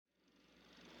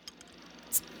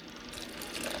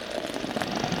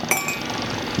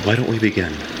Why don't we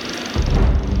begin? Report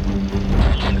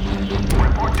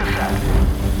to set.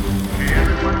 Okay,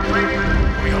 everyone ready?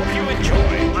 We hope you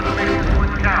enjoy. Let's make this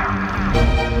one count.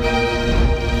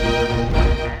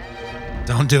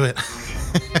 Don't do it.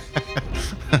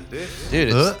 Dude,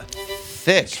 it's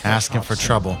thick. Asking for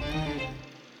trouble.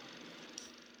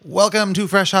 Welcome to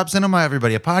Fresh Hop Cinema,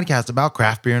 everybody, a podcast about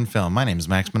craft beer and film. My name is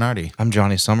Max Minardi. I'm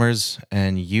Johnny Summers,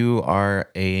 and you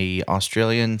are a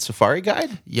Australian safari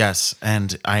guide? Yes,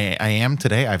 and I am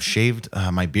today. I've shaved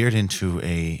my beard into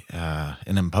an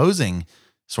imposing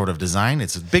sort of design.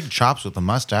 It's big chops with a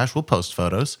mustache. We'll post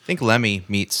photos. I think Lemmy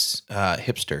meets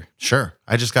hipster. Sure.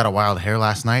 I just got a wild hair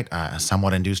last night,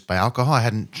 somewhat induced by alcohol. I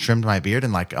hadn't trimmed my beard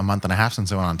in like a month and a half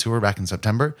since I went on tour back in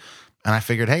September. And I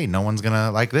figured, hey, no one's going to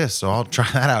like this. So I'll try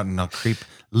that out and I'll creep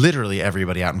literally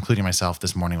everybody out, including myself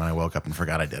this morning when I woke up and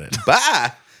forgot I did it. Bah!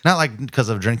 Not like because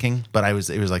of drinking, but it was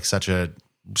like such a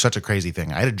crazy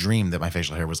thing. I had a dream that my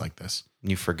facial hair was like this.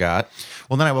 You forgot.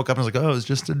 Well, then I woke up and was like, oh, it was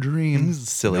just a dream. It's a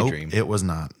silly dream. It was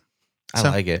not. I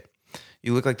like it.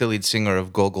 You look like the lead singer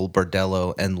of Gogol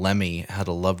Bordello, and Lemmy had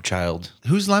a love child.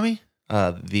 Who's Lemmy?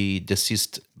 The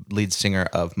deceased lead singer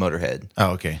of Motorhead.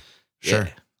 Oh, okay. Sure. Yeah.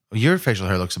 Well, your facial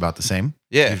hair looks about the same.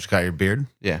 Yeah. You've just got your beard.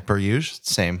 Yeah. Per usual.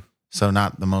 Same. So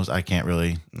not the most, I can't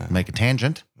really make a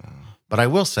tangent. But I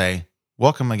will say,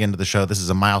 welcome again to the show. This is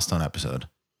a milestone episode.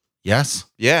 Yes?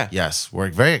 Yeah. Yes. We're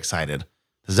very excited.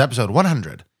 This is episode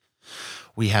 100.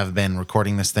 We have been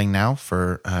recording this thing now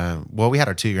for, we had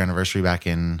our 2-year anniversary back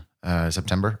in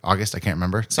September, August. I can't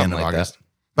remember. It's the end of Something like August. that.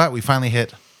 But we finally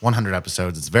hit 100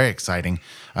 episodes. It's very exciting.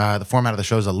 The format of the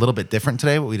show is a little bit different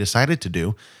today. What we decided to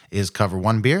do is cover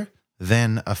one beer,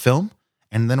 then a film,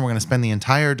 and then we're going to spend the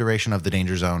entire duration of The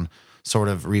Danger Zone sort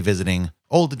of revisiting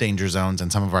old Danger Zones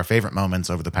and some of our favorite moments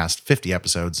over the past 50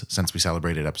 episodes since we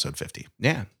celebrated episode 50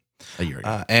 Yeah. a year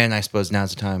ago. And I suppose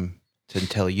now's the time to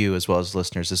tell you, as well as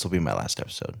listeners, this will be my last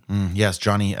episode. Yes,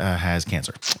 Johnny has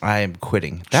cancer. I am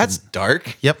quitting. That's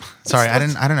dark. Yep. Sorry, I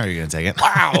didn't know you were going to take it.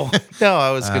 Wow. No,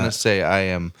 I was going to say I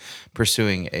am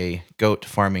pursuing a goat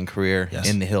farming career Yes.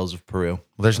 in the hills of Peru.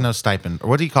 Well, there's no stipend. Or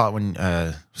what do you call it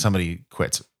when somebody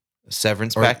quits?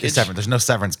 Severance Or package? severance. There's no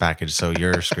severance package, so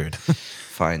you're screwed.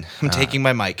 Fine. I'm taking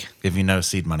my mic. If you know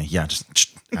seed money. Yeah,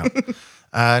 just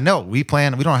out. No, we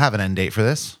don't have an end date for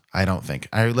this. I don't think.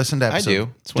 I listened to I episode. do.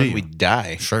 It's when you? we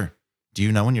die. Sure. Do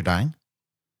you know when you're dying?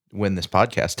 When this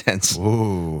podcast ends.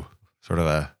 Ooh, sort of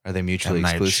a Are they mutually M.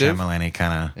 Night exclusive? Shyamalan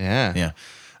kind of. Yeah. Yeah.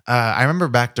 I remember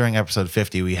back during episode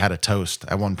 50, we had a toast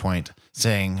at one point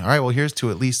saying, all right, well, here's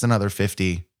to at least another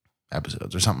 50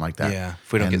 episodes or something like that. Yeah.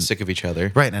 If we don't And- get sick of each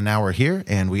other. Right. And now we're here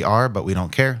and we are, but we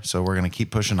don't care. So we're going to keep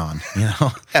pushing on, you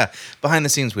know? Yeah. Behind the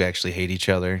scenes, we actually hate each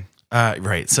other.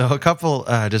 Right. So a couple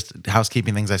just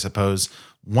housekeeping things, I suppose.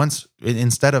 Once,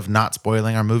 instead of not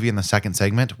spoiling our movie in the second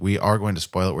segment, we are going to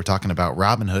spoil it. We're talking about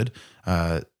Robin Hood,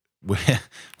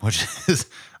 which is,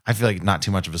 I feel like, not too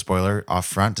much of a spoiler off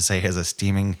front to say is a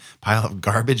steaming pile of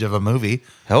garbage of a movie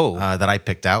Oh. that I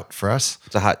picked out for us.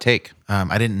 It's a hot take.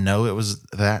 I didn't know it was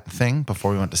that thing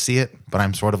before we went to see it, but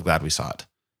I'm sort of glad we saw it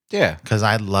Yeah. because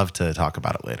I'd love to talk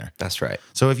about it later. That's right.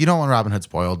 So if you don't want Robin Hood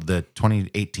spoiled, the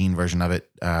 2018 version of it,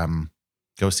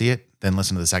 go see it, then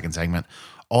listen to the second segment.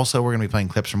 Also, we're going to be playing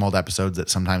clips from old episodes that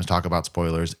sometimes talk about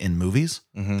spoilers in movies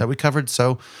that we covered.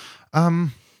 So, I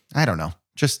don't know.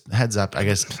 Just heads up, I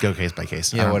guess, go case by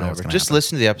case. I Yeah, don't know whatever. what's gonna Just happen.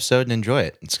 listen to the episode and enjoy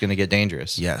it. It's going to get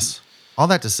dangerous. Yes. All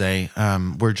that to say,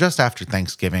 we're just after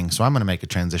Thanksgiving, so I'm going to make a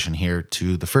transition here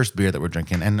to the first beer that we're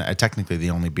drinking, and technically the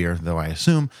only beer, though I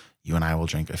assume you and I will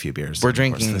drink a few beers. We're in the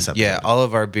course of drinking, this episode. yeah, all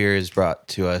of our beer is brought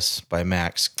to us by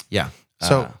Max. Yeah.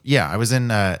 So I was in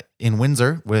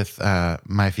Windsor with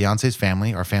my fiance's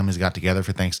family. Our families got together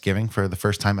for Thanksgiving for the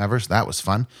first time ever, so that was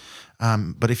fun.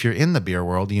 But if you're in the beer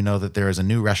world, you know that there is a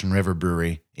new Russian River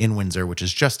brewery in Windsor, which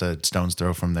is just a stone's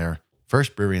throw from their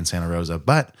first brewery in Santa Rosa.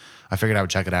 But I figured I would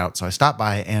check it out, so I stopped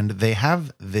by, and they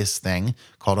have this thing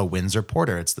called a Windsor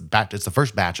Porter. It's the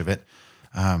first batch of it,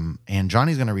 and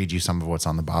Johnny's going to read you some of what's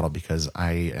on the bottle because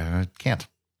I can't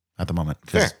at the moment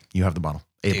because Fair. you have the bottle.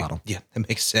 A bottle. Yeah, that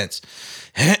makes sense.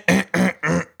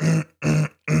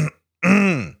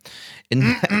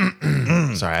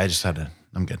 Sorry, I just had to.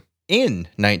 I'm good. In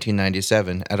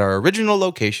 1997, at our original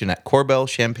location at Corbel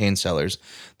Champagne Cellars,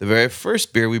 the very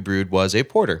first beer we brewed was a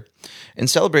porter. In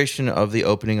celebration of the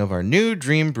opening of our new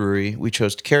dream brewery, we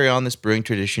chose to carry on this brewing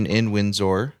tradition in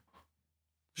Windsor.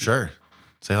 Sure.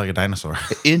 Say it like a dinosaur.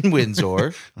 In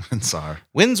Windsor. Sorry.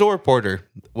 Windsor Porter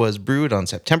was brewed on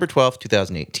September 12th,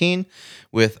 2018,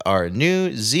 with our new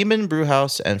Zeeman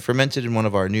Brewhouse and fermented in one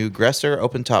of our new Gresser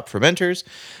open-top fermenters.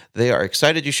 They are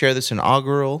excited to share this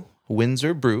inaugural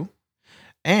Windsor brew.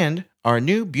 And our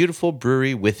new beautiful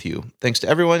brewery with you. Thanks to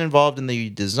everyone involved in the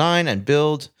design and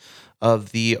build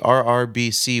of the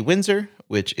RRBC Windsor,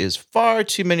 which is far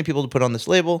too many people to put on this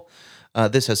label.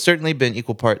 This has certainly been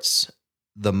equal parts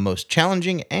the most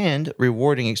challenging and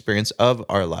rewarding experience of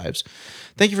our lives.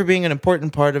 Thank you for being an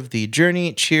important part of the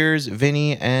journey. Cheers,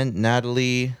 Vinny and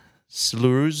Natalie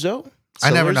Salurzo. I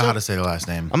never know how to say the last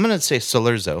name. I'm going to say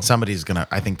Salurzo. Somebody's gonna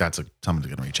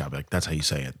reach out. Like, that's how you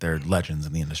say it. They're legends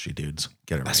in the industry, dudes.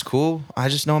 Get it right. That's cool. I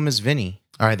just know him as Vinny.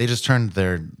 All right, they just turned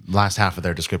their last half of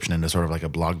their description into sort of like a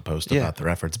blog post Yeah. about their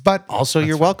efforts. But Also,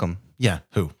 you're welcome. yeah,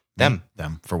 who? Them.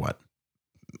 Them for what?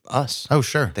 Us. Oh,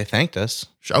 sure. They thanked us.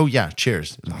 Oh, yeah.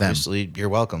 Cheers. Them. Obviously, you're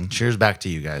welcome. Cheers back to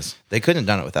you guys. They couldn't have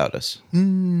done it without us.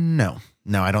 No,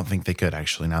 I don't think they could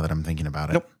actually. Now that I'm thinking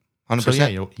about it. Nope. 100%. So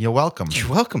yeah, you're welcome. You're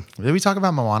welcome. Did we talk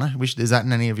about Moana? Is that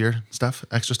in any of your stuff?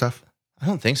 Extra stuff? I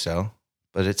don't think so,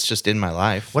 but it's just in my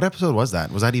life. What episode was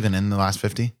that? Was that even in the last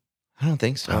 50? I don't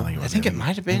think so. I think it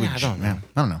might have been. I don't know.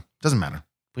 I don't know. Doesn't matter.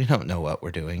 We don't know what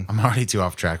we're doing. I'm already too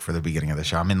off track for the beginning of the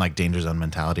show. I'm in like danger zone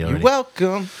mentality already. You're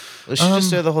welcome. We should just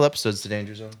say the whole episode's the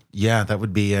danger zone. Yeah, that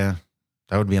would be an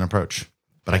approach,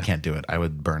 but I can't do it. I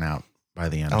would burn out by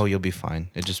the end. Oh, you'll be fine.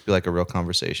 It'd just be like a real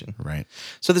conversation. Right.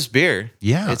 So this beer,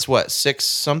 Yeah. it's what, 6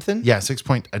 something? Yeah,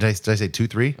 did I say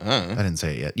 2.3? I didn't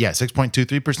say it yet. Yeah,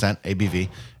 6.23% ABV.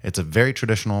 It's a very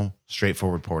traditional,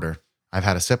 straightforward porter. I've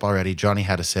had a sip already. Johnny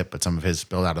had a sip, but some of his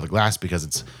spilled out of the glass because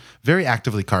it's very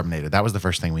actively carbonated. That was the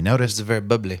first thing we noticed. It's very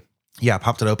bubbly. Yeah,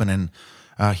 popped it open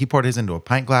and he poured his into a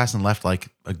pint glass and left like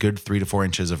a good 3 to 4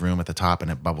 inches of room at the top,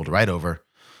 and it bubbled right over.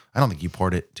 I don't think you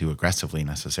poured it too aggressively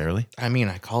necessarily. I mean,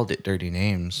 I called it dirty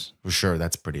names. For sure,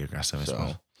 that's pretty aggressive, I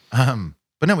suppose.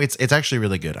 But no, it's actually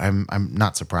really good. I'm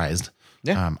not surprised.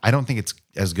 Yeah. I don't think it's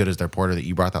as good as their porter that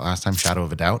you brought that last time, Shadow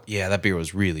of a Doubt. Yeah, that beer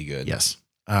was really good. Yes.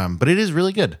 But it is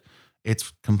really good.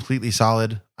 It's completely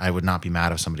solid. I would not be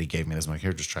mad if somebody gave me this. I'm like,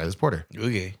 here, just try this porter.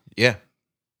 Okay. Yeah.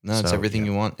 No, it's So, everything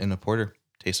yeah. you want in a porter.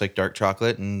 Tastes like dark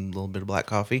chocolate and a little bit of black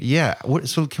coffee. Yeah.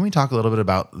 So can we talk a little bit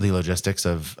about the logistics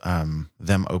of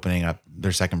them opening up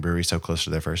their second brewery so close to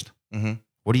their first?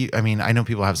 Mm-hmm. I know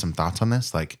people have some thoughts on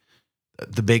this. Like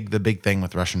the big thing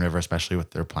with Russian River, especially with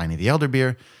their Pliny the Elder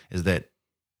beer, is that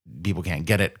people can't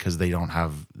get it because they don't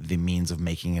have the means of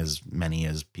making as many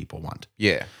as people want.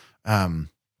 Yeah.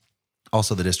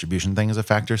 Also, the distribution thing is a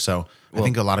factor. So I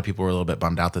think a lot of people were a little bit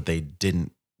bummed out that they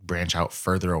didn't branch out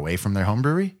further away from their home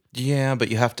brewery. Yeah,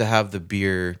 but you have to have the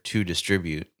beer to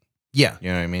distribute. Yeah. You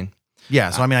know what I mean? Yeah.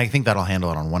 So, I think that'll handle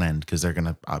it on one end because they're going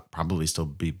to probably still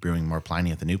be brewing more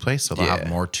Pliny at the new place. So they'll have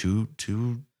more to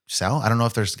sell. I don't know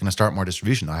if they're going to start more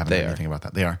distribution. I haven't heard anything about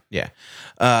that. They are. Yeah.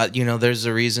 There's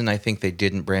a reason I think they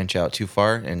didn't branch out too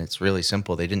far, and it's really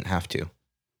simple. They didn't have to.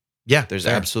 Yeah. There's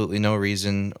absolutely no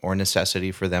reason or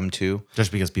necessity for them to.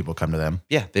 Just because people come to them.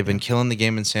 Yeah, they've been killing the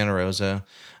game in Santa Rosa.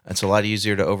 It's a lot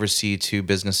easier to oversee two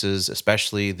businesses,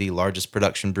 especially the largest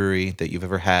production brewery that you've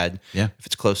ever had, if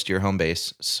it's close to your home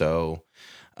base. So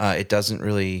it doesn't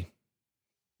really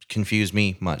confuse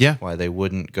me much why they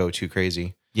wouldn't go too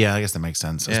crazy. Yeah, I guess that makes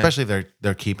sense. Yeah. Especially if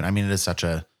they're keeping. It is such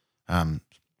a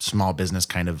small business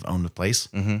kind of owned place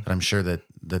that I'm sure that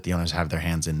the owners have their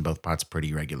hands in both pots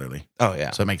pretty regularly. Oh,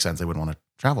 yeah. So it makes sense they wouldn't want to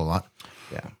travel a lot.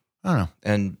 Yeah. I don't know.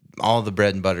 And all the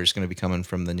bread and butter is going to be coming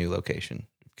from the new location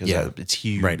because it's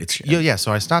huge. Right. Yeah.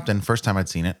 So I stopped in first time I'd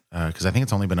seen it because I think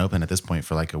it's only been open at this point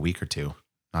for like a week or two.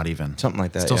 Not even. Something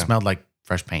like that. Still smelled like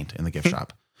fresh paint in the gift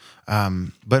shop.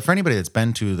 But for anybody that's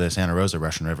been to the Santa Rosa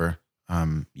Russian River,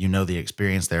 the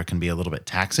experience there can be a little bit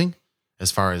taxing as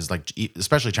far as like,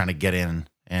 especially trying to get in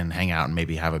and hang out and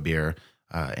maybe have a beer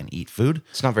and eat food.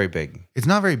 It's not very big. It's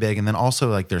not very big. And then also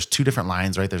like there's two different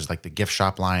lines, right? There's like the gift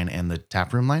shop line and the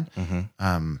tap room line.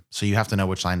 Mm-hmm. So you have to know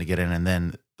which line to get in. And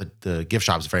then the gift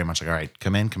shop is very much like, all right,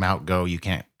 come in, come out, go. You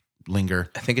can't linger.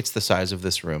 I think it's the size of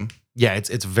this room. Yeah, it's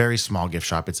a very small gift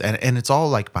shop. And it's all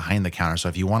like behind the counter. So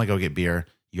if you want to go get beer,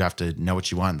 you have to know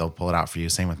what you want. They'll pull it out for you.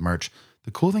 Same with merch.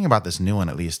 The cool thing about this new one,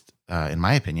 at least in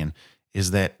my opinion,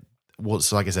 is that,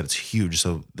 so like I said, it's huge.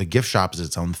 So the gift shop is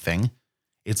its own thing.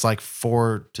 It's like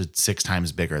 4 to 6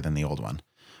 times bigger than the old one.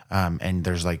 And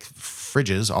there's like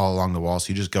fridges all along the wall. So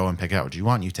you just go and pick out what you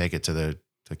want. You take it to the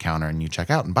counter and you check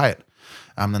out and buy it.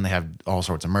 Then they have all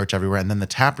sorts of merch everywhere. And then the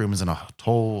tap room is in a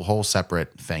whole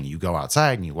separate thing. You go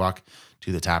outside and you walk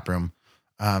to the tap room.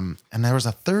 And there was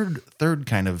a third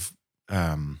kind of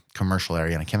commercial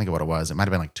area. And I can't think of what it was. It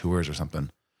might've been like tours or something.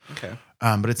 Okay.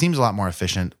 But it seems a lot more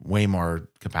efficient, way more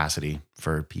capacity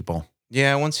for people.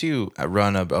 Yeah, once you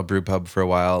run a brew pub for a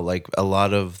while, like a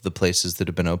lot of the places that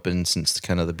have been open since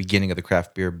kind of the beginning of the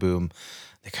craft beer boom,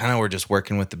 they kind of were just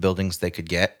working with the buildings they could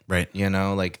get. Right.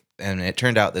 And it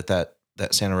turned out that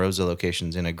that Santa Rosa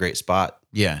location's in a great spot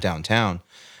Yeah. downtown.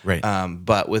 Right.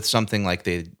 But with something like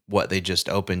what they just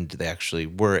opened, they actually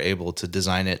were able to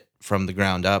design it from the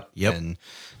ground up Yep. and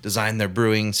design their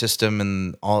brewing system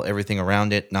and everything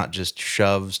around it, not just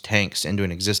shoves tanks into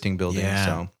an existing building. Yeah.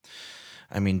 So,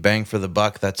 I mean, bang for the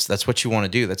buck. That's what you want to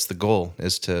do. That's the goal,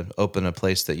 is to open a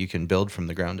place that you can build from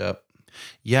the ground up.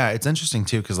 Yeah, it's interesting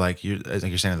too because like you're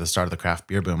saying at the start of the craft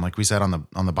beer boom, like we said on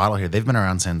the bottle here, they've been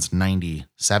around since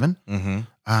 '97.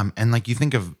 And like you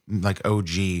think of like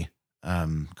OG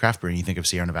craft brewing, you think of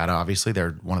Sierra Nevada. Obviously,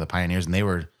 they're one of the pioneers, and they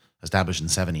were established in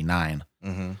 '79.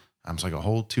 So like a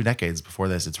whole 2 decades before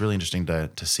this. It's really interesting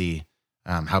to see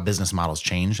how business models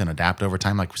change and adapt over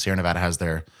time. Like Sierra Nevada has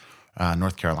their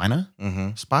North Carolina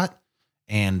spot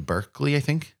and Berkeley, I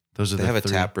think. Those are They the have a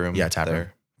three. tap room Yeah, tap room.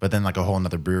 there. But then like a whole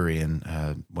another brewery in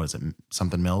what is it?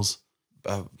 Something Mills,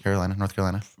 Carolina, North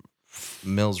Carolina.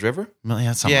 Mills River?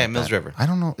 Yeah, something Yeah, like Mills that. River. I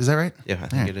don't know. Is that right? Yeah, I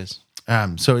think it is.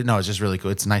 So no, it's just really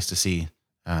cool. It's nice to see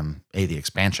the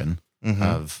expansion Mm-hmm.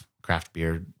 of craft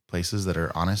beer places that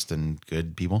are honest and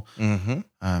good people.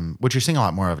 Mm-hmm. Which you're seeing a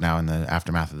lot more of now in the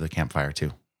aftermath of the campfire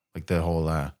too. Like the whole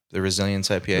The Resilience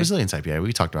IPA. Resilience IPA.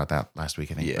 We talked about that last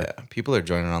week, I think. Yeah, but people are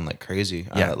joining on like crazy.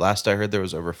 Yeah. Last I heard, there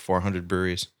was over 400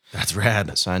 breweries that's rad.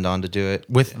 that signed on to do it.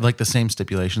 With like the same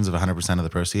stipulations of 100% of the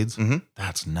proceeds. Mhm.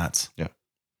 That's nuts. Yeah.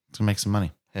 It's gonna make some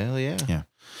money. Hell yeah. Yeah.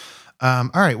 All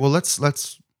right. Well, let's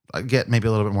get maybe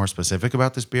a little bit more specific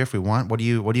about this beer if we want. What do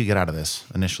you get out of this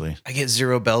initially? I get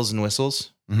zero bells and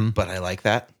whistles, Mhm. but I like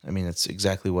that. I mean, it's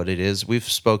exactly what it is. We've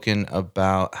spoken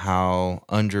about how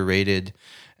underrated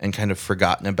and kind of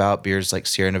forgotten about beers like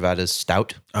Sierra Nevada's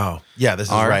Stout. Oh, yeah. This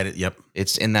is Are- right. Yep.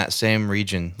 It's in that same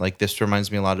region. Like, this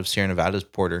reminds me a lot of Sierra Nevada's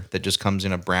Porter that just comes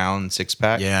in a brown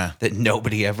 6-pack. Yeah. That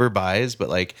nobody ever buys, but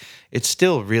like, it's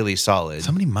still really solid.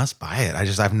 Somebody must buy it.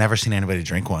 I've never seen anybody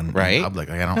drink one Right? in public.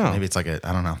 Like, I don't. No. Maybe it's like I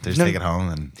don't know. They just No. take it home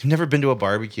and You've never been to a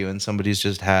barbecue and somebody's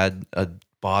just had a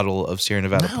bottle of Sierra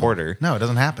Nevada Porter. No, it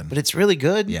doesn't happen. But it's really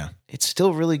good. Yeah. It's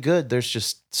still really good. There's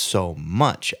just so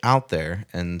much out there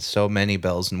and so many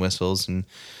bells and whistles. And,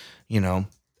 you know,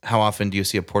 how often do you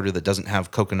see a porter that doesn't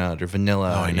have coconut or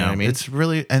vanilla? Oh, I You know. what I mean? It's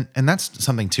really, and that's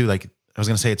something too. Like I was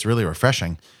going to say, it's really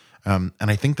refreshing. And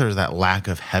I think there's that lack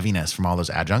of heaviness from all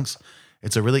those adjuncts.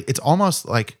 It's almost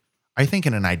like, I think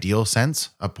in an ideal sense,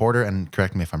 a porter, and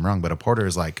correct me if I'm wrong, but a porter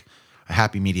is like a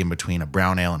happy medium between a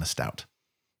brown ale and a stout,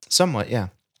 Somewhat, yeah.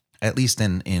 at least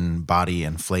in body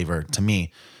and flavor to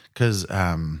me. Because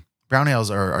brown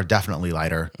ales are definitely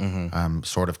lighter,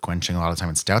 sort of quenching a lot of the time,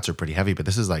 and stouts are pretty heavy, but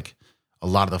this is like a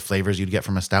lot of the flavors you'd get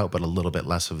from a stout, but a little bit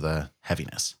less of the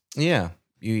heaviness. Yeah.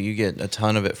 You get a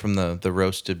ton of it from the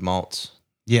roasted malts.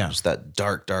 Yeah. Just that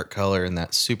dark color and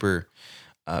that super,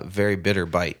 very bitter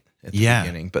bite at the Yeah.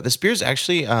 beginning. But this beer is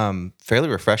actually fairly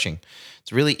refreshing.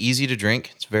 It's really easy to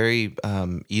drink. It's very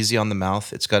easy on the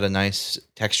mouth. It's got a nice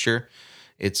texture.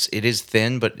 It is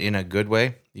thin, but in a good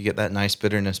way. You get that nice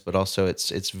bitterness, but also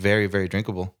it's very, very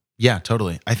drinkable. Yeah,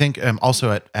 totally. I think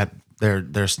also at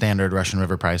their standard Russian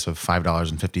River price of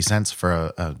 $5.50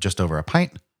 for a just over a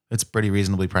pint, it's pretty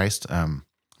reasonably priced. I've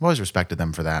always respected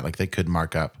them for that. Like they could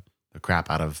mark up the crap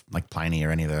out of like Pliny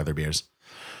or any of the other beers,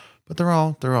 but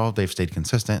they've stayed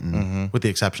consistent, and with the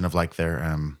exception of like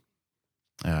their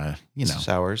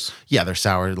Sours. yeah, their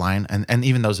sour line, and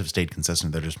even those have stayed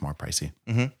consistent. They're just more pricey.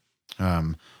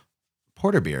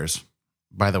 Porter beers,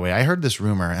 by the way, I heard this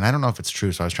rumor, and I don't know if it's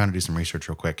true, so I was trying to do some research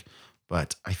real quick,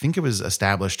 but I think it was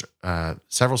established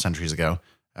several centuries ago.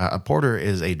 A porter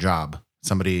is a job.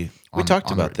 Somebody We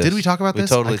talked about this. Did we talk about We this?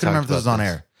 totally I couldn't remember talked if this was about on this.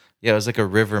 air. Yeah, it was like a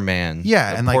riverman.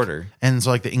 Yeah, a and porter. and so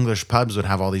like the English pubs would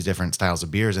have all these different styles of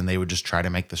beers, and they would just try to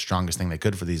make the strongest thing they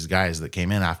could for these guys that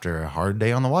came in after a hard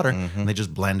day on the water, and they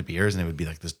just blend beers, and it would be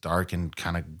like this dark and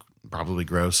kind of probably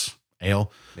gross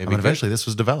ale. Maybe And eventually, this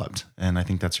was developed, and I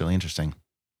think that's really interesting.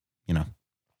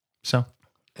 So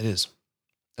It is.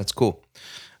 That's cool.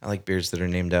 I like beers that are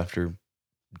named after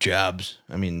jobs.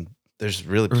 I mean, there's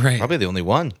really Right. probably the only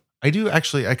one. I do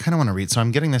actually, I kind of want to read. So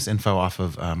I'm getting this info off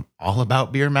of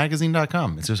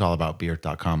allaboutbeermagazine.com. It's just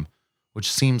allaboutbeer.com,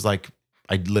 which seems like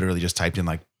I literally just typed in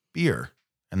like beer,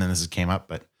 and then this came up,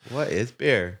 but What is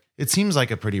beer? it seems like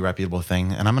a pretty reputable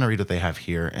thing. And I'm going to read what they have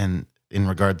here. And in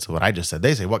regards to what I just said,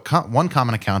 they say one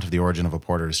common account of the origin of a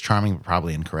porter is charming but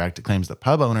probably incorrect. It claims that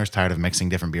pub owners tired of mixing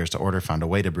different beers to order found a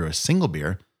way to brew a single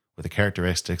beer with the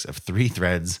characteristics of 3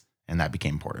 threads, and that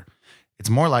became porter. It's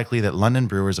more likely that London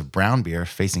brewers of brown beer,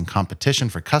 facing competition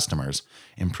for customers,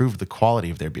 improved the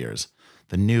quality of their beers.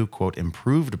 The new, quote,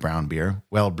 improved brown beer,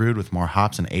 well brewed with more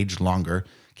hops and aged longer,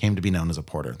 came to be known as a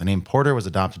porter. The name porter was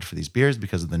adopted for these beers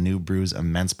because of the new brew's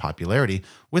immense popularity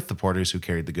with the porters who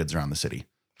carried the goods around the city.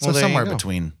 So Well, there you somewhere go.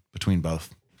 between both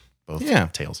Yeah.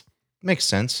 tails. Makes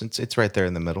sense. It's right there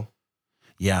in the middle.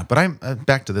 Yeah, but I'm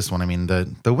back to this one. I mean,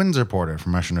 the Windsor Porter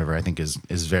from Russian River, I think is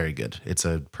very good. It's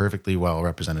a perfectly well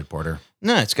represented porter.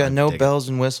 No, it's got I no dig it. bells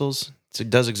and whistles. It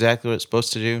does exactly what it's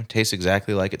supposed to do. Tastes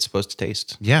exactly like it's supposed to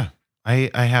taste. Yeah, I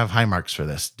have high marks for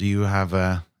this. Do you have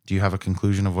a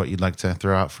conclusion of what you'd like to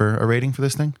throw out for a rating for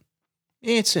this thing?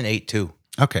 It's an 8.2.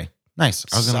 Okay, nice.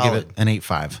 I was going to give it Solid. an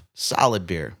 8.5. Solid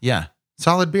beer. Yeah,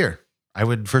 solid beer. I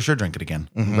would for sure drink it again.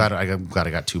 Mm-hmm. I'm glad I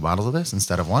got 2 bottles of this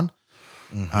instead of 1.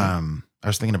 I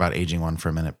was thinking about aging one for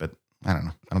a minute, but I don't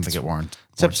know. I don't think it warrants.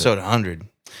 It's episode 100.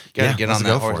 Gotta Yeah, get let's on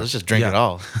go that for horse. it. Let's just drink Yeah. it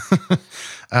all.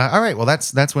 All right. Well,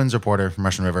 that's Windsor Porter from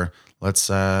Russian River. Let's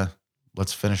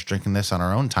finish drinking this on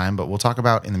our own time. But we'll talk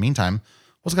about in the meantime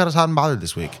what's got us hot and bothered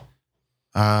this week.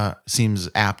 Seems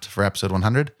apt for episode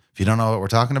 100. If you don't know what we're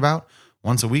talking about,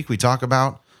 once a week we talk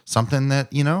about something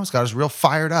that has got us real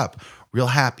fired up, real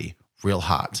happy, real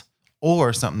hot,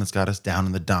 or something that's got us down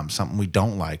in the dumps, something we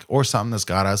don't like, or something that's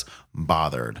got us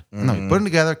bothered. And then we put them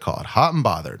together, call it hot and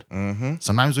bothered. Mm-hmm.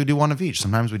 Sometimes we do one of each.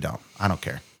 Sometimes we don't. I don't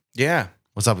care. Yeah.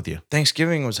 What's up with you?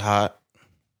 Thanksgiving was hot.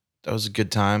 That was a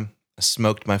good time. I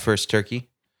smoked my first turkey.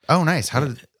 Oh, nice. How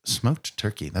did smoked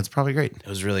turkey? That's probably great. It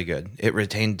was really good. It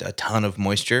retained a ton of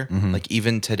moisture. Like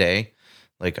even today,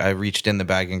 like I reached in the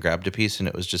bag and grabbed a piece and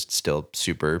it was just still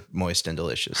super moist and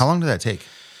delicious. How long did that take?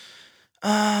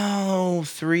 Oh,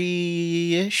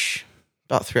 3-ish.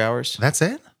 About 3 hours. That's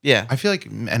it? Yeah. I feel like,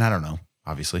 and I don't know,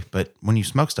 obviously, but when you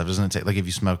smoke stuff, doesn't it take, like if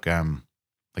you smoke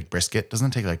like brisket, doesn't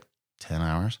it take like 10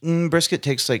 hours? Brisket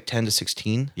takes like 10 to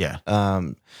 16. Yeah.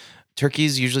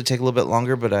 Turkeys usually take a little bit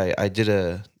longer, but I did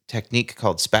a technique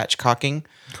called spatchcocking.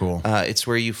 Cool. It's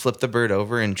where you flip the bird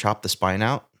over and chop the spine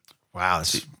out. Wow.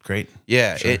 That's great.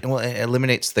 Yeah, Sure. it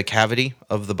eliminates the cavity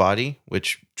of the body,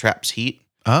 which traps heat.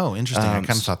 Oh, interesting. I kind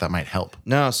of thought that might help.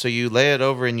 No, so you lay it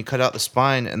over and you cut out the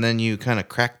spine, and then you kind of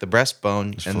crack the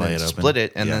breastbone and fillet then it open. split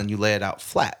it, and Yeah. then you lay it out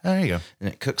flat, There you go. and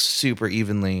it cooks super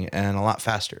evenly and a lot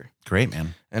faster. Great,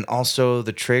 man. And also,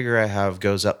 the Traeger I have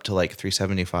goes up to like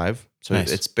 375, so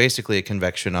Nice. it's basically a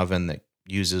convection oven that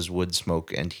uses wood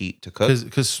smoke and heat to cook.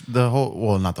 Because the whole,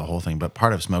 well, not the whole thing, but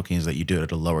part of smoking is that you do it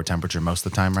at a lower temperature most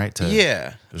of the time, right? To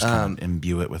Yeah, just kind of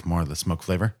imbue it with more of the smoke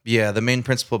flavor. yeah. The main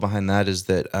principle behind that is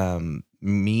that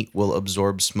meat will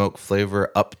absorb smoke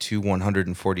flavor up to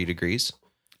 140 degrees.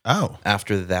 Oh,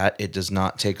 After that, it does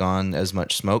not take on as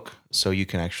much smoke, so you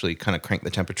can actually kind of crank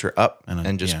the temperature up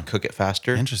and just yeah. cook it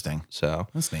faster. interesting. So,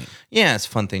 That's neat. yeah, it's a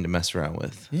fun thing to mess around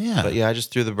with. Yeah. But yeah, I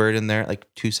just threw the bird in there at like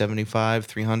 275,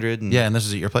 300. And Yeah, and this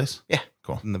is at your place? Yeah.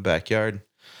 Cool. In the backyard.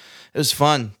 It was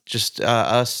fun. Just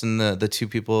us and the 2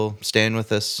 people staying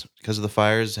with us because of the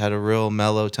fires had a real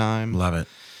mellow time. Love it.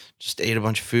 Just ate a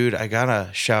bunch of food. I got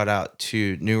a shout out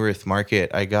to New Earth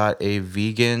Market. I got a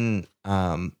vegan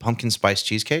pumpkin spice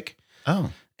cheesecake,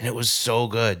 Oh, and it was so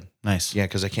good. nice. Yeah,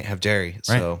 because I can't have dairy.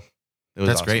 So it was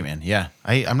That's awesome. great, man. Yeah.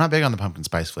 I'm not big on the pumpkin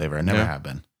spice flavor. I never Yeah. have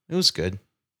been. It was good.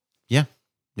 Yeah.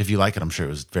 If you like it, I'm sure it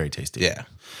was very tasty. Yeah.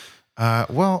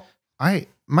 Well,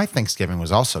 my Thanksgiving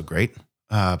was also great,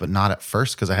 but not at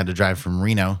first because I had to drive from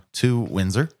Reno to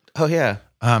Windsor. Oh, yeah.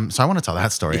 So I want to tell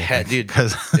that story. Yeah, dude.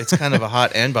 Because It's kind of a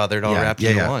hot and bothered all wrapped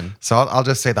into one. So I'll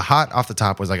just say the hot off the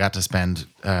top was I got to spend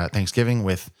Thanksgiving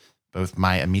with both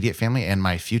my immediate family and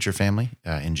my future family,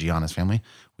 in Gianna's family.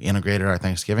 We integrated our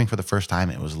Thanksgiving for the first time.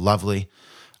 It was lovely.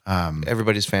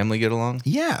 Everybody's family get along?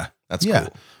 Yeah. That's yeah.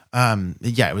 cool.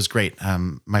 Yeah, it was great.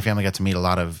 My family got to meet a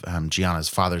lot of Gianna's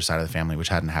father's side of the family, which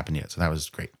hadn't happened yet. So that was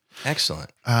great.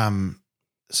 Excellent.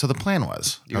 So the plan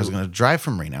was I was going to drive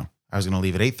from Reno. I was going to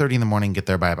leave at 8:30 in the morning, get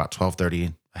there by about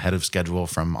 12:30, ahead of schedule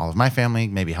from all of my family,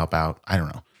 maybe help out. I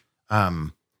don't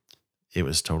know. It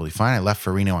was totally fine. I left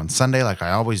for Reno on Sunday like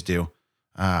I always do.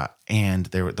 And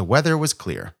the weather was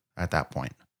clear at that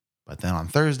point. But then on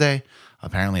Thursday,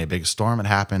 apparently a big storm had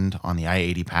happened on the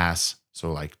I-80 pass.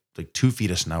 So like 2 feet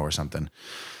of snow or something.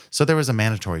 So there was a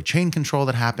mandatory chain control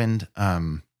that happened.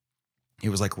 It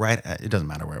was like it doesn't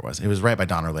matter where it was. It was right by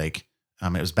Donner Lake.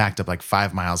 It was backed up like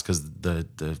 5 miles because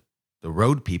the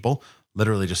road people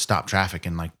literally just stopped traffic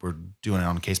and like we're doing it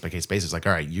on a case by case basis. Like,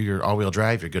 all right, you're all-wheel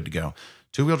drive, you're good to go.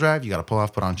 2-wheel drive, you got to pull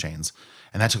off, put on chains.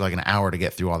 And that took like an hour to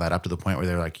get through all that up to the point where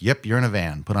they're like, yep, you're in a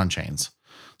van, put on chains.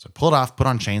 So I pulled off, put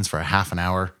on chains for a half an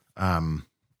hour.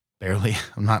 Barely.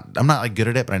 I'm not like good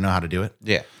at it, but I know how to do it.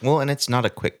 Yeah. Well, and it's not a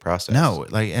quick process. No,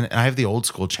 like, and I have the old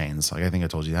school chains. Like I think I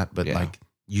told you that, but Yeah. like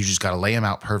you just got to lay them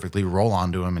out perfectly, roll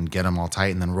onto them and get them all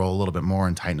tight and then roll a little bit more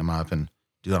and tighten them up and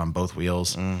do that on both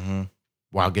wheels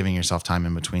while giving yourself time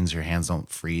in between so your hands don't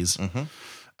freeze.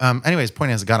 Anyways,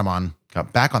 point is, I got them on,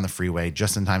 got back on the freeway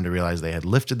just in time to realize they had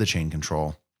lifted the chain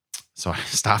control So I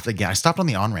stopped again. I stopped on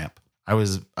the on-ramp. I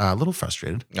was a little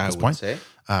frustrated at I this would point. say.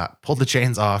 Pulled the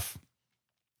chains off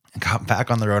and got back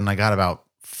on the road. And I got about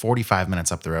 45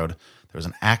 minutes up the road. There was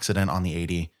an accident on the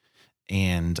 80.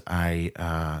 And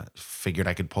I figured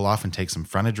I could pull off and take some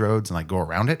frontage roads and like go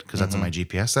around it because that's on my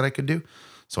GPS said I could do.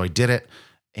 So I did it.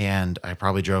 And I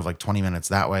probably drove like 20 minutes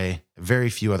that way. Very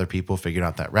few other people figured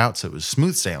out that route. So it was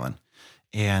smooth sailing.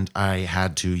 And I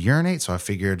had to urinate. So I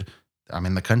figured I'm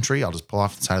in the country. I'll just pull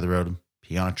off the side of the road,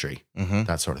 pee on a tree,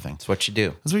 that sort of thing. That's what you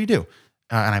do. That's what you do.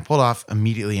 And I pulled off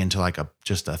immediately into like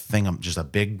just a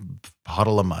big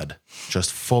puddle of mud,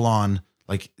 just full on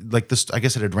like this. I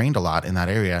guess it had rained a lot in that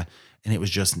area and it was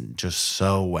just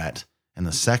so wet. And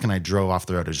the second I drove off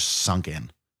the road, it just sunk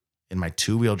in my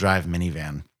 2-wheel drive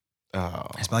minivan. Oh,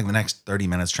 I spent like the next 30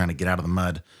 minutes trying to get out of the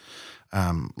mud,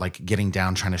 like getting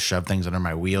down, trying to shove things under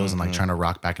my wheels and like trying to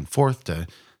rock back and forth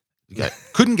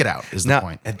couldn't get out is the now,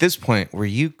 point. at this point, were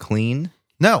you clean?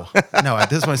 No, at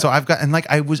this point. So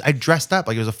I dressed up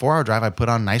like it was a 4-hour drive. I put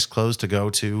on nice clothes to go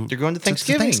to. You're going to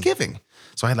Thanksgiving.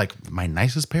 So I had like my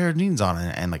nicest pair of jeans on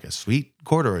and like a sweet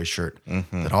corduroy shirt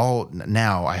that all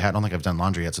now I don't think I've done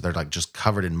laundry yet. So they're like just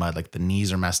covered in mud. Like the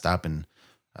knees are messed up. And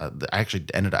I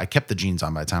kept the jeans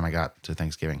on by the time I got to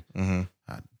Thanksgiving.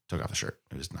 Took off the shirt.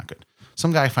 It was not good.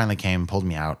 Some guy finally came, pulled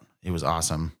me out. It was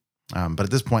awesome. But at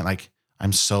this point, like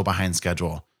I'm so behind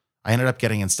schedule. I ended up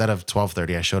getting, instead of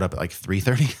 12:30, I showed up at like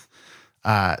 3:30.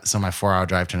 So my 4-hour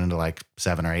drive turned into like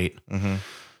 7 or 8. It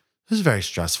was very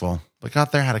stressful. But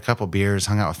got there, had a couple beers,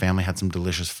 hung out with family, had some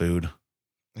delicious food.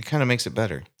 It kind of makes it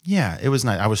better. Yeah, it was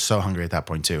nice. I was so hungry at that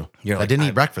point too. You're I like, didn't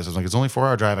eat breakfast. I was like, it's only a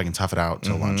 4-hour drive. I can tough it out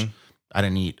till lunch. I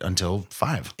didn't eat until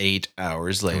 5. 8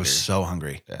 hours later. I was so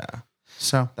hungry. Yeah.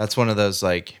 So That's one of those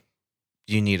like,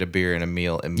 you need a beer and a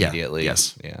meal immediately.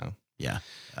 Yes. Yeah. yeah.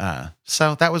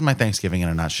 So that was my Thanksgiving in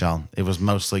a nutshell. It was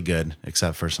mostly good,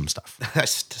 except for some stuff. I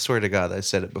swear to God, I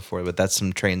said it before, but that's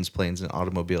some trains, planes, and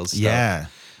automobiles stuff. Yeah.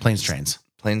 Planes, trains.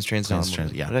 Planes, trains, and automobiles.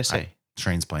 Trains. Yeah. What did I say?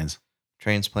 Trains, planes.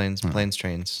 Trains, planes, planes,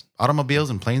 trains. Automobiles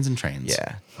and planes and trains.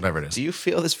 Yeah. Whatever it is. Do you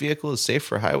feel this vehicle is safe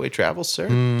for highway travel, sir? I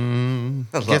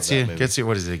love Gets that you, movie.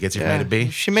 what is it? Gets you from A to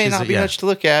B? She may She's not be much to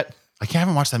look at. I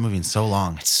haven't watched that movie in so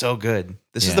long. It's so good.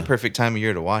 This is Yeah. the perfect time of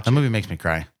year to watch That it. movie makes me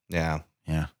cry. Yeah.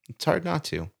 Yeah. It's hard not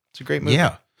to. It's a great movie.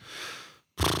 Yeah.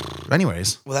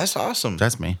 Anyways, Well, that's awesome.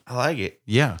 that's me. I like it.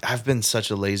 Yeah. I've been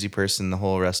such a lazy person the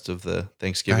whole rest of the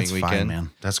Thanksgiving That's weekend. fine, man.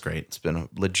 That's great. It's been a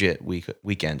legit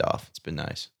weekend off. It's been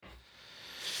nice.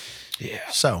 Yeah.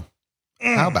 So,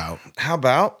 how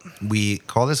about we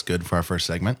call this good for our first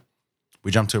segment? We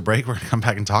jump to a break. We're going to come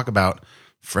back and talk about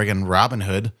friggin' Robin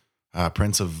Hood,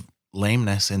 Prince of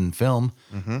Lameness in film.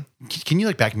 Can you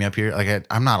like back me up here? Like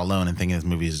I'm not alone in thinking this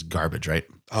movie is garbage, right?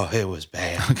 Oh, it was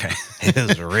bad. Okay. It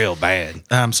was real bad.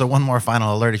 So one more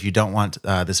final alert. If you don't want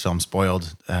this film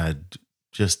spoiled,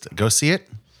 just go see it.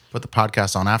 Put the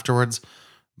podcast on afterwards.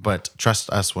 But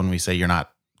trust us when we say you're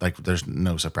not, like, there's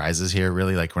no surprises here,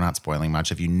 really. Like, we're not spoiling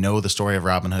much. If you know the story of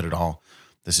Robin Hood at all,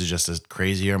 this is just a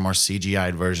crazier, more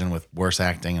CGI'd version with worse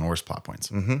acting and worse plot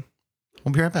points. We'll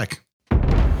be right back.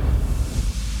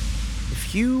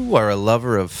 If you are a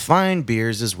lover of fine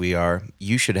beers as we are,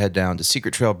 you should head down to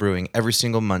Secret Trail Brewing every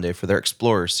single Monday for their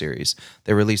Explorer series.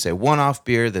 They release a one-off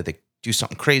beer that they do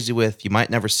something crazy with you might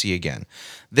never see again.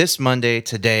 This Monday,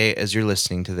 today, as you're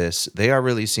listening to this, they are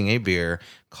releasing a beer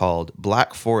called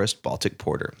Black Forest Baltic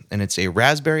Porter, and it's a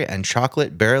raspberry and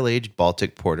chocolate barrel-aged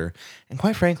Baltic Porter, and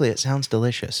quite frankly, it sounds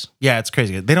delicious. Yeah, it's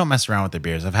crazy. They don't mess around with their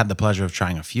beers. I've had the pleasure of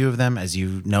trying a few of them. As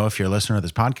you know, if you're a listener of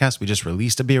this podcast, we just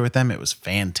released a beer with them. It was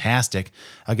fantastic.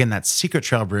 Again, that's Secret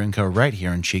Trail Brewing Co. right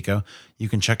here in Chico. You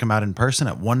can check them out in person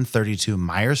at 132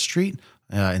 Myers Street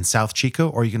in South Chico,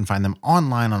 or you can find them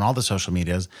online on all the social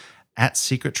medias at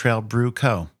Secret Trail Brew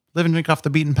Co. Live and drink off the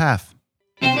beaten path.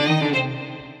 You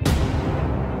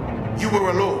were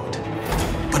a lord,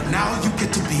 but now you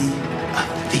get to be a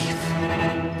thief.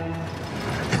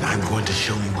 And I'm going to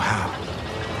show you how.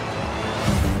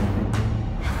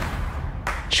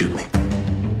 Shoot me.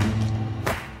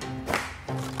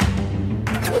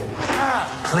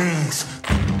 Please.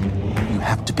 You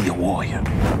have to be a warrior.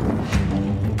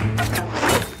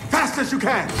 Fast as you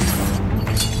can.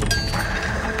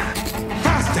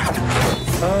 Faster.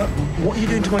 What are you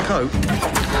doing to my coat?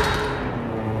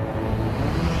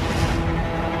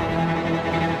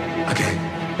 Okay.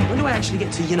 When do I actually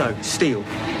get to, steal?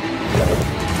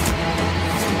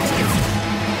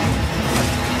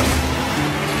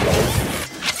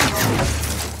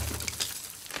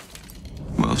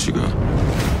 Well, sugar.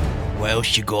 Well,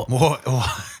 she got... What?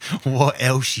 What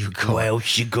else you got? What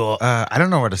else you got? I don't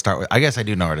know where to start with. I guess I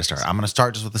do know where to start. I'm going to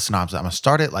start just with the synopsis. I'm going to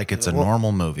start it like it's a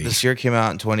normal movie. This year came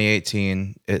out in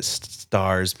 2018. It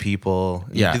stars people.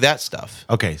 Yeah. Do that stuff.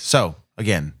 Okay, so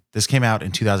again, this came out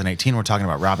in 2018. We're talking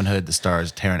about Robin Hood. The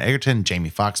stars Taron Egerton, Jamie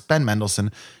Foxx, Ben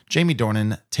Mendelsohn, Jamie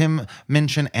Dornan, Tim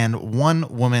Minchin, and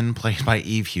one woman played by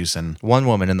Eve Hewson. One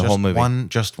woman in the whole movie.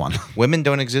 Just one. Women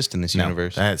don't exist in this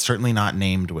universe. That's certainly not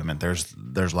named women.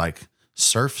 There's like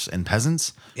serfs and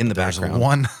peasants In the There's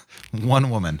background. one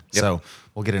woman. Yep. So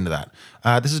we'll get into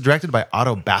that. This is directed by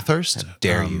Otto Bathurst.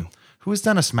 dare you. Who has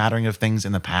done a smattering of things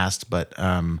in the past, but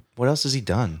What else has he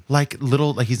done? like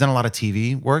he's done a lot of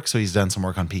TV work. So he's done some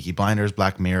work on Peaky Blinders,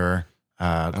 Black Mirror,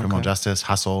 Criminal Justice,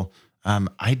 Hustle.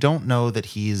 I don't know that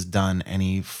he's done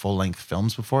any full length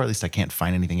films before. At least I can't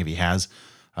find anything if he has.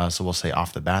 So we'll say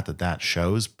off the bat that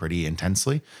shows pretty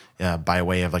intensely by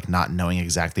way of like not knowing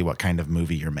exactly what kind of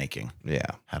movie you're making.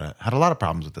 Yeah. Had a lot of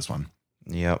problems with this one.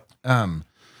 Yep.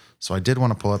 So I did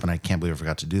want to pull up, and I can't believe I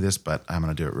forgot to do this, but I'm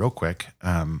going to do it real quick.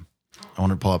 I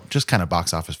want to pull up just kind of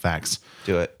box office facts.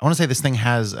 Do it. I want to say this thing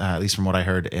has, at least from what I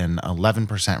heard, an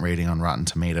 11% rating on Rotten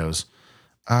Tomatoes,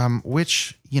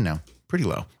 which, pretty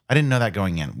low. I didn't know that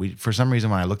going in. For some reason,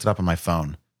 when I looked it up on my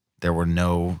phone,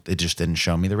 it just didn't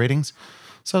show me the ratings.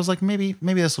 So I was like, maybe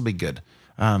this will be good.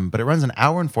 But it runs an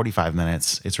hour and 45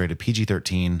 minutes. It's rated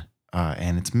PG-13,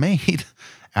 and it's made,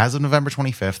 as of November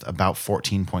 25th, about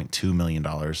 $14.2 million.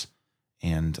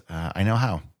 And I know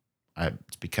how.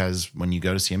 It's because when you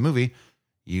go to see a movie,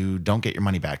 you don't get your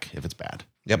money back if it's bad.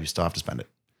 Yep. You still have to spend it.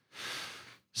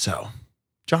 So,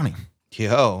 Johnny,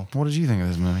 Yo. what did you think of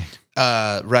this movie?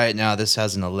 Right now, this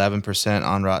has an 11%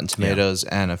 on Rotten Tomatoes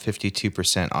and a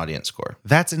 52% audience score.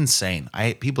 That's insane.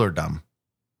 People are dumb.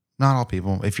 Not all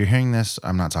people. If you're hearing this,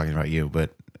 I'm not talking about you,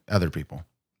 but other people.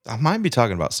 I might be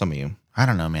talking about some of you. I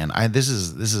don't know, man. This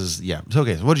is yeah. So,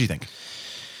 okay, so what did you think?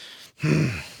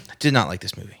 I did not like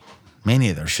this movie. Me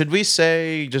neither. Should we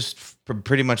say just for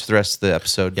pretty much the rest of the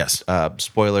episode? Yes.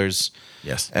 Spoilers.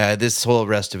 Yes. This whole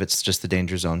rest of it's just the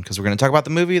danger zone because we're going to talk about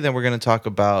the movie. Then we're going to talk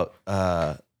about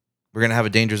we're going to have a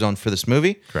danger zone for this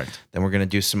movie. Correct. Then we're going to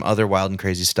do some other wild and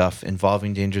crazy stuff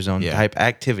involving danger zone type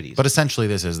activities. But essentially,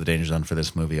 this is the danger zone for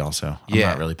this movie also. I'm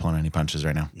not really pulling any punches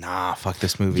right now. Nah, fuck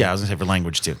this movie. Yeah, I was going to say for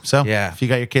language too. So, Yeah. if you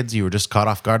got your kids, you were just caught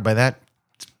off guard by that,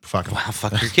 fuck them. Wow,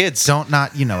 fuck your kids.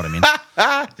 You know what I mean.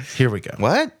 Here we go.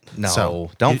 What? No,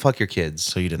 So, don't fuck your kids.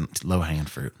 So you didn't low-hanging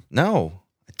fruit. No,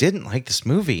 I didn't like this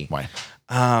movie. Why?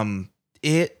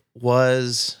 It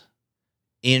was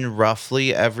in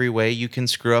roughly every way you can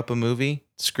screw up a movie,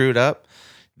 screwed up.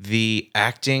 The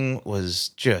acting was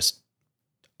just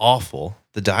awful.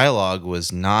 The dialogue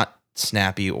was not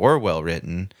snappy or well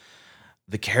written.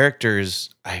 The characters,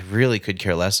 I really could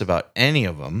care less about any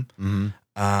of them.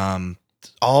 Mm-hmm.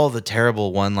 All the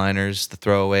terrible one-liners, the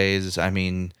throwaways. I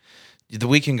mean,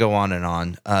 we can go on and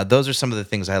on. Those are some of the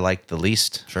things I liked the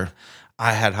least. Sure.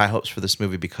 I had high hopes for this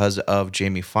movie because of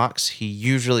Jamie Foxx. He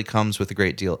usually comes with a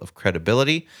great deal of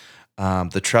credibility.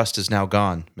 The trust is now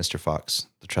gone, Mr. Fox.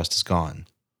 The trust is gone.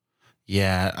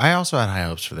 Yeah, I also had high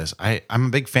hopes for this. I'm a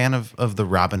big fan of the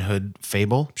Robin Hood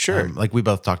fable. Sure. Like we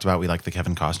both talked about, we like the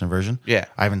Kevin Costner version. Yeah.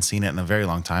 I haven't seen it in a very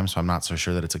long time, so I'm not so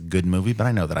sure that it's a good movie, but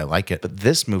I know that I like it. But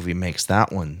this movie makes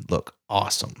that one look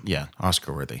awesome. Yeah,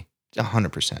 Oscar worthy.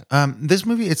 100%. This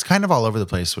movie, it's kind of all over the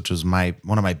place, which was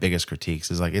one of my biggest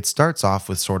critiques. Is like it starts off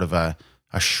with sort of a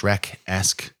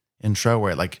Shrek-esque intro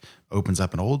where it like opens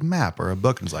up an old map or a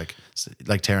book and it's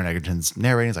like Taron Egerton's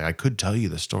narrating. It's like I could tell you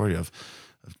the story of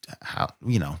how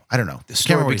I don't know. The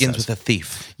story begins with a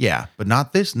thief. Yeah, but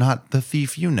not the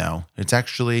thief It's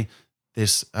actually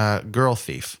this girl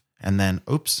thief. And then,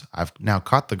 oops, I've now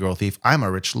caught the girl thief. I'm a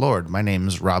rich lord. My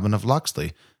name's Robin of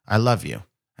Locksley. I love you.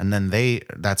 And then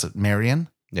that's Marion.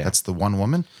 Yeah. That's the one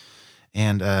woman.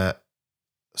 And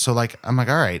so like, I'm like,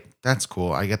 all right, that's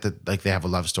cool. I get that like they have a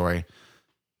love story.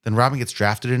 Then Robin gets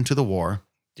drafted into the war.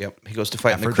 Yep. He goes to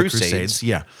fight in the for Crusades.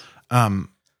 Yeah.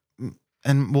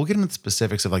 And we'll get into the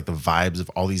specifics of like the vibes of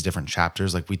all these different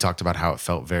chapters. Like we talked about how it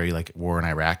felt very like war in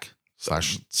Iraq /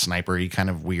 sniper-y kind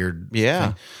of weird.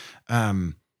 Yeah.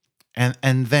 Thing.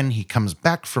 And then he comes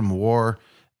back from war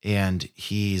and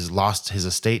he's lost his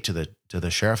estate to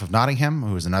the Sheriff of Nottingham,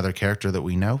 who is another character that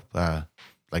we know,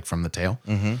 like from the tale.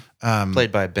 Mm-hmm.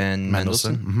 Played by Ben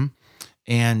Mendelsohn. Mm-hmm.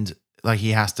 And like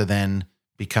he has to then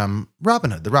become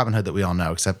Robin Hood, the Robin Hood that we all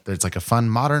know, except there's like a fun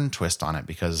modern twist on it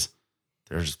because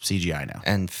there's CGI now.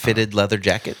 And fitted leather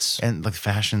jackets. And like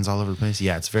fashions all over the place.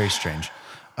 Yeah, it's very strange.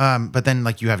 But then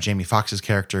like you have Jamie Foxx's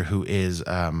character who is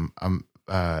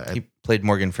He played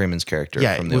Morgan Freeman's character.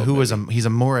 Yeah, from the who old was movie. he's a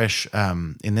Moorish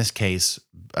in this case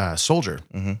soldier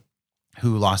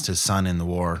who lost his son in the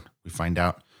war. We find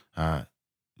out. I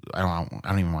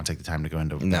don't even want to take the time to go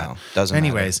into that. No, doesn't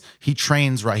Anyways, he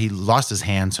trains, right? He lost his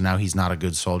hand, so now he's not a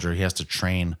good soldier. He has to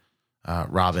train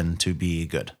Robin to be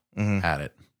good at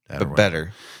it. But better.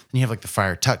 Then you have like the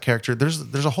Friar Tuck character.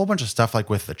 There's a whole bunch of stuff like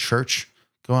with the church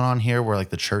going on here where like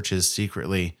the church is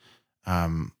secretly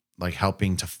like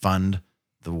helping to fund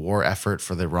the war effort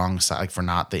for the wrong side, like for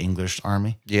not the English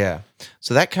army. Yeah.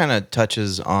 So that kind of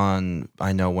touches on,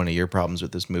 I know, one of your problems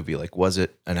with this movie. Like, was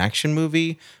it an action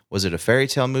movie? Was it a fairy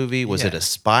tale movie? Was it a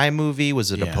spy movie?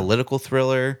 Was it a political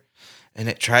thriller? And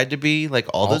it tried to be like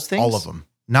all those things? All of them.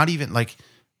 Not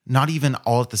even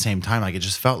all at the same time. Like it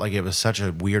just felt like it was such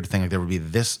a weird thing. Like there would be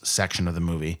this section of the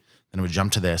movie, then it would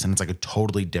jump to this, and it's like a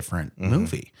totally different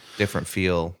movie. Different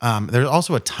feel. There's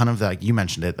also a ton of that, like you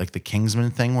mentioned it, like the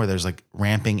Kingsman thing where there's like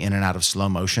ramping in and out of slow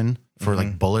motion for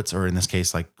like bullets, or in this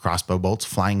case, like crossbow bolts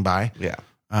flying by. Yeah.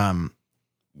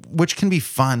 Which can be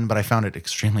fun, but I found it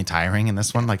extremely tiring in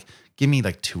this one. Like, give me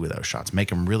like 2 of those shots, make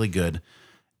them really good.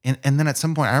 And then at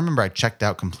some point, I remember I checked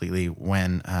out completely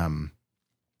when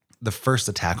the first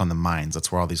attack on the mines,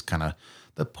 that's where all these kind of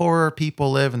the poorer people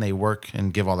live and they work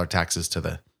and give all their taxes to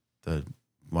the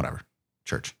whatever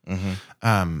church.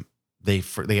 They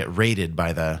get raided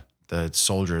by the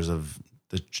soldiers of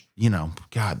the,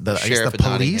 I guess Sheriff the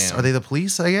of police. Nottingham. Are they the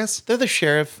police? I guess They're the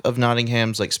sheriff of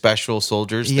Nottingham's like special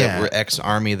soldiers Yeah. that were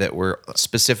ex-army that were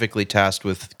specifically tasked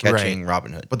with catching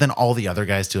Robin Hood. But then all the other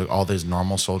guys too, like all those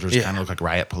normal soldiers, Yeah. kind of look like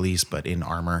riot police, but in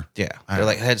armor. Yeah. They're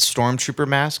like had stormtrooper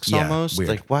masks Yeah, almost. weird.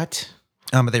 Like what?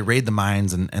 But they raid the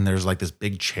mines, and there's like this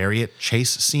big chariot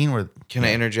chase scene where. Can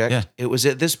I interject? Yeah. It was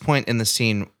at this point in the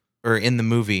scene or in the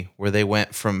movie where they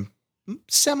went from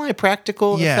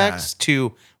semi-practical Yeah. effects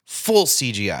to full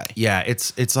CGI. Yeah,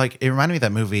 it's like it reminded me of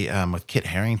that movie with Kit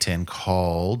Harington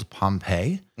called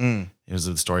Pompeii. It was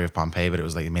the story of Pompeii, but it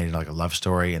was like it made it like a love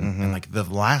story, and like the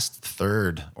last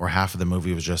third or half of the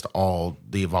movie was just all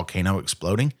the volcano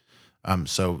exploding.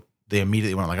 So they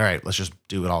immediately went like, all right, let's just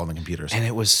do it all in the computers. And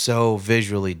it was so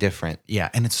visually different. Yeah,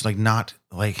 and it's like not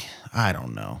like I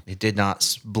don't know. It did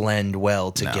not blend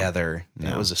well together.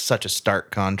 No. It was such a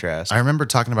stark contrast. I remember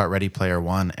talking about Ready Player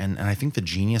One, and I think the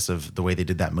genius of the way they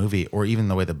did that movie, or even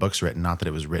the way the book's written, not that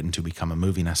it was written to become a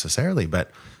movie necessarily,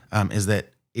 but is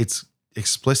that it's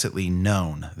explicitly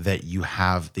known that you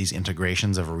have these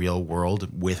integrations of a real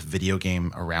world with video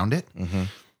game around it.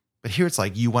 But here it's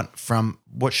like you went from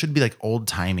what should be like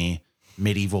old-timey,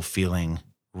 medieval feeling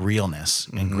realness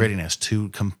and grittiness to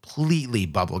completely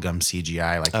bubblegum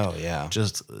CGI. Like, Oh, yeah.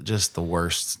 just the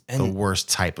worst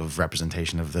type of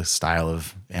representation of the style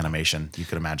of animation you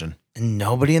could imagine. And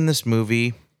nobody in this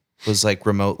movie was like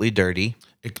remotely dirty.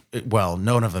 Well,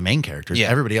 none of the main characters. Yeah.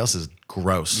 Everybody else is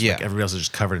gross. Yeah. Like everybody else is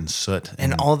just covered in soot.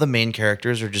 And all the main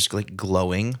characters are just like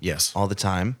glowing. Yes. All the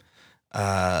time.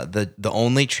 The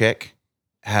only chick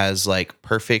has like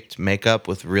perfect makeup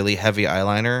with really heavy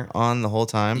eyeliner on the whole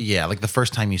time. Yeah, like the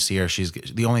first time you see her, she's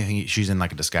the only thing she's in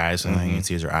like a disguise. So the only thing you can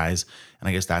see is her eyes, and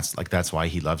I guess that's why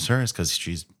he loves her, is because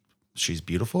she's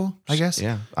beautiful. I guess.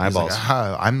 Yeah, He's eyeballs.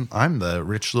 Like, I'm the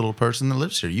rich little person that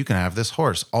lives here. You can have this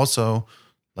horse. Also,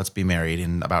 let's be married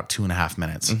in about 2.5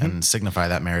 minutes and signify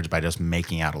that marriage by just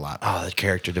making out a lot. Oh, the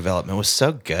character development was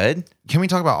so good. Can we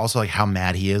talk about also like how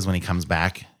mad he is when he comes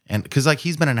back, and because like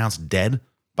he's been announced dead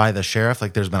by the sheriff.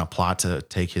 Like there's been a plot to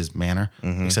take his manor,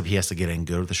 except he has to get in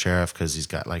good with the sheriff because he's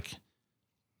got like,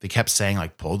 they kept saying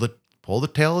like pull the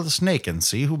tail of the snake and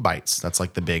see who bites. That's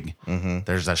like the big.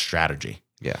 There's that strategy.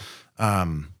 Yeah.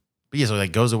 But yeah, so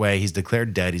like goes away. He's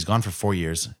declared dead. He's gone for 4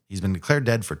 years. He's been declared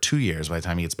dead for 2 years by the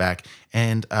time he gets back.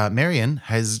 And Marion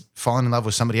has fallen in love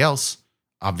with somebody else,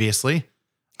 obviously.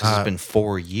 Because it's been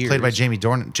 4 years. Played by Jamie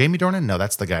Dornan. Jamie Dornan? No,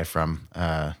 that's the guy from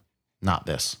not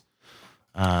this.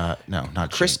 No,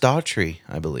 not Chris Daughtry,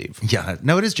 I believe. Yeah,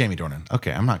 no, it is Jamie Dornan.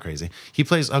 Okay, I'm not crazy. He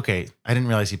plays. Okay, I didn't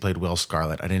realize he played Will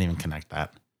Scarlet. I didn't even connect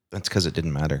that. That's because it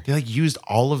didn't matter. They like used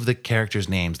all of the characters'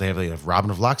 names. They have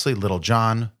Robin of Locksley, Little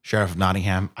John, Sheriff of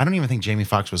Nottingham. I don't even think Jamie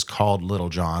Foxx was called Little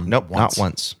John. Nope, not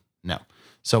once. No.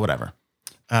 So whatever.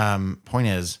 Point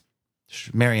is,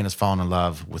 Marion has fallen in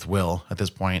love with Will at this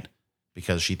point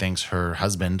because she thinks her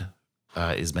husband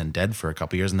has been dead for a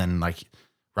couple years, and then like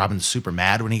Robin's super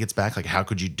mad when he gets back. Like, how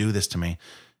could you do this to me?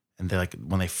 And they like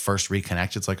when they first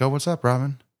reconnect, it's like, oh, what's up,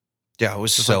 Robin? Yeah, it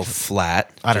was Just so like-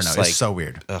 flat. I don't Just know. Like, It's so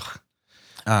weird. ugh.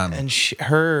 Um,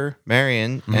 And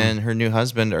Marion, and her new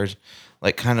husband are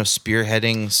like kind of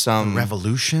spearheading some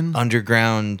revolution.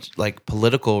 underground like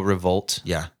political revolt.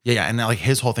 Yeah. And like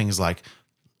his whole thing is like,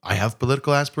 I have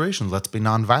political aspirations. Let's be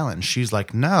nonviolent. And she's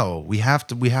like, no, we have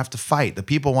to fight. The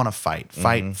people want to fight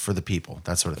for the people,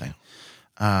 that sort of thing.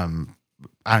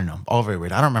 I don't know, all very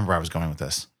weird. I don't remember where I was going with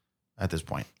this at this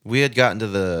point. We had gotten to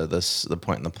the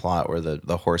point in the plot where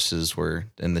the horses were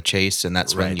in the chase, and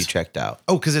that's when Right. you checked out.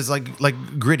 Oh, because it's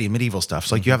like gritty medieval stuff.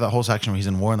 So like you have that whole section where he's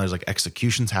in war and there's like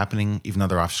executions happening, even though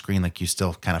they're off screen. Like you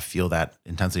still kind of feel that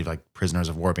intensity of like prisoners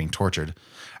of war being tortured,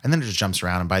 and then it just jumps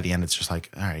around. And by the end, it's just like,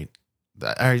 all right.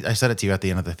 I said it to you at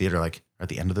the end of the theater, like at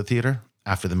the end of the theater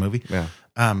after the movie. Yeah.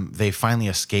 They finally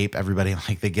escape everybody.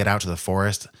 Like they get out to the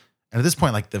forest, and at this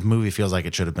point, like the movie feels like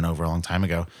it should have been over a long time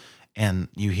ago. And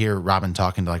you hear Robin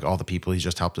talking to like all the people he's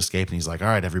just helped escape, and he's like, "All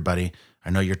right, everybody, I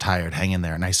know you're tired. Hang in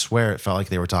there." And I swear it felt like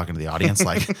they were talking to the audience,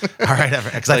 like, "All right,"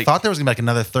 because I thought there was gonna be like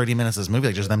another 30 minutes of this movie,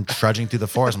 like just them trudging through the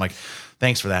forest. I'm like,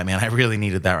 "Thanks for that, man. I really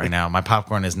needed that right now. My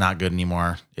popcorn is not good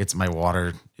anymore. It's my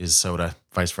water is soda,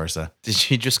 vice versa."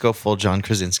 Did you just go full John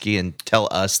Krasinski and tell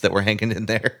us that we're hanging in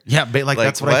there? Yeah, but like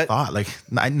that's what I what? thought. Like,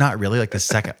 not really. Like the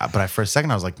second, but for a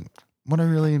second, I was like, "What a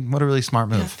really smart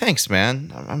move." Yeah, thanks,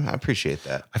 man. I appreciate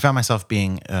that. I found myself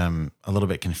being a little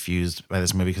bit confused by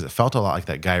this movie because it felt a lot like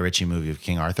that Guy Ritchie movie of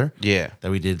King Arthur Yeah.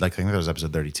 that we did. Like I think that was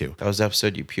episode 32. That was the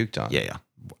episode you puked on. Yeah.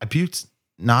 I puked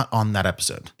not on that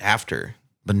episode, After.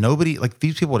 but nobody like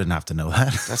these people didn't have to know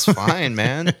that. That's fine,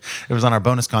 man. It was on our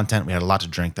bonus content. We had a lot to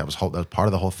drink. That was part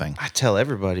of the whole thing. I tell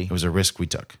everybody. It was a risk we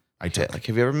took. I took. Like,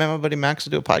 have you ever met my buddy Max to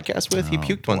do a podcast with? He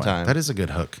puked one Boy, time. That is a good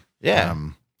hook. Yeah.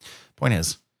 Point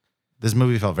is, this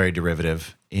movie felt very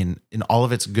derivative. In all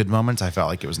of its good moments, I felt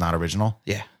like it was not original.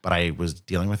 Yeah. But I was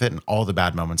dealing with it. And all the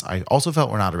bad moments, I also felt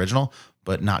were not original,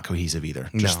 but not cohesive either.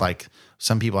 Just No. like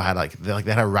some people had they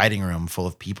had a writing room full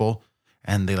of people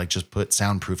and they like just put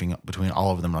soundproofing between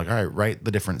all of them. Like, all right, write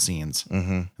the different scenes.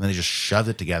 Mm-hmm. And then they just shoved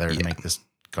it together to make this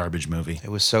garbage movie. It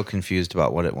was so confused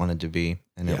about what it wanted to be.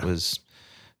 And it was,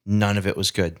 none of it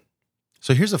was good.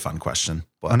 So here's a fun question.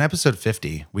 On episode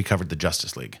 50, we covered the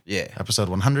Justice League. Yeah. Episode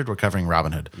 100, we're covering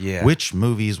Robin Hood. Yeah. Which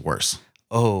movie's worse?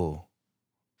 Oh,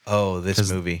 this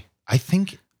 'Cause movie. I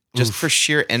think Just for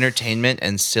sheer entertainment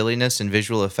and silliness and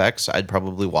visual effects, I'd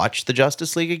probably watch the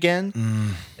Justice League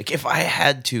again. Like if I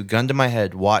had to, gun to my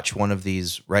head, watch one of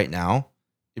these right now,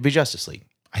 it'd be Justice League.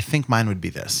 I think mine would be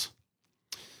this.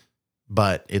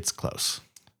 But it's close.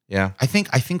 Yeah. I think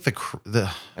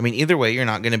the I mean, either way, you're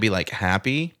not going to be like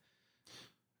happy.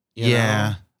 you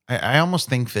know? I almost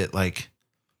think that like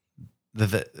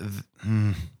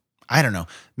I don't know.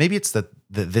 Maybe it's that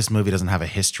this movie doesn't have a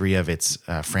history of its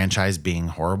franchise being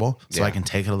horrible, so Yeah. I can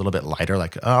take it a little bit lighter.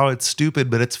 Like, oh, it's stupid,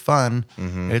 but it's fun.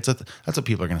 Mm-hmm. That's what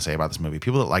people are going to say about this movie.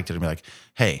 People that liked it are going to be like,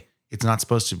 hey, it's not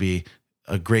supposed to be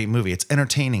a great movie. It's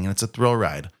entertaining and it's a thrill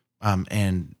ride.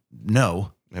 And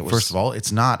no, It was- first of all,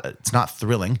 it's not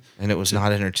thrilling. And it was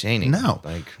not entertaining. No.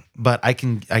 Like, But I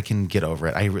can get over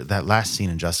it. That last scene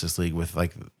in Justice League with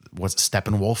like what's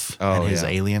Steppenwolf and his yeah.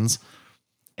 aliens,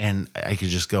 and I could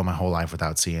just go my whole life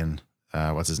without seeing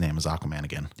what's his name is Aquaman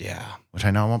again, yeah. which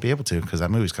I know I won't be able to because that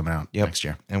movie's coming out Yep. next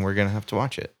year. And we're going to have to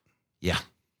watch it. Yeah,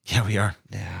 we are.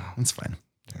 Yeah. That's fine.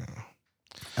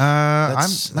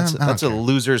 That's a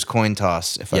loser's coin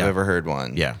toss if I've Yeah. ever heard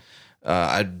one. Yeah.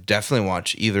 I'd definitely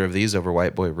watch either of these over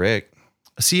White Boy Rick.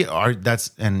 See,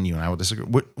 and you and I will disagree.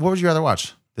 What would you rather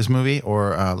watch, this movie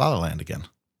or La La Land again?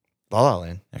 La La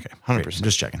Land. Okay, 100%. great.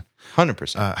 Just checking.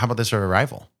 100%. How about this or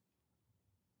Arrival?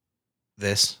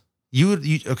 This.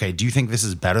 Okay? Do you think this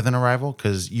is better than Arrival?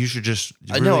 Because you should just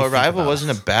really No, think Arrival about it.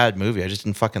 wasn't a bad movie. I just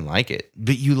didn't fucking like it.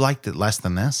 But you liked it less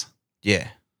than this? Yeah.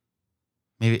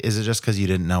 Maybe is it just because you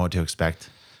didn't know what to expect?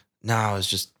 No, it was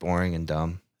just boring and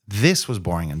dumb. This was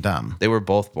boring and dumb. They were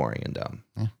both boring and dumb.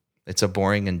 Yeah. It's a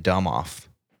boring and dumb off.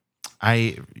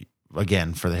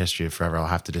 Again, for the history of Forever, I'll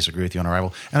have to disagree with you on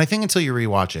Arrival. And I think until you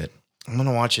rewatch it, I'm going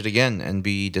to watch it again and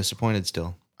be disappointed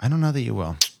still. I don't know that you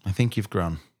will. I think you've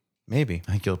grown. Maybe.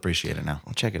 I think you'll appreciate it now.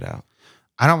 I'll check it out.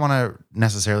 I don't want to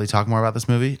necessarily talk more about this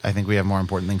movie. I think we have more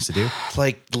important things to do.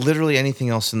 Like literally anything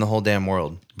else in the whole damn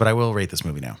world. But I will rate this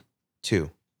movie now. 2.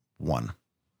 1.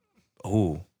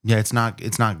 Ooh. Yeah, it's not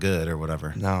good or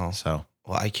whatever. No. So,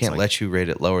 Well, I can't like- let you rate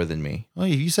it lower than me. well,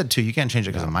 you said 2. You can't change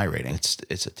it because of my rating.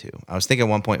 It's a 2. I was thinking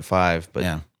 1.5, but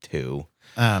Yeah. 2.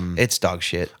 Um, It's dog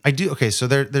shit. I do. Okay, so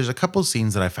there's a couple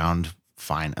scenes that I found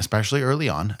fine, especially early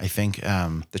on. I think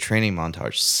The training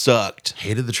montage sucked.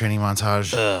 hated the training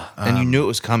montage. And you knew it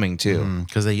was coming too.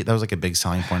 Because that was like a big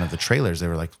selling point of the trailers. They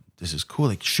were like, "This is cool.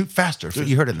 Like, shoot faster."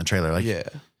 You heard it in the trailer. Like, Yeah.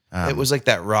 It was like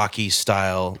that Rocky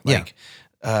style, like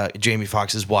Jamie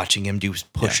Foxx is watching him do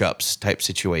push-ups type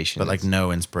situation. but like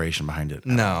no inspiration behind it.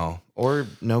 no. Or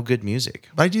no good music.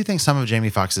 But I do think some of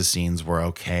Jamie Foxx's scenes were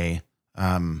okay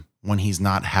when he's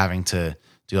not having to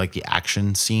do like the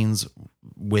action scenes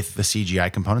with the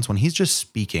CGI components. When he's just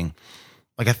speaking,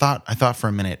 like I thought for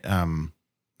a minute,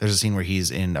 there's a scene where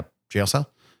he's in a jail cell,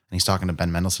 and he's talking to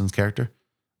Ben Mendelsohn's character.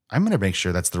 I'm going to make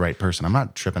sure that's the right person. I'm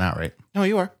not tripping out, right? No,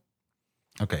 you are.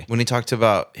 Okay. When he talked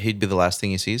about he'd be the last thing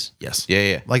he sees? Yes.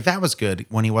 Yeah. Like, that was good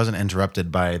when he wasn't interrupted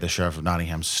by the Sheriff of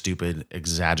Nottingham's stupid,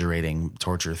 exaggerating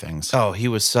torture things. Oh, he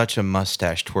was such a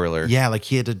mustache twirler. Yeah, like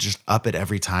he had to just up it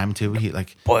every time too. He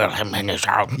like Boil him in his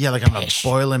own yeah, like I'm gonna piss.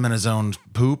 boil him in his own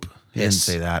poop. He didn't Piss.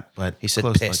 say that, but He said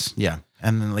close, piss. like, yeah,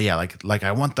 and then yeah, like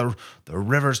I want the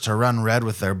rivers to run red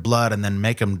with their blood, and then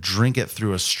make them drink it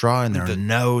through a straw in their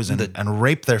nose, and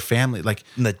rape their family. Like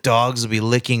And the dogs would be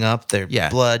licking up their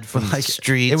blood from but, the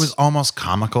streets. It was almost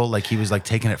comical. Like he was like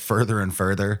taking it further and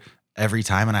further every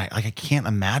time, and I can't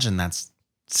imagine that's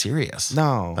serious.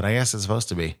 No. but I guess it's supposed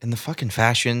to be. in the fucking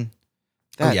fashion.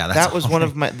 Oh, yeah, that's that was all one right.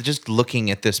 of my, just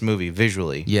looking at this movie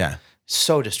visually, Yeah,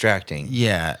 so distracting.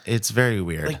 yeah, it's very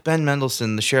weird. Like Ben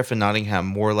Mendelsohn, the sheriff of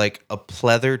Nottingham, wore like a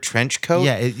pleather trench coat.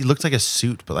 Yeah, it looked like a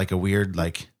suit, but like a weird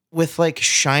like. With like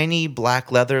shiny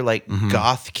black leather, like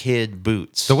goth kid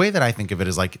boots. The way that I think of it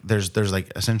is like there's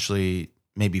like essentially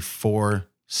maybe 4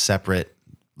 separate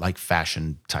like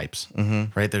fashion types,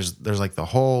 right? There's like the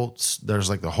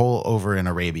whole over in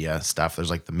Arabia stuff. There's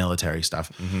like the military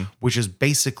stuff, which is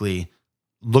basically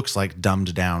looks like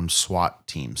dumbed down SWAT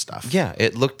team stuff. Yeah,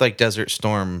 it looked like Desert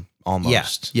Storm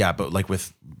almost. Yeah, but like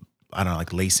with I don't know,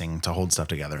 like lacing to hold stuff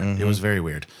together. It was very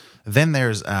weird. Then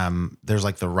there's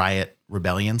like the riot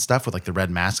rebellion stuff with like the red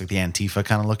mask, like the Antifa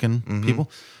kind of looking people.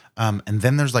 And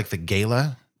then there's like the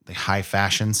gala, the high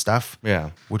fashion stuff. Yeah.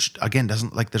 Which again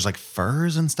doesn't like there's like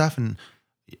furs and stuff, and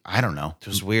I don't know. It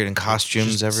was weird, and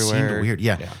costumes Just seemed everywhere. weird,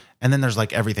 yeah. And then there's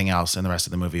like everything else in the rest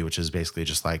of the movie, which is basically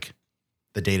just like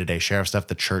the day-to-day sheriff stuff,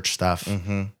 the church stuff.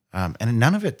 And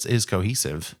none of it is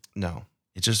cohesive. No.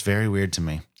 It's just very weird to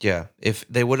me. Yeah. If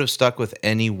they would have stuck with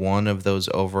any one of those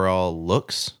overall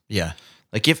looks, Yeah.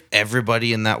 like if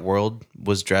everybody in that world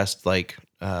was dressed like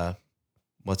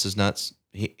what's his nuts?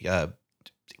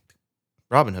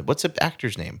 Robin Hood. What's the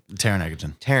actor's name? Taron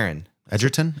Egerton. Taron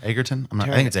Egerton? I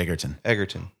think it's Egerton.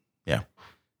 Egerton. Yeah.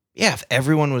 Yeah, if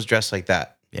everyone was dressed like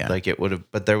that, Yeah. like it would have,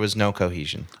 but there was no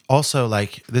cohesion. Also,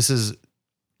 like this is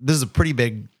a pretty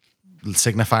big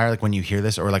signifier. Like when you hear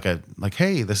this, or like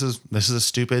hey, this is a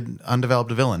stupid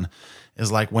undeveloped villain.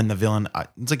 Is like when the villain,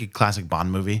 it's like a classic Bond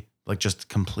movie, like just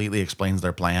completely explains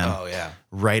their plan. Oh, yeah.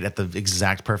 right at the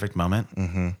exact perfect moment.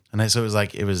 And so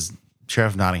it was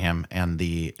Sheriff Nottingham and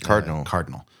the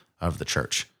cardinal of the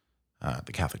church,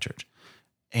 the Catholic Church.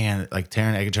 And like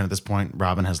Taron Egerton at this point,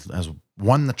 Robin has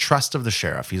won the trust of the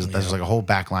sheriff. There's like a whole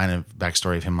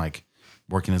backstory of him like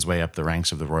working his way up the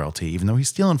ranks of the royalty, even though he's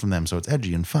stealing from them. So it's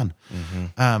edgy and fun.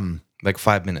 Like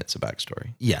 5 minutes of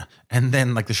backstory. Yeah. And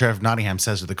then like the Sheriff of Nottingham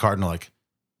says to the cardinal, like,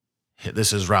 hey,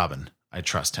 this is Robin. I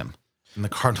trust him. And the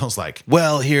cardinal's like,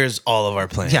 Well, here's all of our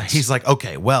plans. yeah, he's like,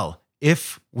 okay, well,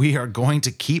 if we are going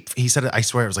to keep, he said it, I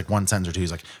swear it was like one sentence or two.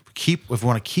 He's like, if we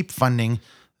want to keep funding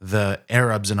the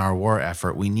Arabs in our war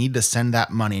effort, we need to send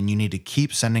that money, and you need to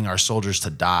keep sending our soldiers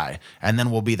to die. And then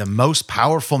we'll be the most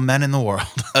powerful men in the world.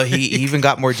 Oh, he even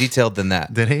got more detailed than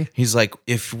that. Did he? He's like,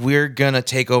 if we're going to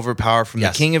take over power from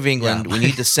Yes. the King of England, Yeah. we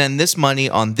need to send this money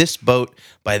on this boat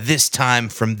by this time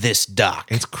from this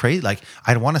dock. It's crazy. Like,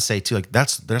 I'd want to say too, like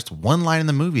that's one line in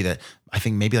the movie that I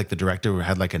think maybe like the director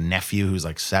had like a nephew who's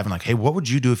like 7, like, hey, what would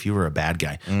you do if you were a bad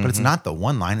guy? But it's not the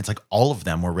one line. It's like all of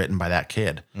them were written by that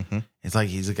kid. It's like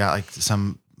he's got like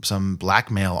some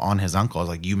blackmail on his uncle. It's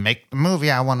like, you make the movie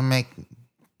I want to make,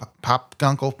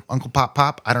 Uncle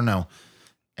Pop. I don't know.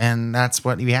 And that's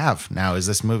what we have now. Is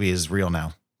this movie is real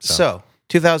now. So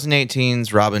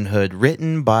 2018's Robin Hood,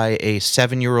 written by a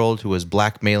 7-year-old who was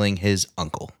blackmailing his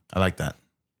uncle. I like that.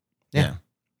 Yeah.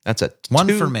 That's a 1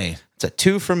 2 for me. It's a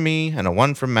 2 from me and a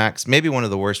 1 from Max. Maybe one of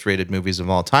the worst rated movies of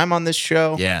all time on this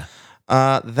show. Yeah.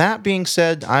 That being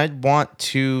said, I want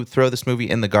to throw this movie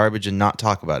in the garbage and not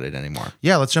talk about it anymore.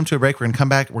 Yeah, let's jump to a break. We're going to come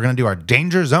back. We're going to do our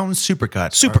Danger Zone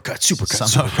Supercut.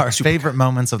 Some of our favorite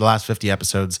moments of the last 50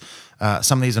 episodes.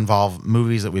 Some of these involve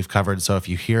movies that we've covered. So if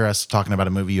you hear us talking about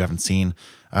a movie you haven't seen,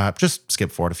 just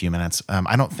skip forward a few minutes.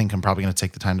 I don't think I'm probably going to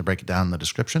take the time to break it down in the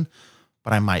description,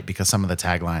 but I might, because some of the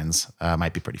taglines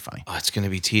might be pretty funny. Oh, it's going to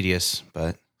be tedious,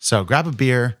 but... So grab a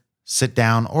beer, sit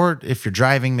down, or if you're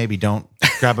driving, maybe don't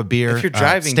grab a beer. If you're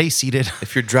driving- stay seated.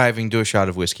 If you're driving, do a shot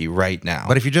of whiskey right now.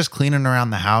 But if you're just cleaning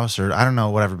around the house, or I don't know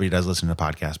what everybody does listening to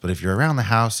podcasts, but if you're around the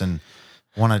house and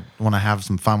want to have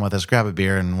some fun with us, grab a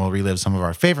beer and we'll relive some of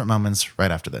our favorite moments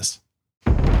right after this.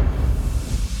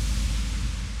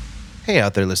 Hey,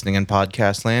 out there listening in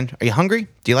podcast land. Are you hungry?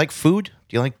 Do you like food?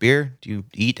 Do you like beer? Do you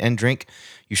eat and drink?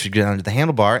 You should go down to the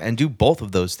Handlebar and do both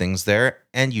of those things there.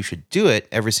 And you should do it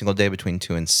every single day between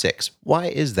 2 and 6. Why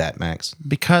is that, Max?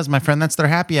 Because, my friend, that's their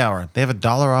happy hour. They have $1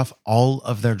 off all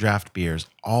of their draft beers,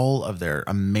 all of their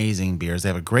amazing beers. They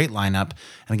have a great lineup.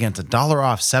 And again, it's $1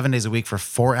 off 7 days a week for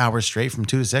 4 hours straight from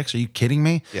 2 to 6. Are you kidding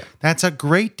me? Yeah. That's a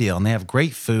great deal. And they have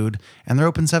great food, and they're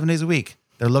open 7 days a week.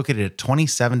 They're located at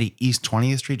 2070 East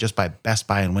 20th Street, just by Best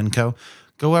Buy and Winco.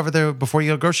 Go over there before you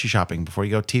go grocery shopping, before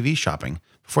you go TV shopping,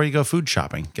 before you go food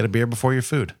shopping. Get a beer before your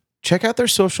food. Check out their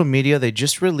social media. They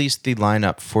just released the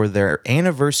lineup for their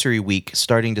anniversary week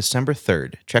starting December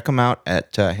 3rd. Check them out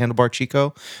at Handlebar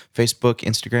Chico, Facebook,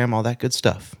 Instagram, all that good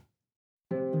stuff.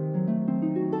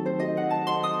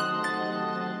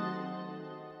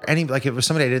 Like, if it was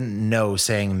somebody I didn't know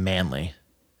saying manly,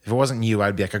 if it wasn't you,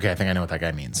 I'd be like, okay, I think I know what that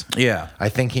guy means. Yeah. I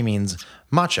think he means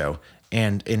macho,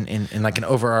 and in like an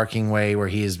overarching way where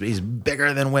he's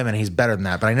bigger than women. He's better than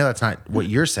that. But I know that's not what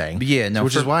you're saying. Yeah, no,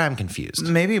 which is why I'm confused.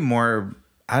 Maybe more,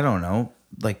 I don't know,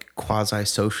 like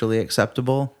quasi-socially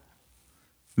acceptable.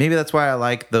 Maybe that's why I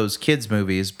like those kids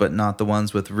movies, but not the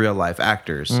ones with real-life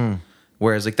actors.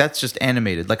 Whereas, like, that's just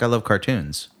animated. Like, I love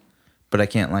cartoons, but I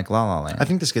can't like La La Land. I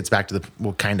think this gets back to the,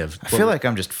 well, kind of. I feel like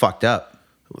I'm just fucked up.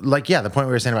 Like, yeah, the point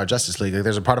we were saying about Justice League, like,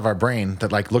 there's a part of our brain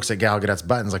that like looks at Gal Gadot's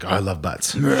butt and is like, oh, I love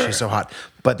butts. She's so hot.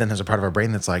 But then there's a part of our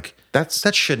brain that's like, that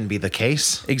shouldn't be the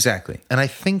case. Exactly. And I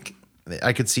think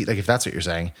I could see, like, if that's what you're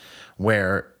saying,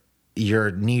 where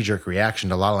your knee-jerk reaction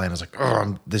to La La Land is like,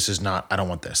 oh, this is not, I don't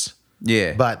want this.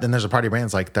 Yeah. But then there's a part of your brain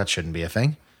that's like, that shouldn't be a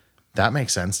thing. That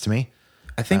makes sense to me.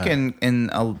 I think in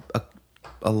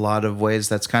a lot of ways,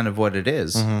 that's kind of what it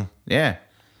is. Yeah.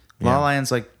 La La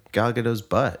Land's like Gal Gadot's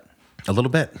butt. A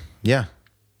little bit. Yeah.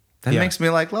 That makes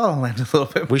me like La La Land a little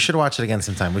bit. We should watch it again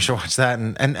sometime. We should watch that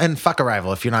and fuck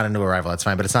Arrival. If you're not into Arrival, that's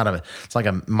fine. But it's like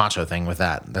a macho thing with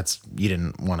that. You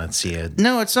didn't want to see it.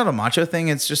 No, it's not a macho thing.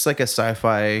 It's just like a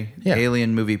sci-fi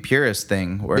alien movie purist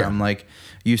thing where I'm like,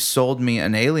 you sold me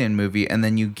an alien movie and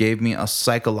then you gave me a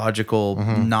psychological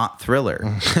not thriller.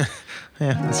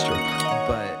 Yeah, that's true.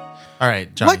 But all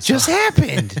right, Johnny. What just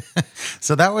happened?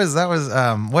 So that was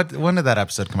when did that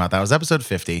episode come out? That was episode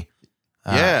 50.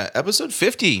 Yeah, episode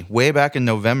 50, way back in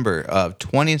November of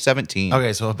 2017.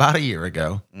 Okay, so about a year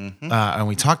ago, and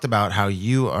we talked about how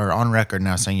you are on record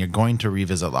now saying you're going to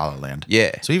revisit La La Land.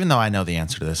 Yeah. So even though I know the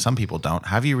answer to this, some people don't.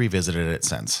 Have you revisited it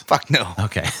since? Fuck no.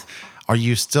 Okay. Are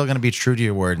you still going to be true to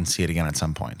your word and see it again at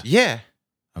some point? Yeah.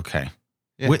 Okay.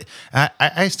 Yeah.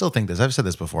 I still think this. I've said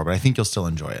this before, but I think you'll still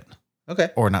enjoy it. Okay.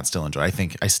 Or not still enjoy.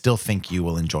 I still think you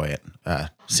will enjoy it,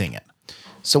 seeing it.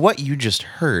 So what you just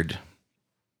heard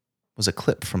was a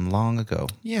clip from long ago.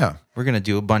 Yeah. We're going to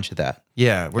do a bunch of that.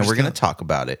 Yeah. We're going to talk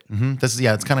about it. This is,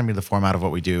 it's kind of be the format of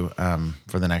what we do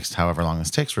for the next however long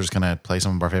this takes. We're just going to play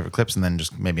some of our favorite clips and then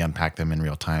just maybe unpack them in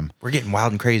real time. We're getting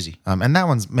wild and crazy. And that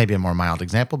one's maybe a more mild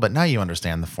example, but now you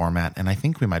understand the format. And I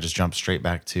think we might just jump straight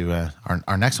back to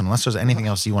our next one, unless there's anything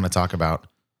else you want to talk about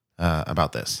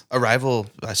this. Arrival,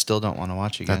 I still don't want to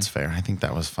watch again. That's fair. I think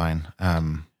that was fine.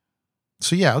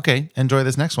 So yeah, okay. Enjoy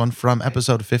this next one from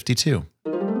episode 52.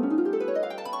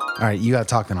 All right, you got to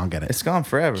talk, then I'll get it. it's gone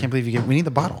forever. Can't believe we need the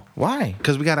bottle. Why?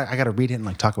 Because I got to read it and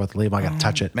like talk about the label. I got to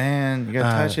touch it. Man, you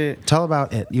gotta touch it. Tell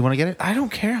about it. You want to get it? I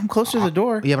don't care. I'm close to the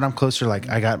door. Yeah, but I'm closer. Like,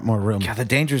 I got more room. God, the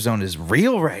danger zone is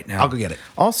real right now. I'll go get it.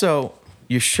 Also,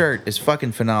 your shirt is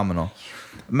fucking phenomenal.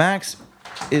 Max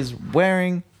is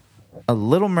wearing a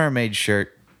Little Mermaid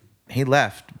shirt. He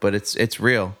left, but it's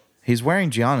real. He's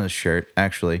wearing Gianna's shirt,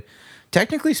 actually.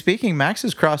 Technically speaking, Max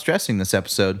is cross-dressing this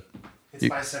episode. It's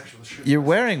bisexual shirt. You're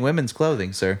wearing women's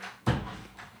clothing, sir.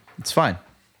 It's fine.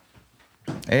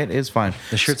 It is fine.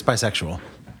 The shirt's bisexual.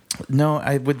 No,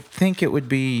 I would think it would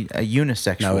be a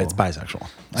unisexual. No, it's bisexual.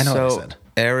 I know what I said.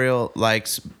 Ariel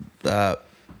likes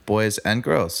boys and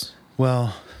girls.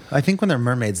 Well, I think when they're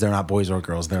mermaids, they're not boys or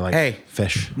girls. They're like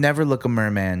fish. Never look a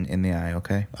merman in the eye,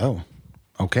 okay? Oh,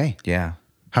 okay. Yeah.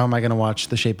 How am I going to watch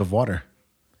The Shape of Water?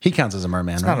 He counts as a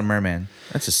merman, It's right? not a merman.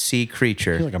 That's a sea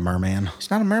creature. You're like a merman.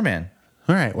 It's not a merman.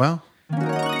 All right, well.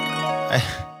 I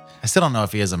still don't know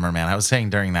if he is a merman. I was saying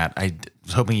during that, I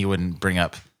was hoping you wouldn't bring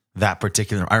up that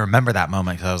particular. I remember that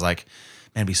moment because I was like,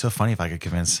 man, it'd be so funny if I could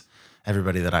convince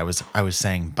everybody that I was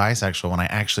saying bisexual when I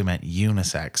actually meant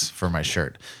unisex for my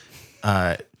shirt.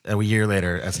 A year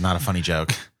later, that's not a funny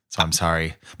joke. So I'm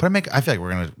sorry. But I feel like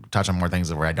we're going to touch on more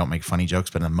things where I don't make funny jokes,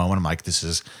 but in the moment I'm like, this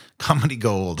is comedy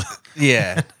gold.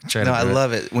 Yeah. Try No, to I do it.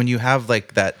 love it. When you have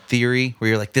like that theory where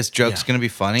you're like, this joke's Yeah. going to be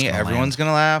funny. gonna Everyone's going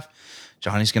to laugh.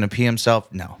 Johnny's going to pee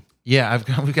himself. No. Yeah,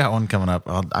 we've got one coming up.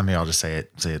 I'll just say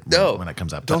it when it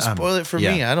comes up. Don't But, spoil it for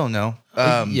yeah. me. I don't know.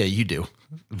 Yeah, you do,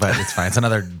 but it's fine. It's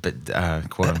another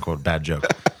quote unquote bad joke.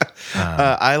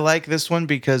 I like this one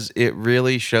because it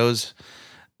really shows.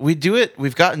 We do it.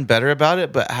 We've gotten better about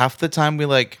it, but half the time we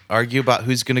like argue about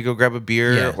who's gonna go grab a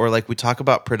beer, Yeah. or like we talk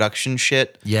about production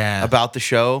shit. Yeah. About the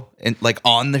show and like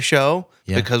on the show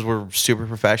Yeah. because we're super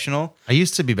professional. I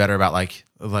used to be better about like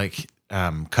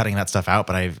cutting that stuff out,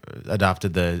 but I've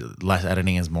adopted the less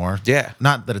editing is more. Yeah.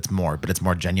 Not that it's more, but it's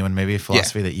more genuine maybe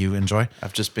philosophy that you enjoy.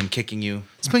 I've just been kicking you.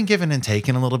 It's been given and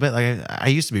taken a little bit. Like I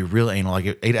used to be real anal.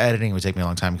 Like editing would take me a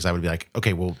long time because I would be like,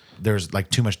 okay, well, there's like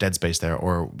too much dead space there,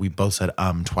 or we both said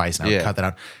twice, and I would Yeah. cut that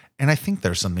out. And I think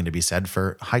there's something to be said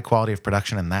for high quality of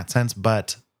production in that sense,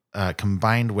 but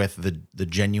combined with the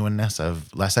genuineness of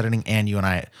less editing, and you and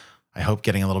I hope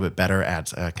getting a little bit better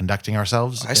at conducting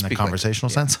ourselves in a conversational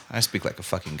sense. I speak like a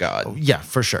fucking god. Yeah,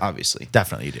 for sure. Obviously.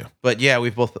 Definitely you do. But yeah,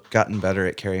 we've both gotten better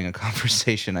at carrying a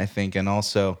conversation, I think. And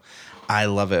also, I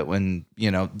love it when,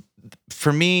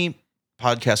 for me,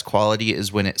 podcast quality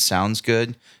is when it sounds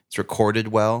good, it's recorded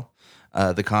well.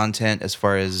 The content, as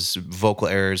far as vocal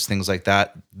errors, things like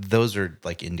that, those are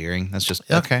like endearing. That's just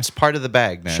Okay. It's part of the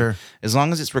bag, man. Sure. As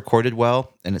long as it's recorded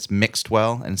well and it's mixed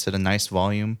well and it's at a nice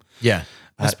volume. Yeah,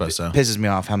 I suppose so. It pisses me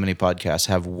off how many podcasts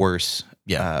have worse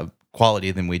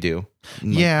quality than we do.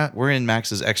 And, like, Yeah. we're in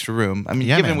Max's extra room. I mean,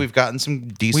 Yeah, given man. we've gotten some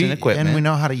decent equipment. And we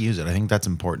know how to use it. I think that's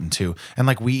important too. And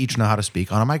like we each know how to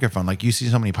speak on a microphone. Like you see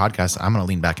so many podcasts, I'm gonna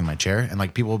lean back in my chair and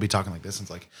like people will be talking like this, and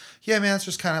it's like, yeah, man, it's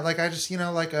just kind of like I just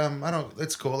I don't.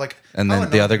 It's cool. Like And then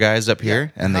the other guys up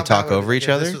here, and they how talk bad would over it- each if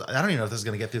other. this was- I don't even know if this is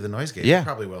gonna get through the noise gate. Yeah, It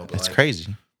probably will. But It's like,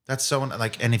 crazy. That's so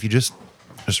like, and if you just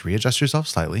readjust yourself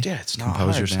slightly, Yeah, it's not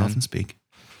compose hard, yourself man. and speak.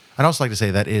 I'd also like to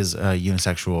say that is a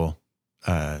unisexual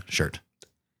shirt.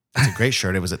 It's a great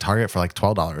shirt. It was at Target for like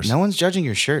 $12. No one's judging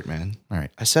your shirt, man. All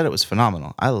right. I said it was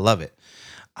phenomenal. I love it.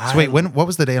 So wait, what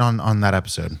was the date on that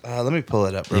episode? Let me pull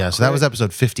it up. Real Yeah, so that quick. was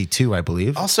episode 52, I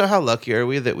believe. Also, how lucky are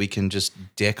we that we can just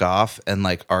dick off and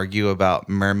like argue about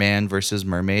merman versus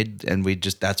mermaid, and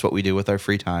that's what we do with our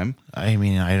free time. I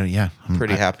mean, I don't. Yeah,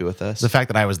 Pretty happy with us. The fact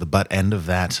that I was the butt end of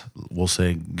that, we'll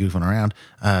say, goofing around,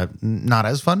 not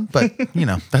as fun, but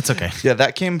that's okay. Yeah,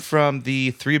 that came from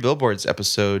the 3 Billboards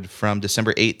episode from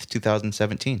December 8th,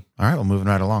 2017. All right, well, moving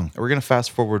right along. We're going to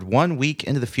fast forward 1 week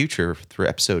into the future through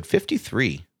episode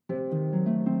 53.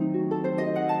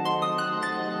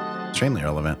 Extremely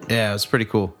relevant. Yeah, it was pretty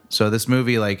cool. So this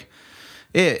movie, like,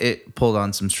 it pulled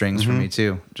on some strings for me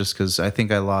too, just because I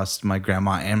think I lost my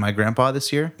grandma and my grandpa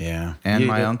this year. Yeah. And You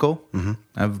my did. uncle.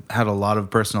 I've had a lot of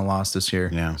personal loss this year.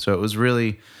 Yeah. So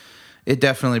it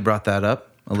definitely brought that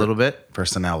up a little bit.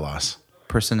 Personnel loss.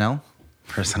 Personnel.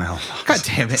 Personnel loss. God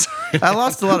damn it. I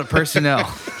lost a lot of personnel.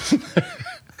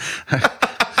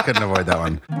 Couldn't avoid that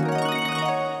one.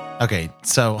 Okay,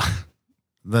 so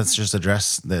let's just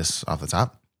address this off the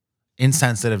top.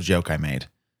 Insensitive joke I made.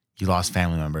 You lost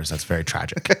family members. That's very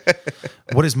tragic.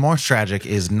 What is more tragic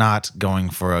is not going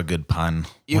for a good pun.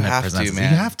 You when it have to, presents-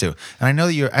 man. You have to. And I know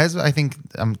that as I think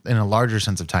in a larger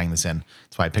sense of tying this in,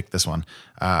 that's why I picked this one.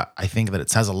 I think that it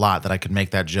says a lot that I could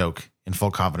make that joke in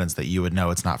full confidence that you would know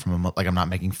it's not from like I'm not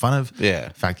making fun of Yeah.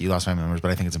 the fact that you lost family members,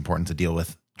 but I think it's important to deal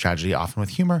with tragedy often with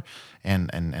humor. And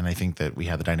I think that we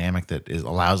have the dynamic that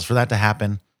allows for that to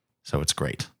happen. So it's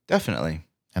great. Definitely.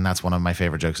 And that's one of my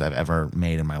favorite jokes I've ever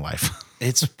made in my life.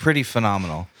 It's pretty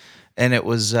phenomenal. And it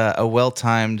was a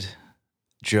well-timed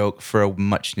joke for a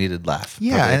much-needed laugh.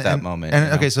 probably at that moment. And you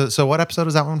know? okay, so what episode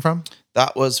is that one from?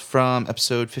 That was from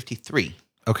episode 53.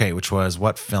 Okay, which was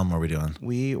what film were we doing?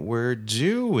 We were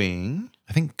doing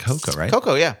I think Coco, right?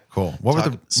 Coco, yeah. Cool. What were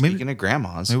the Speaking maybe, of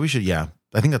grandmas. maybe we should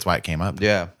I think that's why it came up.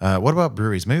 Yeah. What about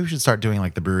breweries? Maybe we should start doing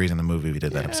like the breweries in the movie we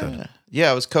did that episode.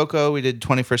 Yeah, it was Coco. We did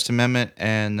 21st Amendment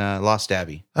and Lost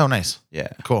Abbey. Oh, nice. Yeah.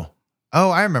 Cool. Oh,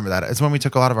 I remember that. It's when we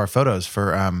took a lot of our photos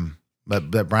for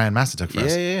that Brian Massa took for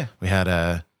us. Yeah. We had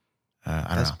I don't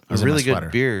know. It A was in my really sweater.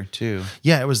 good beer, too.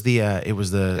 Yeah, it was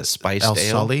the spiced El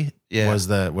ale? Sully. Yeah. was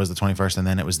the 21st, and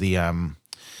then it was the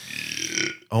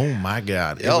oh my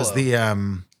god, it was the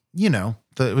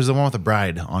it was the one with the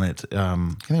bride on it. I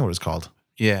can't think what it was called,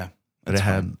 Yeah. but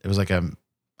it was like I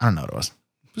don't know what it was.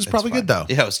 It was probably fine. good though.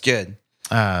 Yeah, it was good.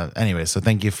 Anyway, so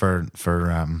thank you for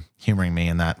humoring me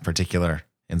in that particular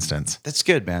instance. That's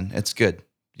good, man. It's good.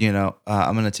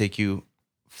 I'm going to take you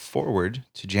forward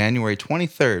to January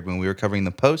 23rd when we were covering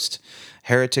the post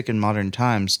Heretic in Modern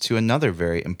Times to another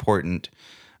very important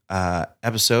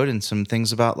episode and some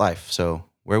things about life. So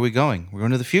where are we going? We're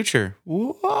going to the future. Are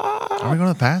we going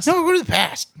to the past? No, we're going to the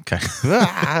past. Okay.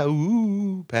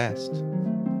 Past.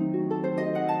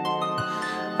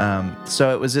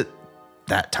 So it was at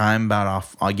that time about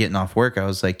getting off work. I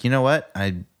was like, you know what?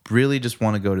 I really just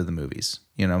want to go to the movies.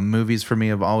 You know, movies for me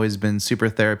have always been super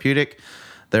therapeutic.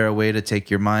 They're a way to take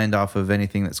your mind off of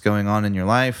anything that's going on in your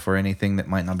life or anything that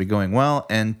might not be going well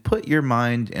and put your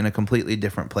mind in a completely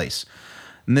different place.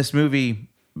 And this movie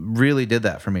really did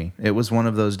that for me. It was one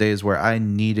of those days where I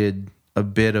needed a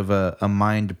bit of a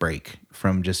mind break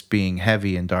from just being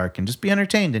heavy and dark and just be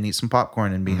entertained and eat some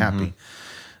popcorn and be happy.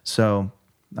 So,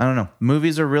 I don't know.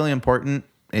 Movies are really important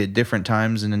at different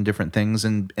times and in different things.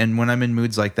 And when I'm in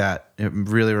moods like that, it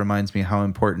really reminds me how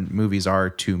important movies are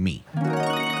to me.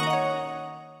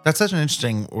 That's such an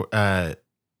interesting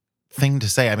thing to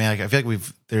say. I mean, like, I feel like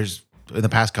there's in the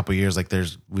past couple of years, like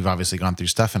we've obviously gone through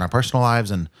stuff in our personal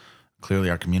lives, and clearly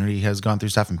our community has gone through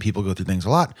stuff, and people go through things a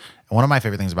lot. And one of my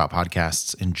favorite things about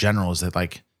podcasts in general is that,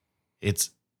 like,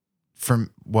 it's the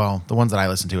ones that I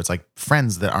listen to, it's like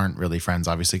friends that aren't really friends,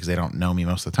 obviously, because they don't know me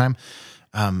most of the time.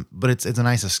 But it's a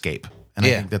nice escape. And I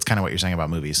think that's kind of what you're saying about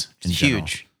movies in general.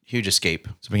 Huge escape.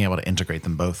 So being able to integrate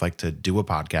them both, like to do a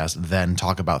podcast, then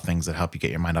talk about things that help you get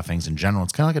your mind off things in general.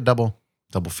 It's kind of like a double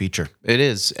feature. It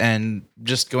is. And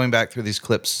just going back through these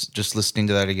clips, just listening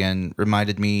to that again,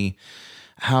 reminded me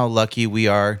how lucky we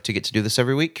are to get to do this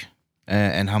every week,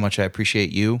 and how much I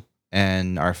appreciate you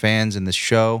and our fans in this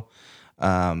show.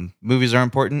 Movies are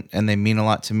important, and they mean a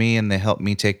lot to me, and they help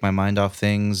me take my mind off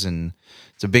things, and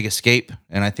it's a big escape,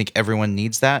 and I think everyone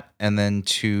needs that. And then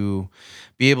to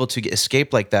be able to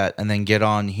escape like that and then get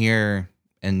on here,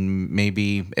 and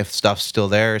maybe if stuff's still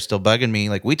there, still bugging me,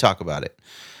 like we talk about it.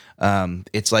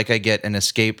 It's like I get an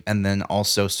escape and then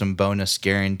also some bonus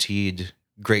guaranteed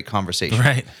great conversation.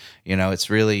 Right. You know,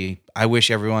 it's really, I wish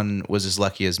everyone was as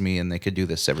lucky as me and they could do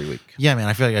this every week. Yeah, man,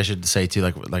 I feel like I should say too,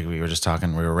 like we were just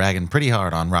talking, we were ragging pretty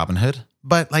hard on Robin Hood,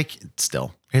 but like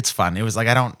still, it's fun. It was like,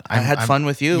 I had fun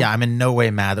with you. Yeah, I'm in no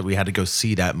way mad that we had to go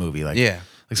see that movie. Like, yeah.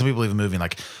 Like some people leave a movie and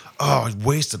like, oh, I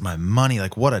wasted my money.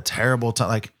 Like, what a terrible time.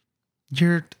 Like,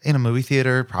 you're in a movie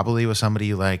theater, probably with somebody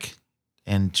you like,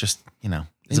 and just, you know,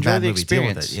 it's Enjoy a bad the movie. Deal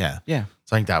with experience. it. Yeah. Yeah.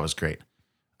 So I think that was great.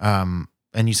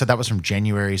 And you said that was from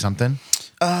January something?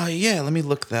 Yeah, let me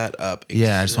look that up.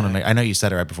 Yeah, I just want to make, I know you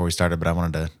said it right before we started, but I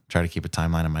wanted to try to keep a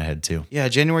timeline in my head too. Yeah,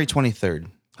 January 23rd.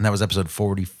 And that was episode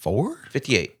 44?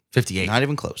 58. 58. Not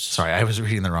even close. Sorry, I was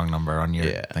reading the wrong number on your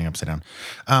Yeah. thing upside down.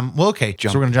 Well, okay. So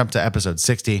we're going to jump to episode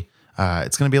 60.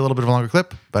 It's going to be a little bit of a longer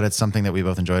clip, but it's something that we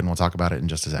both enjoyed, and we'll talk about it in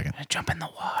just a second. Jump in the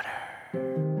water.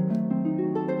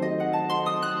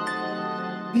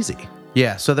 Easy.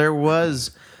 Yeah, so there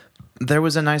was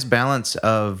a nice balance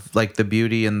of like the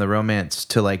beauty and the romance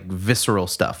to like visceral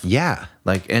stuff. Yeah.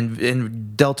 Like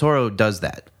and Del Toro does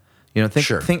that. You know, think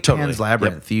totally. Pan's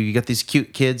Labyrinth. You get these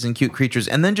cute kids and cute creatures,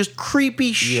 and then just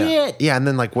creepy shit. Yeah, and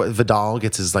then like what Vidal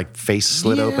gets his like face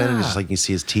slit open, and it's just like you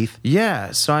see his teeth.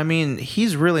 Yeah, so I mean,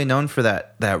 he's really known for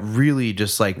that really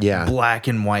just like black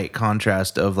and white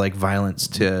contrast of like violence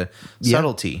to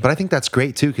subtlety. But I think that's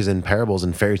great too, because in parables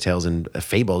and fairy tales and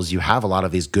fables, you have a lot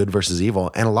of these good versus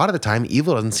evil, and a lot of the time,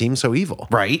 evil doesn't seem so evil,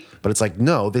 right? But it's like,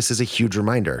 no, this is a huge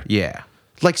reminder. Yeah,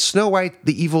 like Snow White,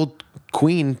 the evil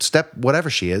queen, whatever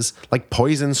she is, like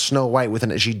poisons Snow White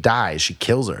she dies, she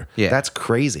kills her. Yeah, that's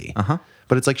crazy.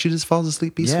 But it's like she just falls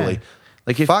asleep peacefully. Yeah.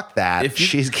 Like fuck that.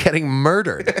 She's getting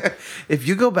murdered. If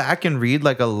you go back and read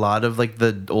like a lot of like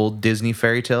the old Disney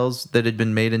fairy tales that had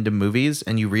been made into movies,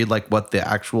 and you read like what the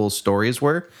actual stories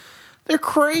were, they're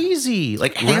crazy.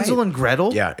 Like Hansel and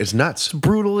Gretel. Yeah, it's nuts.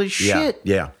 Brutal as shit.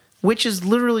 Yeah. Which is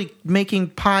literally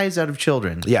making pies out of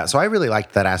children. Yeah, so I really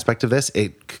liked that aspect of this.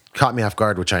 It caught me off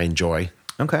guard, which I enjoy.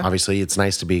 Okay. Obviously, it's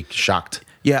nice to be shocked.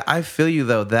 Yeah, I feel you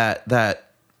though,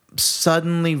 that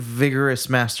suddenly vigorous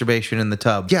masturbation in the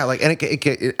tub. Yeah, like, and it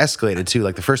escalated too.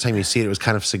 Like the first time you see it, it was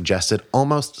kind of suggested,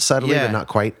 almost subtly, but not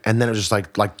quite. And then it was just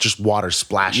like just water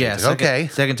splashing. Yeah, it's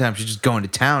like, second time she's just going to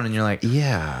town, and you're like,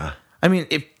 yeah. I mean,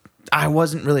 I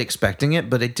wasn't really expecting it,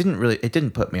 but it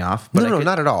didn't put me off. But No,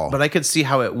 not at all. But I could see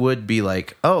how it would be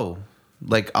like,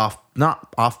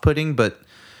 not off-putting, but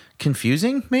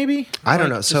confusing, maybe? I don't Like,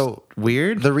 know. just So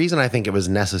weird. The reason I think it was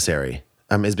necessary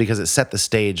is because it set the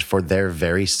stage for their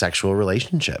very sexual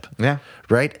relationship. Yeah.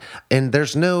 Right? And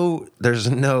there's no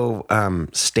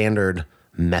standard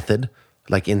method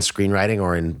like in screenwriting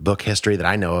or in book history that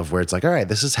I know of where it's like, all right,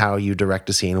 this is how you direct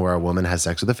a scene where a woman has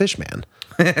sex with a fish man.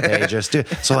 They just do it.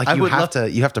 So like you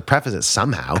have to preface it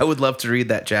somehow. I would love to read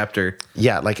that chapter.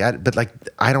 Yeah, I can't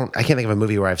think of a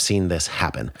movie where I've seen this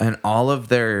happen. And all of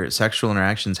their sexual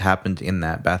interactions happened in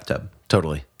that bathtub.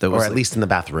 Totally. Or at least in the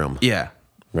bathroom. Yeah.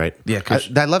 Right? Yeah, 'cause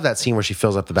I love that scene where she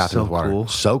fills up the bathroom with water. cool.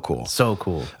 So cool. So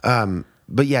cool.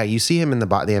 But yeah, you see him in the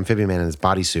amphibian man in his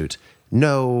bodysuit.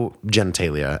 No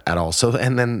genitalia at all. So,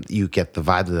 and then you get the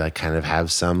vibe that they kind of have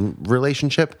some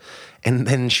relationship. And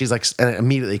then she's like, and it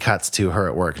immediately cuts to her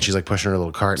at work. And she's like pushing her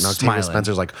little cart. And Octavia Smiling.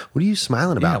 Spencer's like, what are you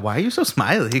smiling Yeah, about? why are you so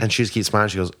smiley? And she just keeps smiling.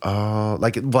 She goes, oh,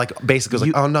 like basically goes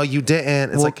like, oh no, you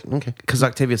didn't. It's like, okay. Because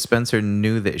Octavia Spencer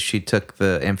knew that she took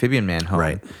the amphibian man home.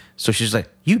 Right. So she's like,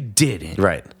 you didn't.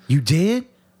 Right. You did?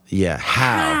 Yeah.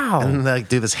 How? And then they like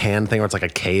do this hand thing where it's like a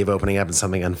cave opening up and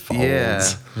something unfolds. Yeah.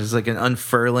 There's like an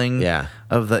unfurling Yeah.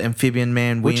 of the amphibian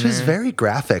man Which is wiener. very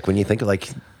graphic when you think of like,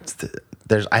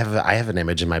 I have an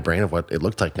image in my brain of what it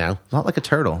looked like now. Not like a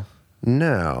turtle.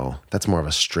 No, that's more of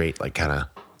a straight, like kind of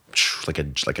like a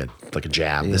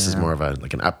jab. This is Yeah. more of a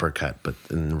like an uppercut, but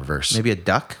in reverse. Maybe a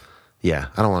duck? Yeah,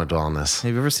 I don't want to dwell on this.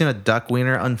 Have you ever seen a duck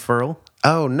wiener unfurl?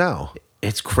 Oh no,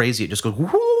 It's crazy. It just goes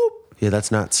whoop. yeah,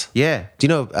 that's nuts. Yeah. Do you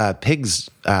know pigs'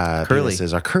 Curly.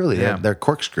 penises are curly? Yeah. They're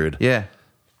corkscrewed. Yeah.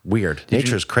 Weird.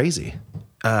 Nature's crazy.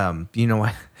 You know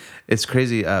what? It's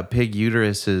crazy. Pig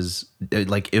uteruses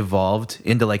like evolved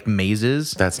into like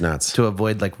mazes That's nuts. to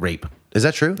avoid like rape. Is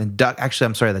that true? And duck. Actually,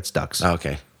 I'm sorry. That's ducks. Oh,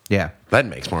 okay, Yeah. that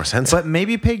makes more sense. But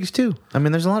maybe pigs too. I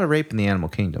mean, there's a lot of rape in the animal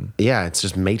kingdom. yeah, it's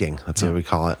just mating. That's what we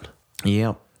call it.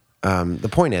 Yep. The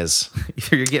point is,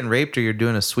 Either you're getting raped or you're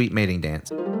doing a sweet mating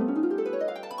dance.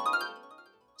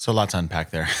 So a lot to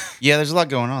unpack there. Yeah, there's a lot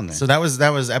going on there. So that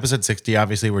was episode 60.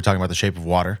 Obviously, we're talking about The Shape of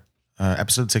Water.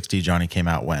 Episode 60, Johnny, came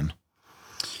out when?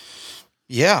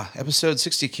 Yeah, episode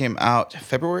 60 came out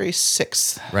February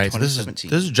 6th, Right. So this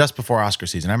 2017. is just before Oscar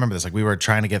season. I remember this. Like we were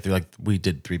trying to get through. Like we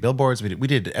did 3 billboards. We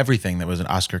did everything that was an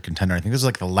Oscar contender. I think this is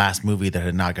like the last movie that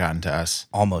had not gotten to us.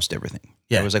 Almost everything.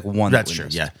 Yeah, There was like one That's that we true.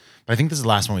 missed. Yeah, but I think this is the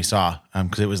last one we saw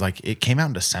because it was like it came out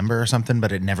in December or something,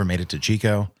 but it never made it to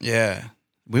Chico. Yeah.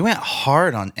 We went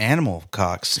hard on animal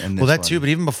cocks in this Well, that one. too. But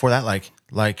even before that,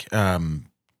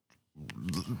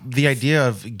 the idea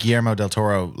of Guillermo del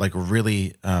Toro, like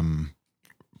really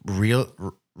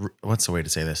what's the way to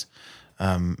say this?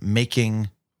 Making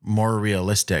more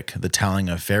realistic the telling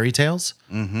of fairy tales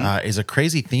is a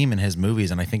crazy theme in his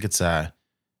movies, and I think it's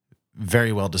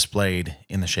very well displayed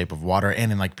in The Shape of Water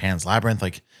and in like Pan's Labyrinth.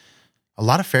 Like a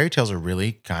lot of fairy tales are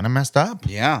really kind of messed up,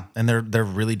 Yeah. and they're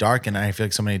really dark. And I feel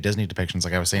like so many Disney depictions,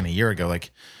 like I was saying a year ago,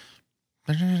 like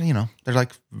they're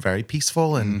like very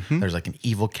peaceful, and there's like an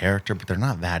evil character, but they're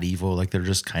not that evil. Like they're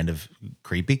just kind of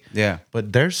creepy. Yeah.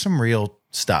 But there's some real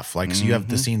stuff. Like, so you have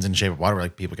the scenes in Shape of Water where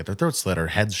like people get their throats slit or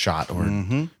heads shot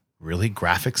or really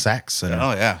graphic sex. And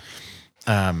Oh, yeah.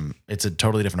 it's a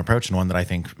totally different approach and one that I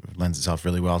think lends itself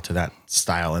really well to that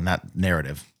style and that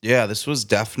narrative. Yeah, this was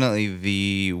definitely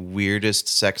the weirdest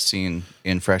sex scene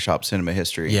in Fresh Hop cinema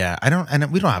history. Yeah. We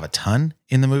don't have a ton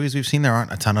in the movies we've seen. There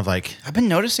aren't a ton of like I've been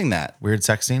noticing that. weird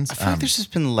sex scenes. I feel like there's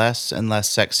just been less and less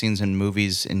sex scenes in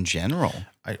movies in general.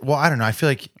 I don't know. I feel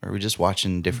like Or are we just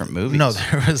watching different movies? no,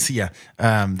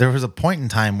 there was a point in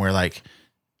time where like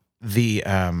the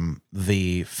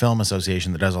film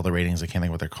association that does all the ratings, I can't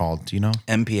think what they're called. Do you know?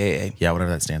 MPAA. Yeah, whatever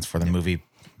that stands for. The movie,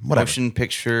 whatever. Motion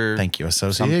Picture. Thank you,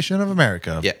 Association of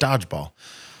America of Yeah. Dodgeball.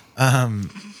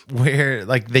 Where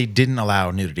like they didn't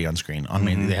allow nudity on screen. I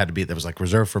mean, they had to be there was like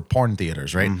reserved for porn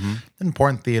theaters, right? Then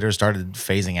porn theaters started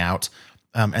phasing out,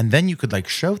 and then you could like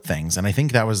show things. And I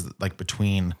think that was like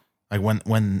between like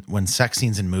when sex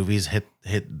scenes in movies hit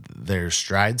their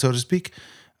stride, so to speak,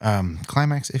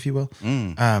 climax, if you will.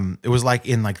 It was like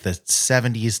in like the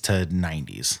 70s to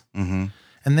 90s.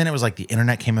 And then it was like the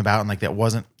internet came about, and like that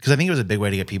wasn't because I think it was a big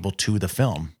way to get people to the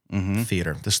film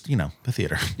theater, the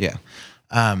theater. Yeah.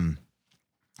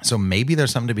 So maybe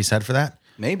there's something to be said for that.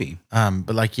 Maybe.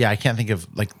 But like, yeah, I can't think of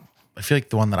like, I feel like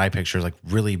the one that I picture is like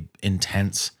really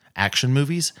intense action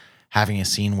movies having a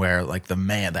scene where like the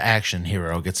action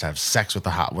hero gets to have sex with the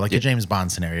hot, like a James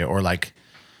Bond scenario or like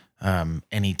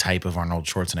any type of Arnold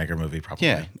Schwarzenegger movie probably.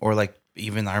 Yeah. Or like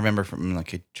even I remember from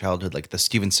like a childhood, like the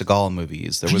Steven Seagal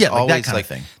movies. There was Yeah, like that always kind of like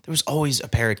thing. there was always a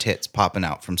pair of tits popping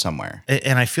out from somewhere.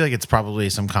 And I feel like it's probably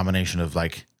some combination of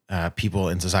like people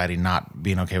in society not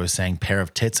being okay with saying pair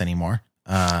of tits anymore.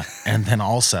 And then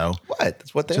also What?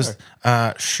 That's what they just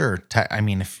sure. I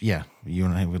mean, if you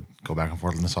and I would go back and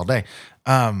forth on this all day.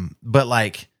 But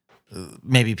like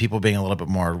maybe people being a little bit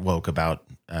more woke about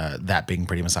that being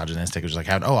pretty misogynistic. It was like,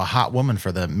 a hot woman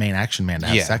for the main action man to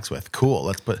have sex with. Cool.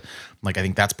 Let's put like I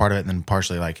think that's part of it. And then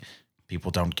partially like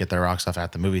people don't get their rock stuff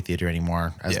at the movie theater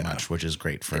anymore as much, which is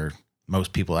great for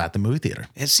most people at the movie theater.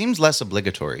 It seems less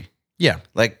obligatory. Yeah.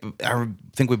 Like I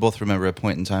think we both remember a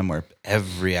point in time where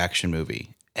every action movie,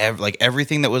 like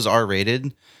everything that was R-rated,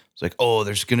 was like, oh,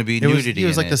 there's going to be nudity. It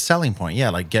was in like the selling point. Yeah,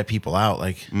 like get people out.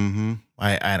 Like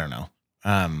I don't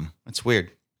know. It's weird.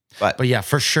 But yeah,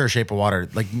 for sure, Shape of Water,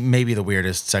 like maybe the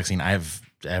weirdest sex scene I've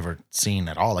ever seen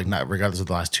at all. Like, not regardless of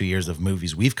the last 2 years of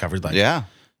movies we've covered. Like, yeah.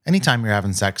 anytime you're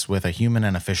having sex with a human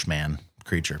and a fish man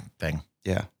creature thing,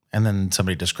 Yeah. and then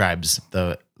somebody describes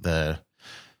the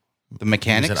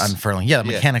mechanics. is it unfurling? Yeah, the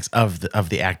mechanics of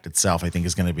the act itself, I think,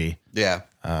 is going to be Yeah.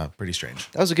 pretty strange.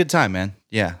 That was a good time, man.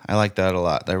 Yeah, I like that a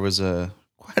lot. There was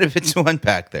quite a bit to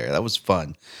unpack there. That was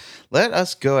fun. Let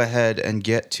us go ahead and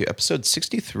get to episode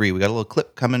 63. We got a little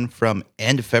clip coming from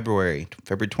end of February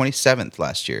 27th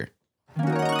last year.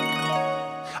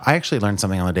 I actually learned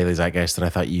something on the Daily Zeitgeist that I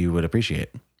thought you would appreciate.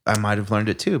 I might have learned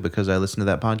it too because I listen to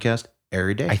that podcast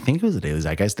every day. I think it was the Daily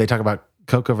Zeitgeist. They talk about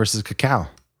cocoa versus cacao.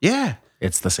 yeah.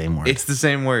 It's the same word. It's the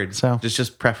same word. So- it's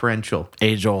just preferential.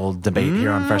 age-old debate here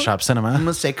on Fresh Hop Cinema. I'm going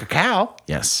to say cacao.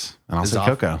 Yes, and I'll as say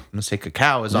often- cocoa. I'm going to say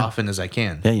cacao as often as I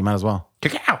can. Yeah, you might as well.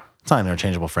 Cacao. It's not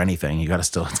interchangeable for anything. You got to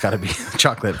still. It's got to be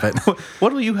chocolate, but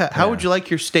What will you have? How would you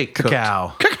like your steak cooked?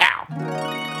 cacao.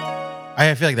 Cacao.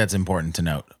 I feel like that's important to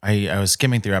note. I was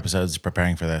skimming through episodes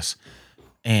preparing for this,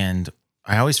 and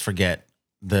I always forget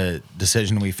the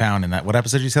decision we found in that. What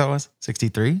episode did you say that was?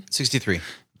 63? 63.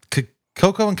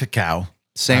 Cocoa and cacao.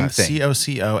 Same thing.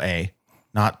 COCOA,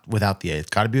 not without the A. It's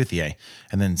got to be with the A.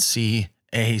 And then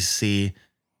CACAO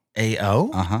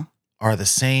Uh-huh. are the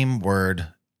same word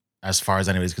as far as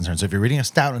anybody's concerned. So if you're reading a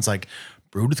stout and it's like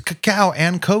brewed with cacao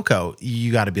and cocoa,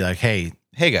 you got to be like, hey,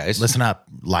 Hey, guys. listen up,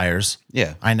 liars.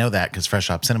 Yeah. I know that because Fresh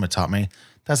Hop Cinema taught me.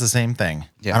 That's the same thing.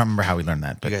 Yeah. I don't remember how we learned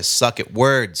that, You but guys suck at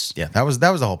words. yeah, that was the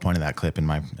whole point of that clip in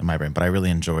my brain. But I really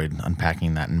enjoyed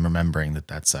unpacking that and remembering that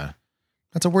that's a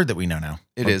word that we know now.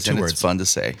 It Or is, two and words. it's fun to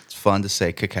say. It's fun to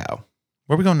say cacao.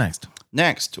 Where are we going next?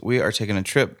 Next, we are taking a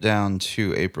trip down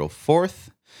to April 4th,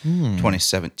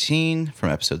 2017, from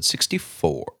episode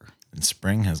 64. And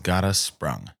spring has got us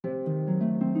sprung.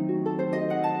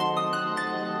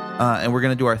 And we're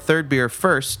going to do our third beer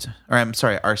first. Or I'm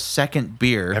sorry, our second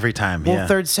beer. Every time, Well, yeah.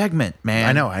 third segment, man.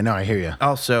 I know. I hear you.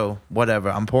 Also, whatever.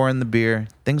 I'm pouring the beer.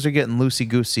 Things are getting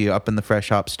loosey-goosey up in the Fresh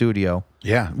Hop studio.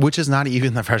 Yeah, which is not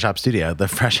even the Fresh Hop Studio. The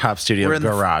Fresh Hop Studio We're in the-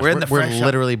 garage. we're in the we're Fresh Hop-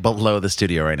 literally below the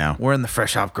studio right now. We're in the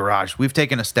Fresh Hop garage. We've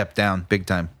taken a step down big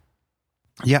time.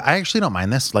 Yeah, I actually don't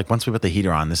mind this. Like once we put the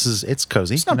heater on, it's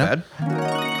cozy. It's not you know?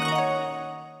 bad.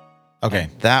 Okay.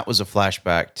 That was a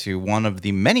flashback to one of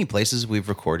the many places we've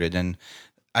recorded. And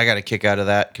I got a kick out of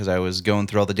that because I was going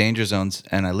through all the danger zones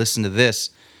and I listened to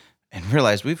this and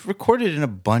realized we've recorded in a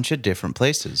bunch of different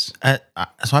places.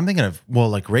 So I'm thinking of,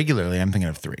 like regularly, I'm thinking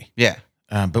of 3. Yeah.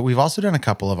 But we've also done a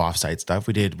couple of offsite stuff.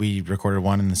 We recorded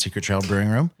one in the Secret Trail Brewing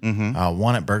Room,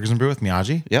 one at Burgers and Brew with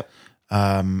Miyagi. Yep.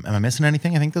 Am I missing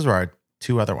anything? I think those were our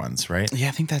 2 other ones, right? Yeah,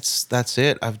 I think that's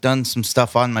it. I've done some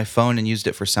stuff on my phone and used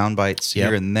it for sound bites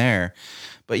here Yep. and there.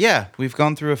 But yeah, we've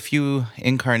gone through a few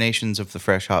incarnations of the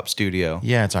Fresh Hop studio.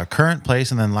 Yeah, it's our current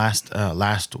place. And then last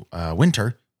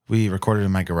winter, we recorded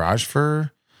in my garage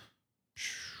for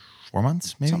 4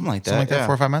 months, maybe? Something like that, yeah.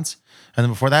 4 or 5 months. And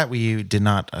then before that, we did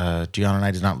not, Gianna and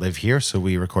I did not live here. So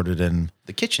we recorded in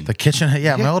The kitchen. the kitchen.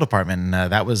 Yeah, my old apartment.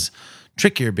 And that was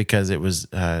trickier because it was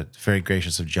very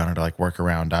gracious of Gianna to like work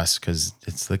around us because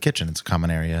it's the kitchen. It's a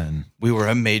common area. And We were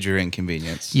a major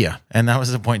inconvenience. yeah. And that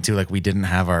was the point too. Like we didn't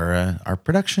have our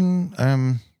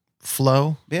production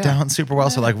flow down super well.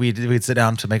 So like we'd sit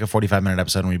down to make a 45-minute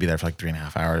episode and we'd be there for like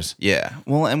 3.5 hours. Yeah.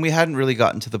 Well, and we hadn't really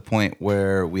gotten to the point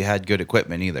where we had good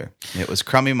equipment either. It was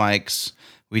crummy mics.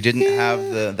 We didn't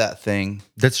have that thing.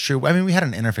 That's true. I mean, we had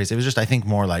an interface. It was just, I think,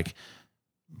 more like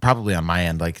probably on my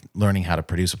end, like learning how to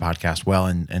produce a podcast well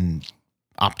and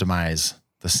optimize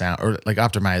the sound or like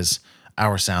optimize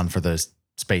our sound for the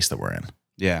space that we're in.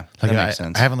 Yeah. Like That makes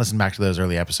sense. I haven't listened back to those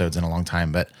early episodes in a long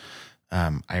time, but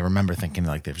I remember thinking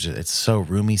like it's so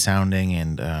roomy sounding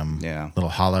and Yeah. little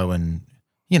hollow and,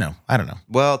 I don't know.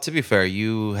 Well, to be fair,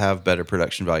 you have better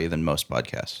production value than most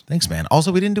podcasts. Thanks, man.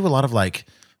 Also, we didn't do a lot of like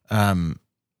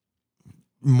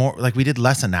more like we did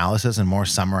less analysis and more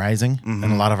summarizing in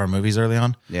a lot of our movies early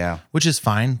on. Yeah. Which is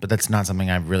fine, but that's not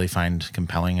something I really find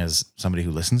compelling as somebody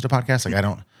who listens to podcasts. Like I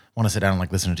don't want to sit down and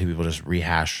like listen to 2 people just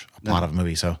rehash a plot of a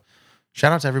movie. So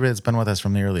shout out to everybody that's been with us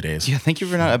from the early days. Yeah, thank you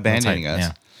for not abandoning us.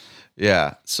 Yeah.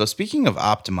 Yeah. So speaking of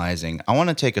optimizing, I want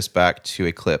to take us back to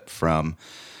a clip from,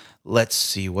 let's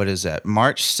see, what is that?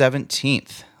 March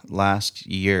 17th last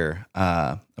year,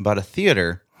 about a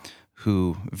theater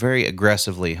who very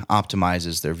aggressively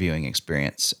optimizes their viewing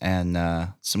experience and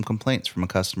some complaints from a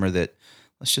customer that,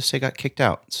 let's just say, got kicked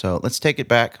out. So let's take it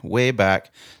back, way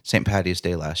back, St. Patty's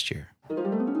Day last year.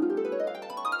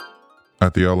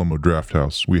 At the Alamo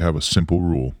Drafthouse, we have a simple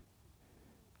rule.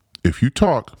 If you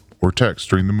talk or text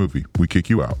during the movie, we kick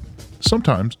you out.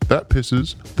 Sometimes that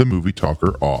pisses the movie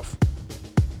talker off.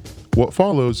 What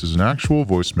follows is an actual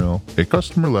voicemail a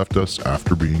customer left us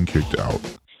after being kicked out.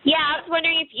 Yeah, I was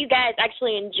wondering if you guys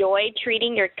actually enjoy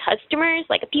treating your customers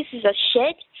like pieces of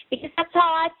shit, because that's how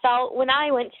I felt when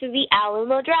I went to the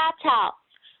Alamo Draft House.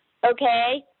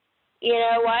 Okay? You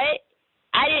know what?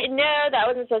 I didn't know that I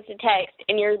wasn't supposed to text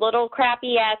in your little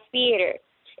crappy-ass theater.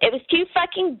 It was too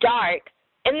fucking dark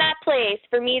in that place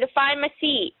for me to find my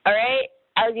seat, all right?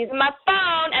 I was using my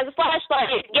phone as a flashlight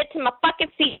to get to my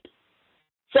fucking seat.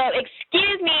 So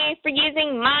excuse me for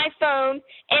using my phone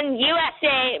in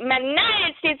USA,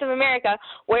 United States of America,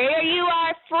 where you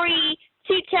are free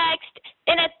to text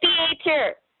in a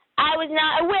theater. I was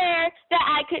not aware that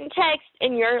I couldn't text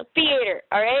in your theater,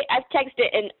 all right? I've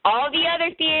texted in all the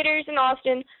other theaters in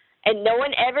Austin, and no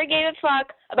one ever gave a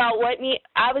fuck about what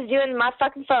I was doing on my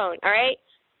fucking phone, all right?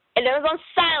 And it was on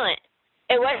silent.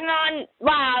 It wasn't on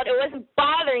loud. It wasn't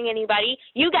bothering anybody.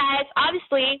 You guys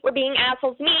obviously were being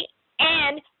assholes to me,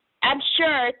 and I'm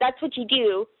sure that's what you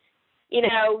do, you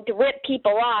know, to rip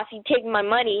people off. You take my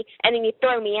money, and then you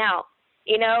throw me out.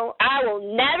 You know, I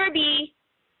will never be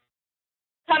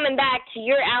coming back to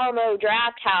your Alamo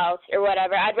Draft House or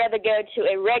whatever. I'd rather go to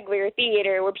a regular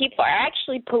theater where people are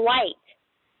actually polite.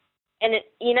 And,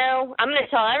 you know, I'm going to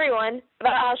tell everyone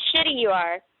about how shitty you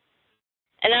are.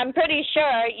 And I'm pretty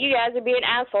sure you guys are being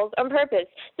assholes on purpose.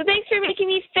 So thanks for making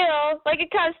me feel like a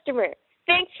customer.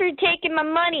 Thanks for taking my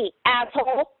money,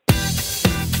 asshole.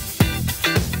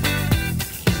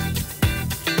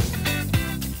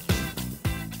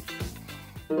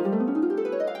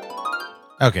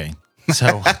 Okay.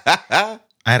 So I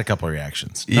had a couple of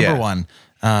reactions. Number one,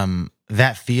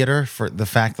 that theater, for the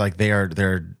fact like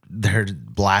they're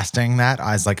blasting that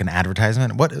as like an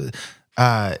advertisement. What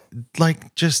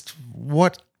just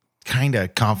what kind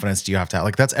of confidence do you have to have?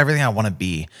 Like, that's everything I want to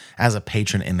be as a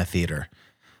patron in the theater.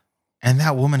 And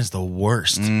that woman is the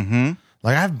worst. Mm-hmm.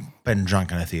 Like, I've been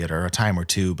drunk in a theater a time or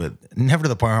two, but never to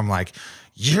the point where I'm like,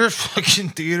 you're fucking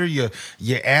theater.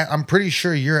 I'm pretty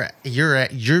sure you're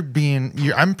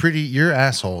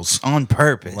assholes On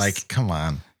purpose. Like, come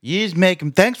on. You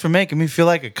just thanks for making me feel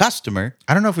like a customer.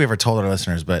 I don't know if we ever told our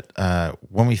listeners, but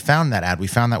when we found that ad, we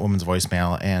found that woman's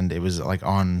voicemail, and it was like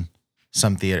on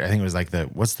some theater. I think it was like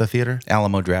what's the theater?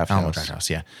 Alamo Draft House.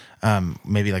 Yeah.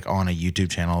 Maybe like on a YouTube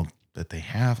channel that they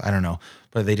have. I don't know,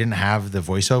 but they didn't have the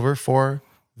voiceover for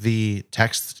the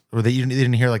text, or they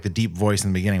didn't hear like the deep voice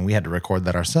in the beginning. We had to record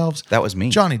that ourselves. That was me.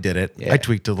 Johnny did it. Yeah. I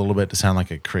tweaked it a little bit to sound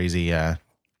like a crazy,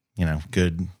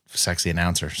 good, sexy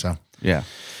announcer. So Yeah.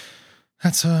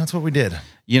 that's what we did.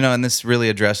 You know, and this really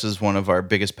addresses one of our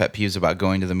biggest pet peeves about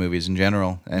going to the movies in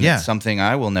general. And Yeah. it's something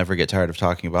I will never get tired of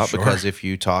talking about, Sure. because if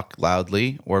you talk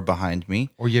loudly or behind me,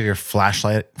 Or you have your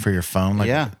flashlight for your phone. Like,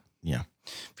 Yeah.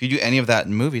 if you do any of that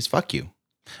in movies, fuck you.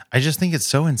 I just think it's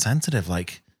so insensitive.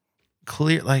 Like,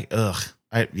 clear, like, ugh.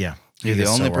 You're You the get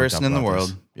so only worked person up in the about world.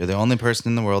 this. You're the only person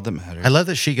in the world that matters. I love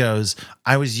that she goes,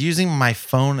 I was using my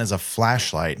phone as a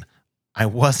flashlight. I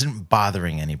wasn't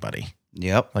bothering anybody.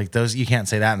 Yep. Like, those, you can't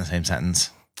say that in the same sentence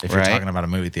if you're Right. talking about a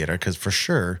movie theater, because for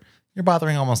sure you're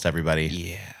bothering almost everybody.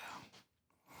 Yeah.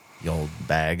 You old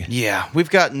bag. Yeah.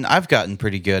 I've gotten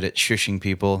pretty good at shushing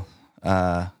people.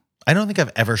 I don't think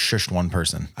I've ever shushed one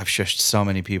person. I've shushed so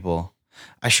many people.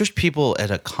 I shushed people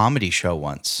at a comedy show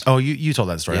once. Oh, you told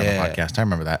that story on Yeah. the podcast. I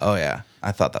remember that. Oh yeah,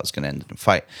 I thought that was going to end in a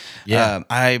fight. Yeah.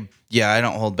 I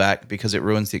don't hold back because it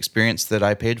ruins the experience that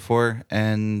I paid for,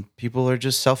 and people are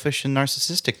just selfish and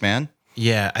narcissistic, man.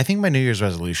 Yeah, I think my New Year's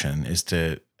resolution is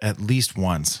to at least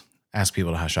once ask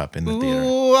people to hush up in the theater.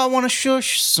 Ooh, I want to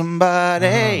shush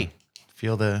somebody.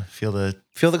 Feel the Feel the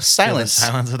Feel the silence.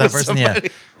 silence of that person. Somebody.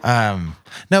 Yeah.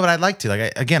 No, but I'd like to.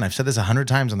 Like, again, I've said this 100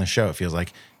 times on the show. It feels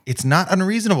like it's not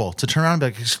unreasonable to turn around and be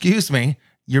like, excuse me,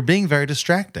 you're being very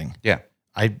distracting. Yeah.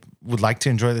 I would like to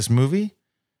enjoy this movie,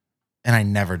 and I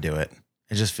never do it.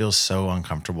 It just feels so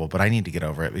uncomfortable, but I need to get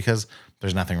over it because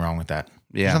there's nothing wrong with that.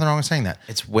 Yeah. There's nothing wrong with saying that.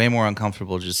 It's way more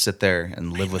uncomfortable to just sit there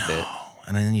and live with it.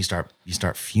 And then you start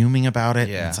fuming about it.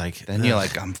 Yeah. And it's like, then you're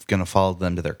like, I'm gonna follow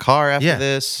them to their car after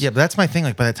this. Yeah, but that's my thing.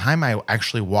 Like, by the time I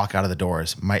actually walk out of the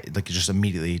doors, just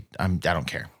immediately, I don't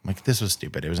care. Like, this was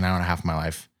stupid. It was an hour and a half of my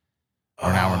life, or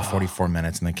an hour and 44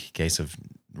 minutes in the case of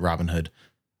Robin Hood.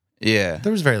 Yeah.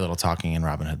 There was very little talking in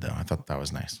Robin Hood, though. I thought that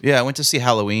was nice. Yeah, I went to see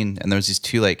Halloween, and there was these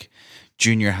two like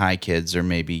junior high kids or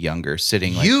maybe younger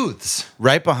sitting like Youths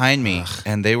right behind me,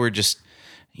 and they were just,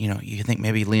 you think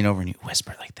maybe lean over and you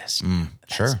whisper like this.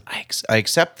 Sure. I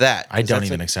accept that. I don't That's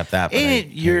even like- accept that. But I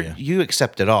hear you. you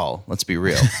accept it all. Let's be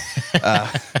real. But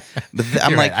I'm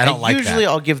You're like, right. I don't like usually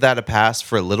that. I'll give that a pass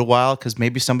for a little while because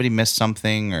maybe somebody missed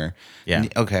something or Yeah.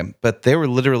 Okay, but they were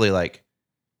literally like,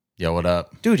 Yo, what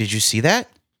up? "Dude, did you see that?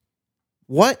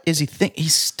 what is he think?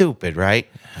 He's stupid, right?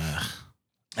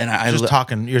 And I Just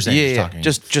talking. You're saying yeah,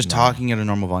 just talking. just talking at a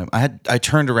normal volume. I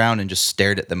turned around and just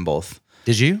stared at them both.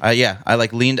 Did you? Yeah, I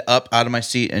like leaned up out of my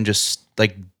seat and just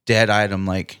like dead-eyed them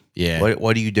like, Yeah.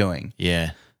 what are you doing?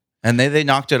 Yeah. And they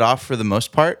knocked it off for the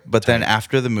most part, but then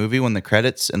after the movie, when the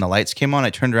credits and the lights came on, I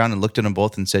turned around and looked at them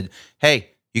both and said, "Hey,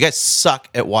 you guys suck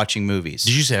at watching movies."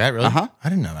 Did you say that really? Uh-huh. I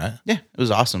didn't know that. Yeah, it was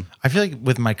awesome. I feel like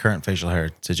with my current facial hair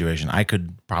situation, I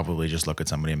could probably just look at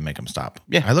somebody and make them stop.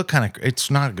 Yeah. I look kind of, it's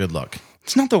not a good look.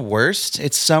 It's not the worst.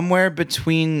 It's somewhere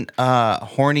between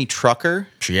horny trucker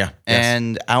Yeah.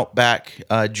 and Outback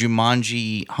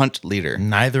Jumanji hunt leader.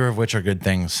 Neither of which are good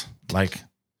things. Like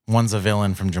one's a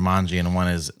villain from Jumanji and one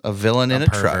is A villain in a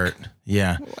pervert. truck.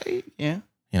 Yeah. Yeah.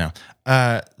 You know,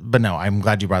 but no, I'm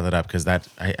glad you brought that up because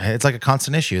it's like a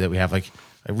constant issue that we have. Like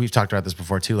we've talked about this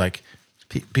before too. Like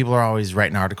people are always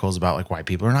writing articles about like why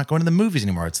people are not going to the movies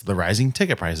anymore. It's the rising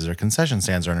ticket prices or concession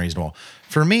stands are unreasonable.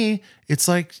 For me, it's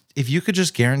like if you could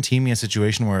just guarantee me a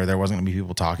situation where there wasn't going to be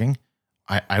people talking,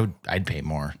 I'd pay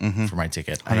more for my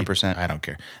ticket. 100%. I don't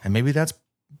care. And maybe that's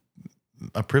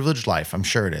a privileged life. I'm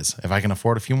sure it is. If I can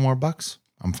afford a few more bucks,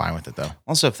 I'm fine with it though.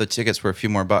 Also, if the tickets were a few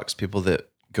more bucks, people that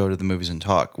go to the movies and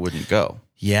talk wouldn't go.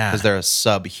 Yeah. Because they're a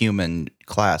subhuman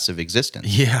class of existence.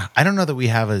 Yeah, I don't know that we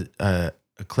have a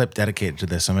clip dedicated to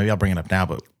this, so maybe I'll bring it up now.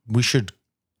 But we should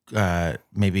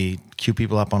maybe cue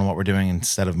people up on what we're doing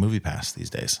instead of MoviePass these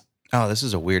days. Oh, this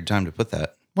is a weird time to put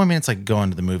that. Well, I mean, it's like going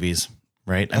to the movies,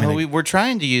 right? I mean, we're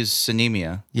trying to use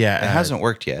Synemia. Yeah, It hasn't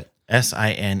worked yet.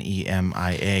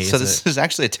 SINEMIA. So this is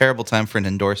actually a terrible time for an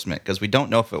endorsement because we don't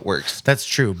know if it works. That's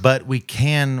true, but we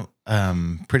can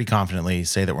pretty confidently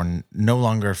say that we're no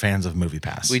longer fans of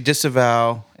MoviePass. We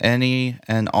disavow any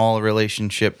and all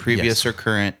relationship, previous Yes. or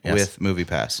current, Yes. with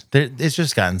MoviePass. It's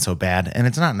just gotten so bad, and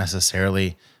it's not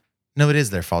necessarily. No, it is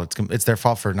their fault. It's their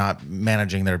fault for not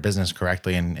managing their business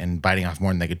correctly and biting off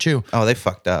more than they could chew. Oh, they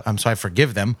fucked up. So I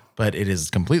forgive them, but it is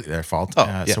completely their fault. Oh,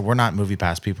 yeah. So we're not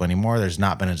MoviePass people anymore. There's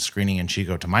not been a screening in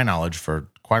Chico, to my knowledge, for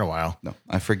quite a while. No,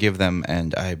 I forgive them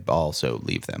and I also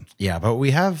leave them. Yeah, but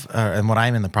we have, and what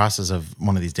I'm in the process of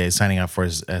one of these days signing up for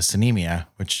is Synemia,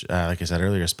 which, like I said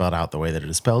earlier, is spelled out the way that it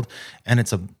is spelled. And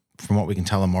it's, from what we can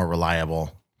tell, a more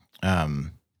reliable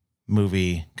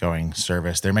movie going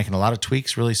service. They're making a lot of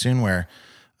tweaks really soon where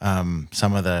some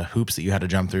of the hoops that you had to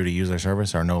jump through to use their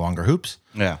service are no longer hoops.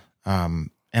 Yeah. And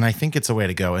I think it's a way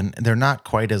to go. And they're not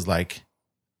quite as like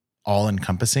all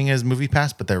encompassing as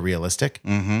MoviePass, but they're realistic.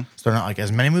 Mm-hmm. So they're not like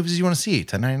as many movies as you want to see,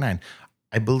 $10.99.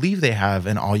 I believe they have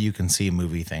an all you can see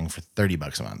movie thing for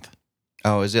 $30 a month.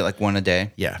 Oh, is it like one a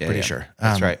day? Yeah, pretty sure.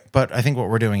 That's right. But I think what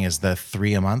we're doing is the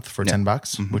 3 a month for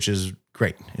 $10, which is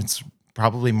great. It's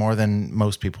probably more than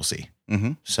most people see.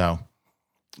 Mm-hmm. So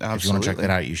Absolutely. if you want to check that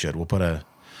out, you should. We'll put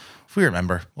if we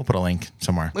remember, we'll put a link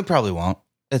somewhere. We probably won't.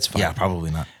 It's fine. Yeah,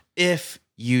 probably not. If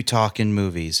you talk in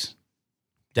movies,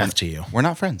 Death to you. we're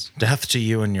not friends. Death to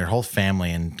you and your whole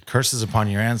family, and curses upon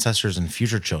your ancestors and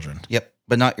future children. Yep.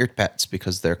 But not your pets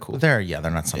because they're cool. They're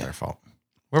not their fault.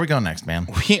 Where are we going next, man?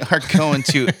 We are going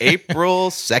to April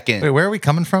 2nd. Wait, where are we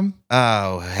coming from?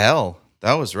 Oh, hell.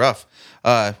 That was rough.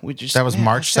 We just That was man,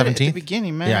 March I said it 17th? at the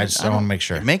beginning, man. Yeah, I just want to make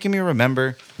sure. You're making me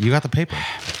remember. You got the paper.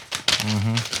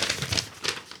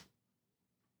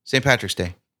 St. Patrick's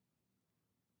Day,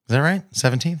 Is that right?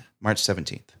 17th? March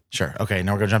 17th. Sure. Okay,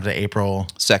 now we're going to jump to April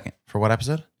 2nd, for what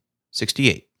episode?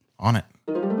 68. On it.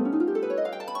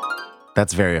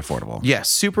 That's very affordable. Yeah,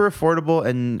 super affordable.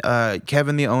 And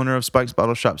Kevin, the owner of Spike's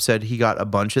Bottle Shop, said he got a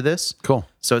bunch of this. Cool.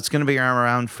 So it's going to be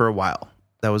around for a while.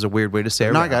 That was a weird way to say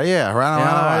it. No, I got it. Yeah,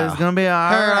 around. It's going to be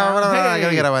around. I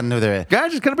gotta get one there.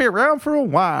 Guys, it's going to be around for a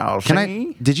while. Can see?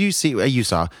 I? Did you see? You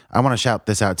saw. I want to shout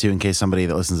this out too, in case somebody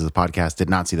that listens to the podcast did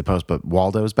not see the post. But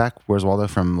Waldo's back. Where's Waldo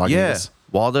from Lagunitas? Yeah,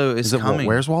 Waldo is Is it coming.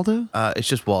 Where's Waldo? It's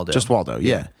just Waldo. Just Waldo.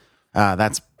 Yeah.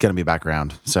 That's gonna be back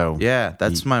around. So Yeah,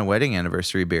 that's my wedding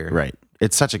anniversary beer. right.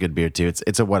 It's such a good beer too.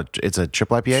 It's a what? It's a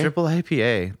triple IPA, Triple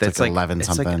IPA. That's like 11 it's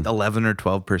something. like 11 or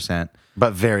 12%.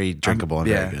 but very drinkable and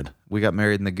Yeah. very good. We got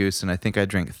married in the Goose, and I think I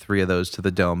drank 3 of those to the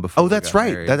dome before. Oh, we that's got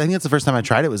right. married. I think that's the first time I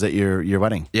tried it. Was at your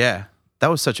wedding. Yeah, that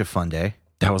was such a fun day.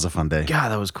 That was a fun day. God,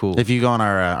 that was cool. If you go on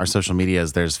our social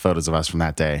medias, there's photos of us from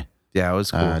that day. Yeah, it was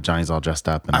cool. Johnny's all dressed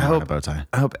up and I I'm wearing hope a bow tie.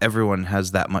 I hope everyone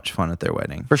has that much fun at their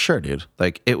wedding. For sure, dude.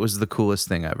 Like, it was the coolest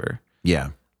thing ever. Yeah.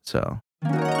 So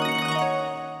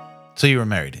So you were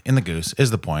married in the Goose, is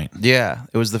the point. Yeah,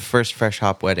 it was the first fresh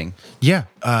hop wedding. Yeah.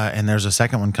 And there's a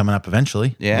second one coming up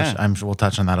eventually. Yeah. Which I'm sure we'll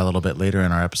touch on that a little bit later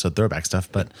in our episode throwback stuff.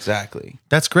 But Exactly.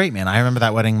 that's great, man. I remember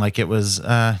that wedding like it was,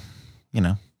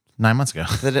 9 months ago.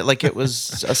 that it was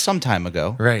some time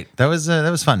ago. Right. That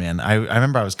was fun, man. I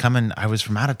remember I was coming. I was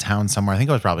from out of town somewhere. I think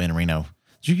I was probably in Reno.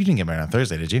 You didn't get married on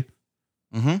Thursday, did you?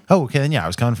 Mm-hmm. Oh, okay. Then yeah, I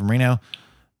was coming from Reno,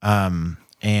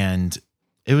 and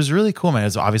it was really cool, man. It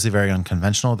was obviously very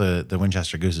unconventional. The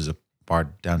Winchester Goose is a bar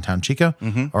downtown Chico,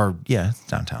 or it's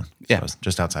downtown. Yeah, it was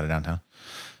just outside of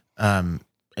downtown.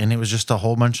 And it was just a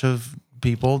whole bunch of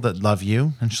people that love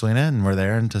you and Shalina, and we're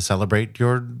there and to celebrate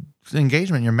your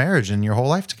engagement, your marriage, and your whole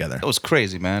life together. It was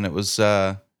crazy, man. It was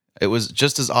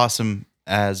just as awesome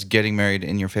as getting married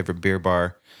in your favorite beer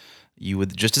bar. You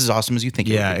would just as awesome as you think.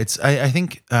 Yeah, it would be. it's. I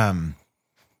think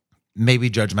maybe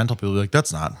judgmental people will be like,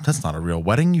 that's not a real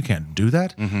wedding. You can't do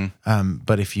that.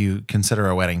 But if you consider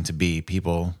a wedding to be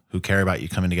people who care about you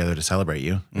coming together to celebrate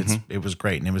you, it was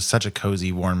great, and it was such a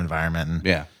cozy, warm environment. And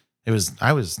yeah.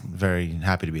 I was very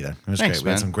happy to be there. It was Thanks, great. We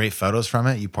had man. some great photos from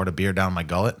it. You poured a beer down my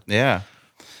gullet. Yeah.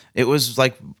 It was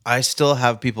like, I still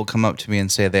have people come up to me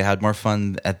and say they had more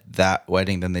fun at that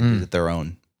wedding than they did at their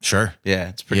own. Sure. Yeah,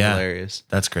 it's pretty hilarious.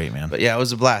 That's great, man. But yeah, it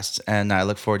was a blast. And I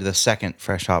look forward to the second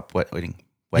Fresh Hop wedding.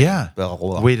 Yeah.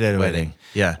 We did a wedding.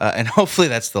 Yeah. And hopefully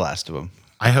that's the last of them.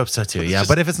 I hope so too. Yeah.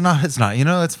 But if it's not, it's not. You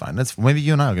know, that's fine. That's maybe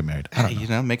you and I will get married. I don't know. You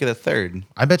know, make it a third.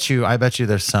 I bet you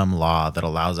there's some law that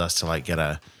allows us to like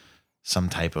get some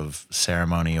type of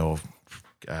ceremonial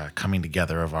coming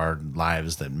together of our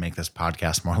lives that make this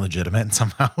podcast more legitimate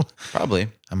somehow. Probably.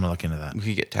 I'm gonna look into that. We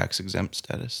could get tax exempt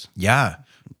status. Yeah,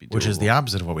 which is the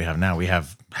opposite of what we have now. We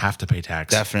have to pay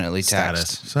tax. Definitely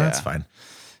status, taxed. so that's fine.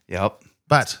 Yep.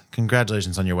 But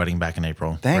congratulations on your wedding back in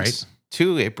April. Thanks. Right?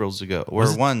 2 Aprils ago, or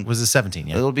was one was it 17?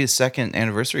 Yeah, it'll be a second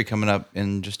anniversary coming up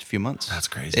in just a few months. That's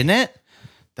crazy, isn't it?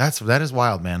 That is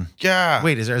wild, man. Yeah.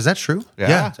 Wait, is that true?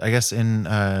 Yeah. I guess in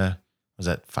was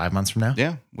that 5 months from now?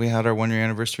 Yeah, we had our 1 year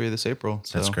anniversary this April.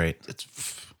 So that's great. It's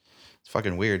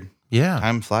fucking weird. Yeah,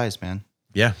 time flies, man.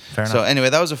 Yeah, fair enough. So anyway,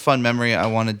 that was a fun memory I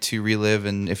wanted to relive,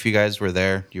 and if you guys were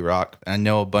there, you rock. I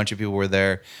know a bunch of people were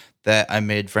there that I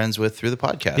made friends with through the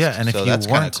podcast. Yeah, and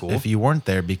so if you weren't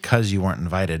there because you weren't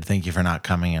invited, thank you for not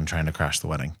coming and trying to crash the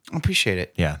wedding. I appreciate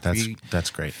it. Yeah, that's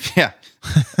great. Yeah,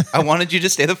 I wanted you to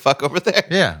stay the fuck over there.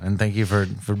 Yeah, and thank you for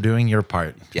doing your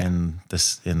part in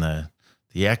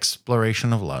the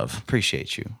exploration of love.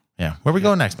 Appreciate you. Yeah, where we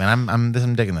going next, man? I'm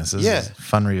digging this. This is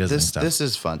fun revisiting stuff. This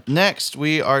is fun. Next,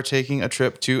 we are taking a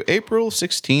trip to April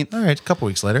 16th. All right, a couple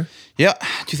weeks later. Yeah,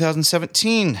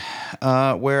 2017,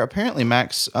 where apparently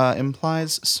Max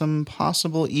implies some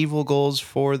possible evil goals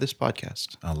for this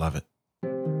podcast. I love it.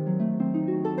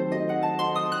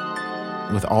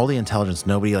 With all the intelligence,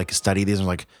 nobody like studied these and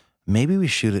was like, maybe we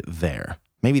shoot it there.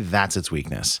 Maybe that's its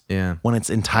weakness. Yeah. When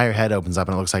its entire head opens up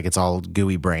and it looks like it's all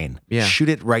gooey brain. Yeah. Shoot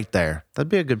it right there. That'd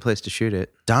be a good place to shoot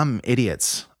it. Dumb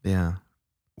idiots. Yeah.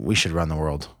 We should run the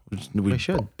world. We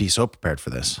should be so prepared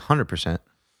for this. 100%.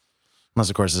 Unless,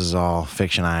 of course, this is all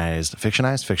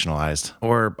fictionalized.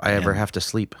 Or I ever have to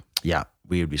sleep. Yeah,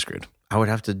 we would be screwed. I would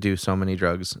have to do so many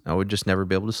drugs. I would just never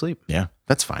be able to sleep. Yeah,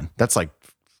 that's fine. That's like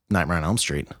Nightmare on Elm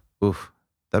Street. Oof,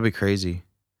 that'd be crazy.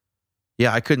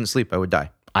 Yeah, I couldn't sleep. I would die.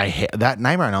 I hate that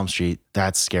Nightmare on Elm Street.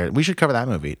 That's scary. We should cover that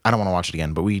movie. I don't want to watch it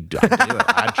again, but I'd do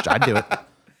it. I'd do it.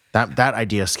 That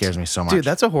idea scares me so much. Dude,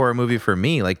 that's a horror movie for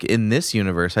me. Like in this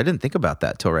universe, I didn't think about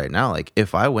that till right now. Like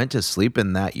if I went to sleep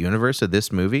in that universe of this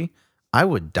movie, I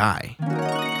would die.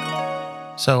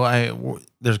 So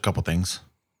there's a couple things.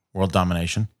 World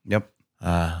domination. Yep.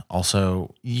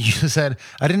 Also, you said,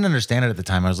 I didn't understand it at the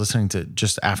time. I was listening to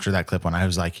just after that clip when I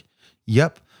was like,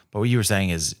 yep. But what you were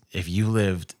saying is if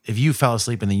you fell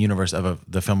asleep in the universe of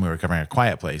the film we were covering, A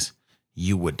Quiet Place,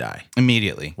 you would die.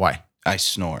 Immediately. Why? I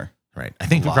snore. Right. I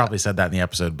think we probably said that in the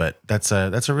episode, but that's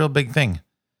a real big thing.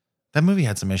 That movie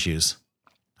had some issues.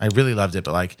 I really loved it,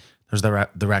 but like there's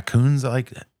the raccoons that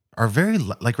like are very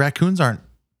like raccoons aren't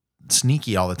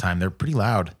sneaky all the time. They're pretty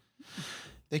loud.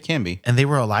 They can be. And they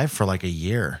were alive for like a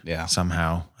year. Yeah.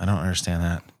 Somehow. I don't understand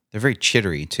that. They're very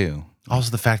chittery too.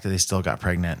 Also the fact that they still got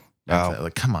pregnant. Oh.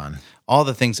 Like, come on. All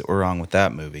the things that were wrong with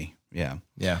that movie. Yeah.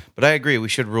 Yeah. But I agree. We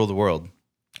should rule the world.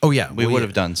 Oh, yeah. We would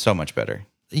have done so much better.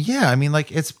 Yeah. I mean,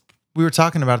 like, we were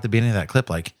talking about at the beginning of that clip,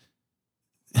 like,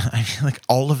 I mean, like,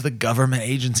 all of the government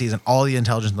agencies and all the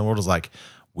intelligence in the world is like,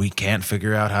 we can't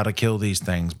figure out how to kill these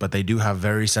things, but they do have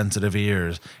very sensitive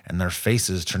ears and their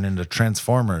faces turn into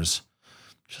transformers.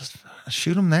 Just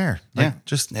shoot them there. Like, yeah.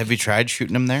 Just have you tried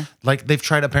shooting them there? Like, they've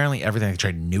tried apparently everything. They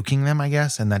tried nuking them, I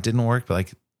guess, and that didn't work, but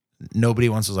like, nobody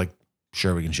once was like,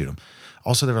 sure, we can shoot them.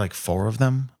 Also, there were like 4 of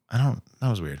them. That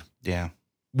was weird. Yeah.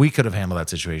 We could have handled that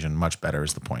situation much better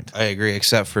is the point. I agree,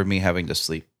 except for me having to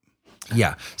sleep.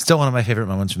 Yeah. Still one of my favorite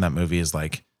moments from that movie is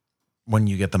like when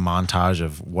you get the montage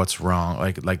of what's wrong,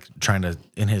 like trying to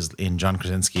in John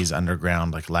Krasinski's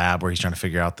underground like lab where he's trying to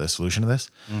figure out the solution to this,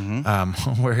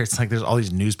 where it's like there's all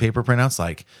these newspaper printouts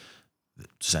like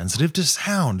sensitive to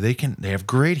sound, they have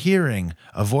great hearing,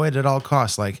 avoid at all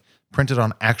costs, like printed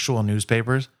on actual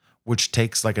newspapers, which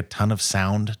takes like a ton of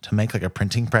sound to make. Like a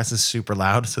printing press is super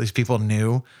loud, so these people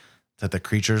knew that the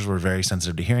creatures were very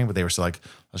sensitive to hearing, but they were still like,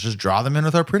 let's just draw them in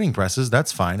with our printing presses.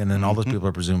 That's fine. And then all those people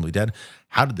are presumably dead.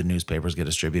 How did the newspapers get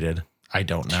distributed? I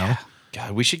don't know.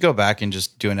 God, we should go back and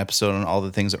just do an episode on all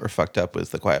the things that were fucked up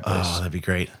with The Quiet Place. Oh, that'd be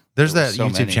great. There's that so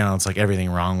YouTube many. channel. It's like everything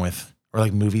wrong with, or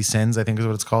like movie sins, I think is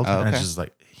what it's called. Oh, And okay. it's just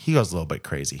like, he goes a little bit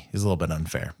crazy. He's a little bit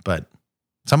unfair, but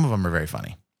some of them are very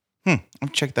funny. I'll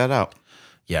check that out.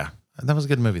 Yeah. That was a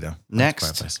good movie though. Quiet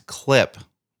Place. Next clip.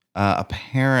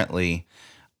 Apparently,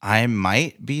 I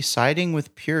might be siding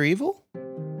with Pure Evil.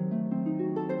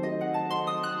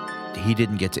 He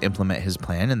didn't get to implement his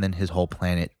plan, and then his whole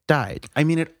planet died. I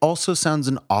mean, it also sounds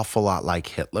an awful lot like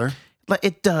Hitler. Like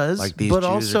it does, Like these but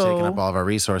Jews also are taking up all of our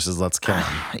resources. Let's kill them.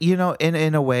 you know,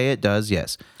 in a way, it does.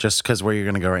 Yes. Just because where you're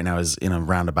going to go right now is in a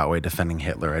roundabout way defending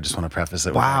Hitler. I just want to preface it.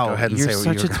 With that. Wow, Go ahead and you're say what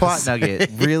such you a were gonna twat say. nugget.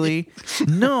 Really?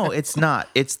 No, it's not.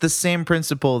 It's the same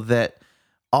principle that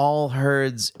all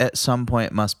herds at some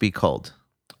point must be culled.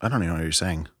 I don't even know what you're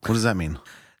saying. What does that mean?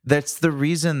 That's the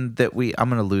reason that I'm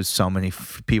going to lose so many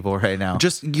people right now.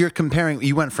 Just you're comparing.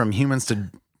 You went from humans to.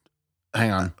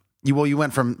 Hang on. You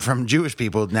went from Jewish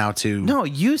people now to No,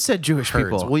 you said Jewish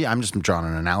herds. people. Well, yeah, I'm just drawing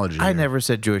an analogy. I here. never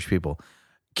said Jewish people.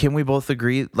 Can we both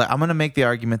agree? Like, I'm going to make the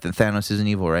argument that Thanos isn't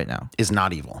evil right now. Is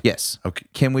not evil. Yes. Okay.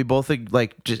 Can we both,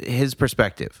 like, just his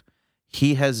perspective?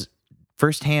 He has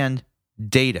firsthand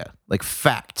data, like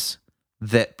facts,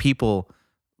 that people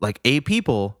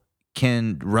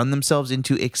can run themselves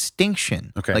into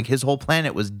extinction. Okay. Like his whole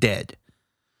planet was dead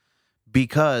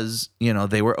because,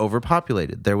 they were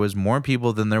overpopulated. There was more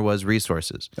people than there was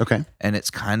resources. Okay. And it's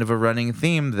kind of a running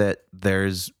theme that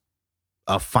there's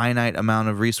a finite amount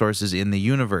of resources in the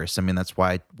universe. I mean, that's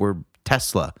why we're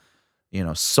Tesla,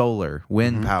 solar,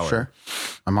 wind power. Sure.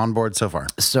 I'm on board so far.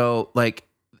 So, like,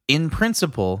 in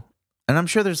principle, and I'm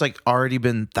sure there's like already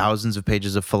been thousands of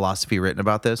pages of philosophy written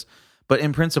about this, but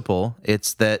in principle,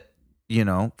 it's that, it's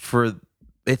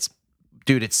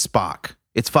Spock.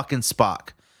 It's fucking Spock.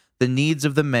 The needs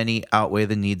of the many outweigh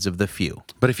the needs of the few.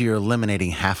 But if you're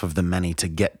eliminating half of the many to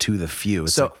get to the few,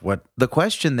 it's So like what? the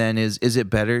question then is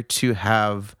it better to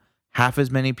have half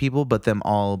as many people, but them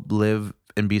all live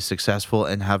and be successful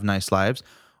and have nice lives,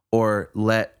 or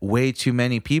let way too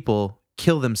many people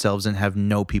kill themselves and have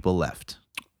no people left?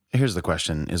 Here's the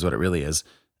question: is what it really is.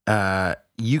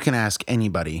 You can ask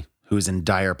anybody who is in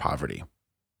dire poverty.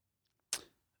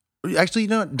 Actually,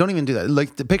 don't even do that.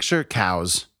 Like, the picture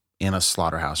cows in a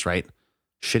slaughterhouse, right?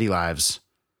 Shitty lives.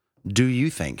 Do you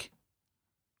think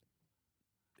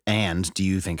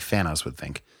Thanos would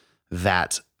think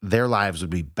that their lives would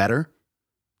be better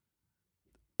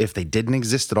if they didn't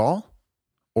exist at all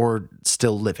or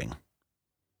still living?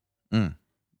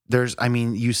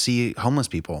 You see homeless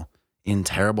people in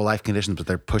terrible life conditions, but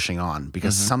they're pushing on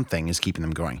because something is keeping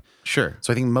them going. Sure.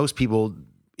 So I think most people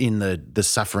in the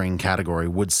suffering category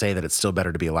would say that it's still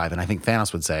better to be alive. And I think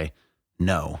Thanos would say,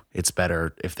 no, it's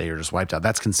better if they are just wiped out.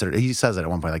 That's considered, he says it at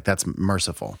one point, like, that's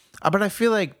merciful. But I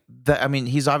feel like that,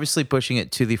 he's obviously pushing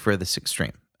it to the furthest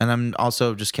extreme. And I'm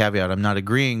also, just caveat, I'm not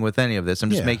agreeing with any of this.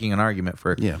 I'm just making an argument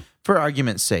for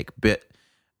argument's sake. But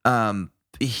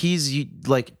he's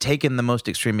like taken the most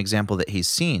extreme example that he's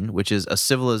seen, which is a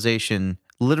civilization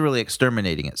literally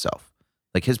exterminating itself.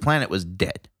 Like, his planet was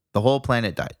dead. The whole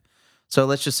planet died. So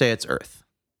let's just say it's Earth.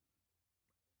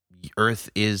 Earth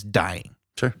is dying.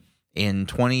 Sure. In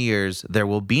 20 years, there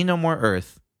will be no more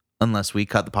Earth unless we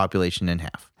cut the population in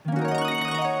half.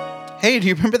 Hey, do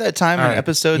you remember that time All in right.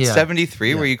 episode Yeah.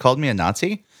 73 where you called me a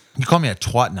Nazi? You call me a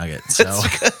twat nugget. So That's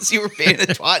because you were being a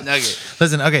twat nugget.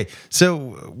 listen, okay.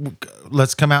 So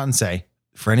let's come out and say,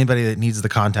 for anybody that needs the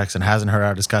context and hasn't heard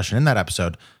our discussion in that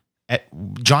episode,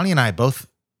 Johnny and I both,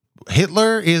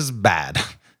 Hitler is bad.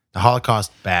 The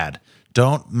Holocaust, bad.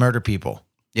 Don't murder people.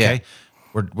 Yeah. Okay.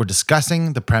 We're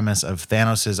discussing the premise of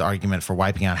Thanos' argument for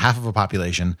wiping out half of a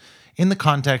population in the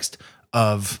context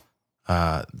of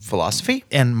Philosophy?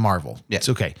 and Marvel. Yeah. It's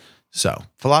okay. So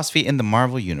Philosophy in the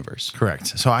Marvel Universe.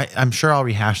 correct. So I'm sure I'll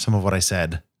rehash some of what I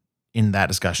said in that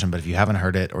discussion, but if you haven't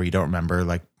heard it or you don't remember,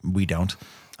 like we don't,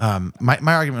 my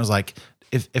argument was like,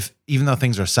 if even though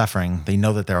things are suffering, they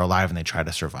know that they're alive and they try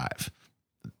to survive.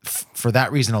 For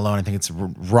that reason alone, I think it's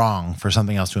wrong for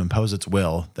something else to impose its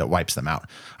will that wipes them out.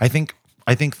 I think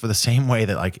for the same way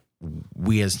that like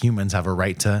we as humans have a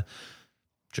right to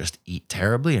just eat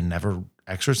terribly and never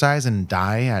exercise and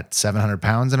die at 700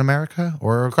 pounds in America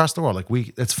or across the world. Like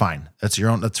it's fine. That's your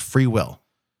own. That's free will.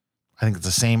 I think it's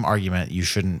the same argument. You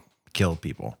shouldn't kill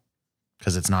people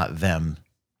because it's not them.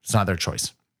 It's not their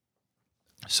choice.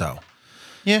 So,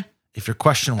 Yeah. if your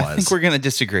question was, I think we're going to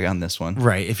disagree on this one.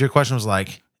 right. If your question was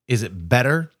like, is it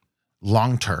better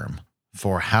long term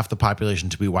for half the population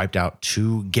to be wiped out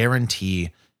to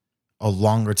guarantee a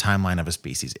longer timeline of a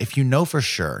species? If you know for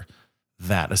sure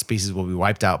that a species will be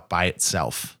wiped out by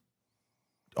itself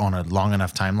on a long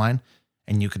enough timeline,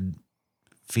 and you could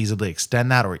feasibly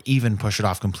extend that or even push it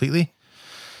off completely,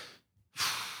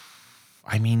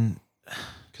 I mean,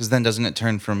 Because then doesn't it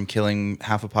turn from killing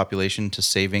half a population to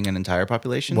saving an entire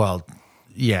population? well,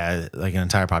 yeah, like an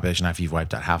entire population after you've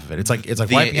wiped out half of it. It's like The-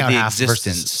 wiping out the half versus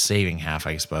existence. saving half,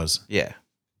 I suppose. yeah.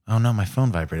 Oh no, my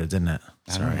phone vibrated, didn't it?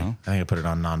 I don't Sorry. know. I think I put it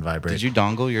on non-vibrate. Did you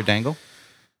dongle your dangle?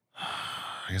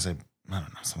 I guess I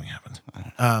don't know. Something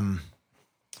happened.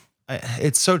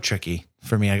 It's so tricky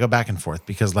for me. I go back and forth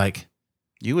because like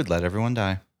You would let everyone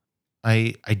die.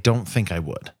 I don't think I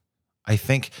would. I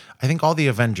think all the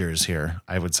Avengers here,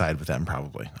 I would side with them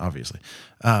probably, obviously.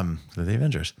 They're the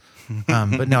Avengers.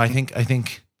 But no, I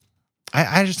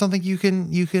just don't think you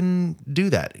can do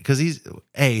that because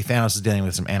Thanos is dealing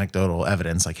with some anecdotal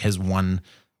evidence, like his one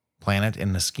planet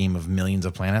in the scheme of millions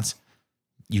of planets.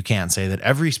 You can't say that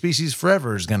every species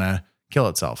forever is gonna kill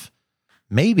itself.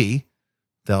 Maybe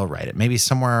they'll write it. Maybe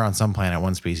somewhere on some planet,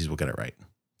 one species will get it right.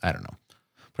 I don't know.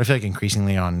 But I feel like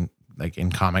increasingly on like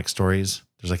in comic stories,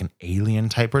 there's like an alien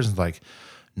type person like,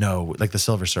 no, like the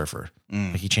Silver Surfer.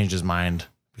 Like he changed his mind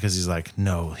because he's like,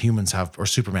 no, humans have, or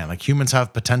Superman, like humans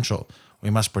have potential. We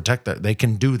must protect that. They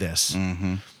can do this,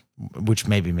 which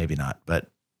maybe not. But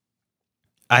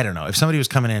I don't know. If somebody was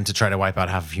coming in to try to wipe out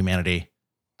half of humanity,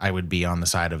 I would be on the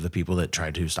side of the people that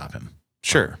tried to stop him.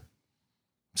 Sure.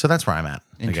 So that's where I'm at,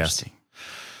 I guess. Interesting.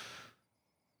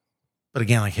 But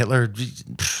again, like Hitler,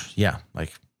 yeah,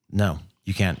 like no,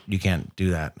 you can't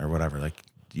do that or whatever. Like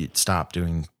stop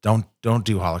doing, don't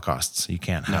do holocausts. You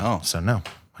can't have. No. So no,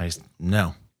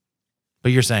 no.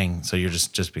 But you're saying, so you're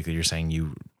just because you're saying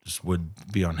you just would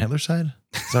be on Hitler's side?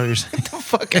 Is that what you're saying? The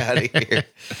fuck out of here.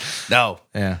 No.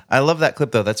 Yeah. I love that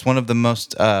clip though. That's one of the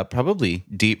most probably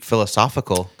deep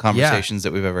philosophical conversations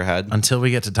that we've ever had. Until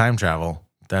we get to time travel,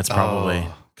 that's probably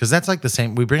because that's like the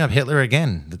same. We bring up Hitler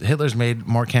again. Hitler's made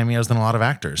more cameos than a lot of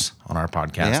actors on our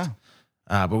podcast.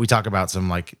 Yeah. But we talk about some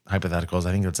like hypotheticals.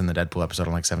 I think that's in the Deadpool episode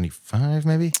on like 75,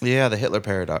 maybe. Yeah, the Hitler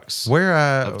paradox. Where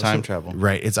of time travel.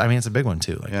 Right. It's a big one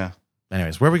too. Like, Yeah.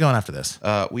 Anyways, where are we going after this?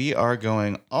 We are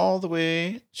going all the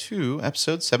way to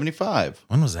episode 75.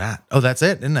 When was that? Oh, that's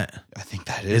it, isn't it? I think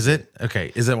that Is it? Okay.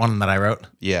 Is it one that I wrote?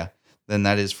 Yeah. Then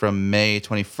that is from May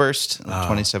 21st,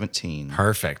 2017.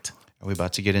 Perfect. Are we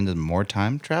about to get into more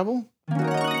time travel?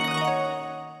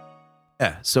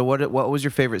 Yeah. So what was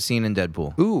your favorite scene in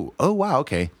Deadpool? Ooh, oh wow,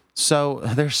 okay. So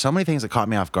there's so many things that caught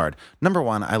me off guard. Number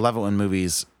one, I love it when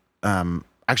movies.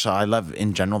 Actually, I love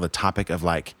in general the topic of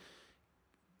like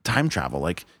time travel.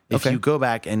 Like if you go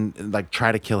back and like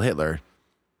try to kill Hitler,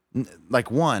 like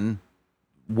one,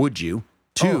 would you?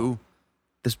 Two,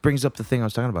 This brings up the thing I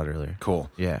was talking about earlier. cool.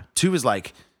 Yeah. Two is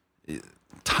like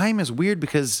time is weird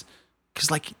because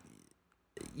like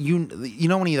you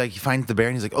know when he like finds the bear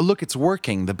and he's like, oh look, it's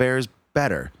working. The bear is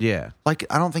better. Yeah. Like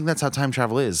I don't think that's how time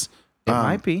travel is. It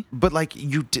might be. But like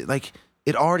you did, like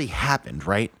it already happened,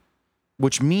 right?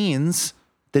 Which means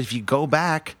that if you go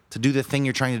back to do the thing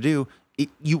you're trying to do,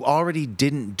 you already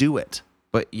didn't do it.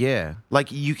 But yeah.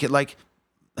 Like you could like,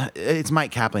 it's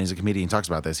Mike Kaplan. He's a comedian. He talks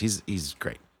about this. He's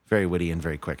great, very witty and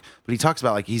very quick. But he talks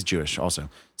about like he's Jewish also.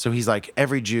 So he's like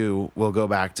every Jew will go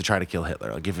back to try to kill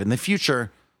Hitler. Like if in the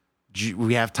future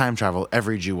we have time travel,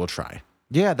 every Jew will try.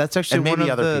 Yeah, that's actually And maybe one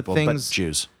of other the people, things. but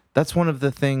Jews. That's one of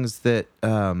the things that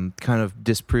kind of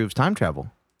disproves time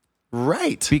travel.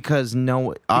 Right. Because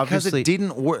Because obviously it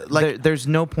didn't work. Like there's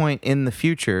no point in the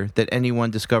future that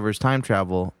anyone discovers time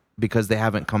travel because they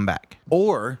haven't come back.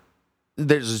 or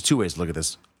there's two ways to look at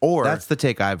this. Or That's the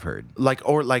take I've heard.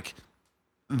 like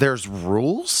there's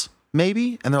rules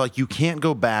maybe, and they're like you can't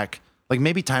go back. Like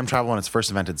maybe time travel when it's first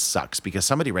invented sucks because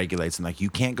somebody regulates and like you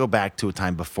can't go back to a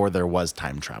time before there was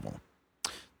time travel.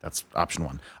 That's option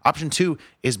one. Option two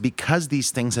is because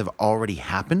these things have already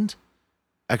happened.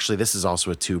 Actually, this is also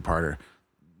a two-parter.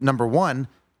 Number one,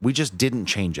 we just didn't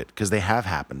change it because they have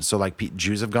happened. So like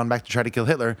Jews have gone back to try to kill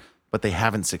Hitler, but they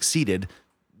haven't succeeded.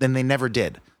 Then they never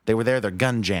did. They were there, their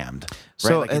gun jammed. Right?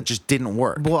 So, Like it just didn't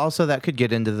work. Well, also that could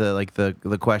get into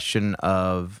the question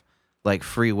of like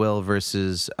free will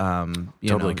versus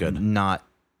Totally good. not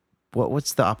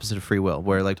what's the opposite of free will?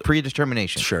 Where like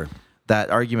predetermination. Sure. That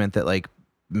argument that like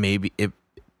maybe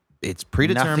it's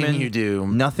predetermined. Nothing you do.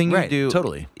 Nothing you Right, do.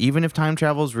 totally. Even if time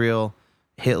travel is real,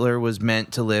 Hitler was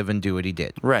meant to live and do what he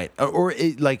did. Right. Or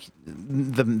it, like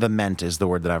the meant is the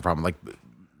word that I have a problem. Like,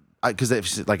 because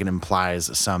it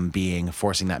implies some being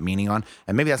forcing that meaning on,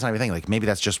 and maybe that's not everything. Like maybe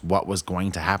that's just what was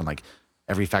going to happen. Like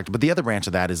every factor. But the other branch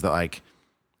of that is that like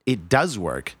it does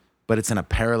work, but it's in a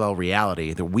parallel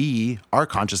reality that our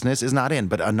consciousness is not in,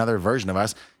 but another version of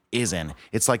us is in.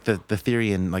 It's like the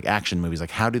theory in like action movies.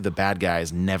 Like how do the bad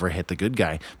guys never hit the good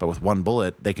guy, but with one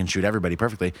bullet they can shoot everybody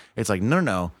perfectly? It's like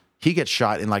no. He gets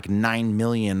shot in like 9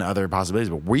 million other possibilities,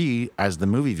 but we, as the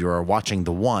movie viewer, are watching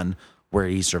the one where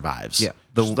he survives. Yeah.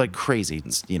 Like crazy,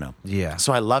 you know. Yeah.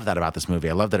 So I love that about this movie.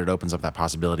 I love that it opens up that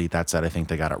possibility. That said, I think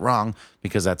they got it wrong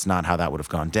because that's not how that would have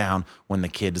gone down when the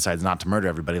kid decides not to murder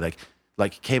everybody.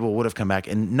 Like Cable would have come back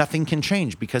and nothing can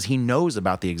change because he knows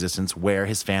about the existence where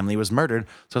his family was murdered.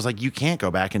 So it's like, you can't go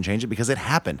back and change it because it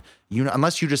happened. You know,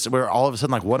 unless you just were all of a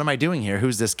sudden like, what am I doing here?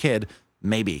 Who's this kid?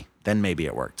 Maybe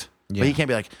it worked. Yeah. But you can't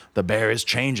be like, the bear is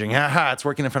changing. Aha, it's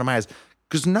working in front of my eyes.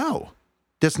 Because no,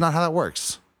 that's not how that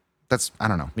works. I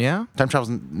don't know. Yeah. Time travel's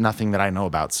nothing that I know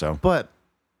about, so. But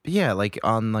yeah, like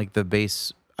on like the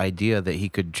base idea that he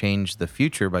could change the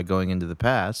future by going into the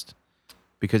past,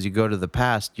 because you go to the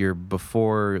past, you're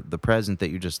before the present that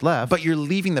you just left. But you're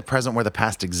leaving the present where the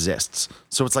past exists.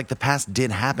 So it's like the past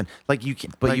did happen. Like you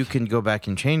can, But you can go back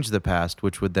and change the past,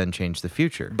 which would then change the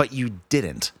future. But you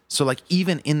didn't. So like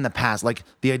even in the past, like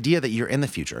the idea that you're in the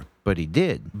future. But he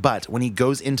did. But when he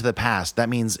goes into the past, that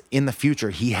means in the future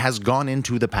he has gone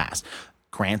into the past.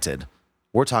 Granted,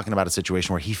 we're talking about a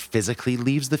situation where he physically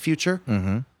leaves the future.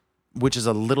 Mm-hmm. Which is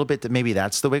a little bit that maybe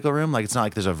that's the wiggle room. Like it's not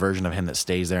like there's a version of him that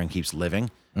stays there and keeps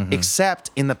living. Mm-hmm.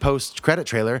 Except in the post-credit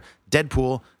trailer,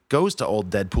 Deadpool goes to old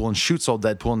Deadpool and shoots old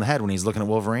Deadpool in the head when he's looking at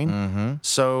Wolverine. Mm-hmm.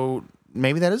 So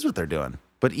maybe that is what they're doing.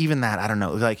 But even that, I don't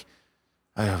know. Like,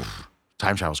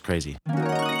 time travel's crazy. All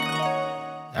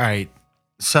right.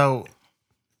 So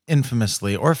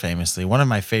infamously or famously, one of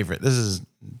my favorite, this is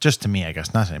just to me, I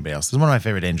guess, not to anybody else. This is one of my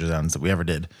favorite Danger Zones that we ever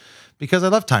did because I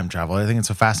love time travel. I think it's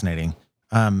so fascinating.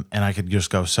 And I could just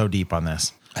go so deep on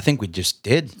this. I think we just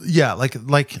did. Yeah, like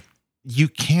you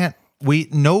can't.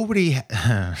 Nobody.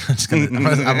 I'm just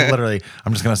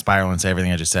gonna spiral and say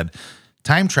everything I just said.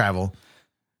 Time travel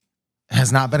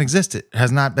has not been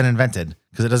invented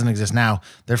because it doesn't exist now.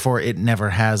 Therefore, it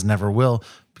never has, never will.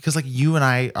 Because like you and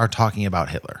I are talking about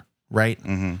Hitler, right?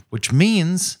 Mm-hmm. Which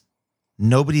means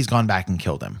nobody's gone back and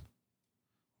killed him.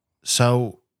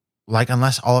 So, like,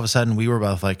 unless all of a sudden we were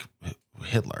both like,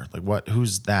 Hitler, like what?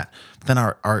 Who's that? Then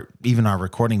our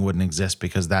recording wouldn't exist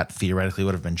because that theoretically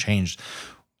would have been changed.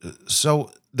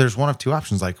 So there's one of two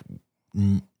options, like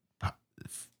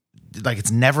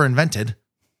it's never invented,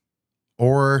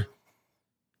 or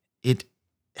it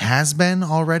has been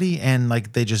already, and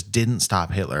like they just didn't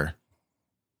stop Hitler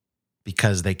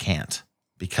because they can't,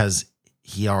 because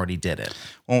he already did it.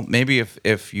 Well, maybe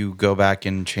if you go back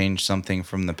and change something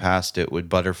from the past, it would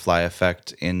butterfly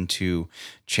effect into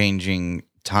changing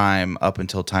time up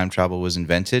until time travel was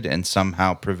invented and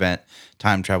somehow prevent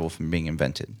time travel from being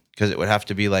invented. Because it would have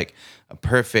to be like a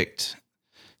perfect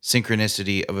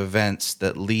synchronicity of events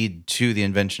that lead to the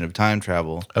invention of time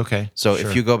travel. Okay. So sure.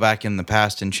 if you go back in the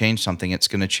past and change something, it's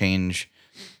going to change.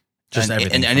 Just an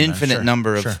infinite Sure.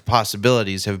 number of Sure.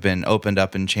 possibilities have been opened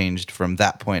up and changed from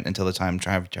that point until the time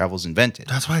travel is invented.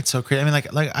 That's why it's so crazy. I mean, like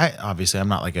I'm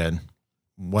not like a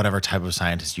whatever type of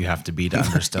scientist you have to be to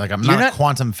understand. Like I'm You're not a not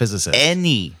quantum physicist.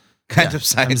 Any kind of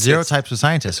scientist. I'm zero types of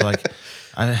scientist. So like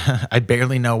I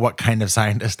barely know what kind of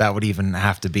scientist that would even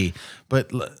have to be.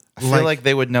 But I feel like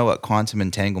they would know what quantum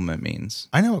entanglement means.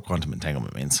 I know what quantum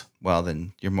entanglement means. Well,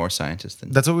 then you're more scientist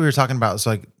than That's what we were talking about.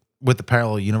 So like with the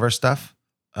parallel universe stuff,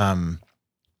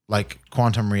 like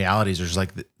quantum realities are just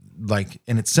like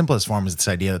in its simplest form is this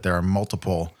idea that there are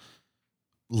multiple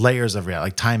layers of reality.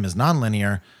 Like time is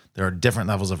nonlinear. There are different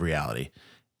levels of reality.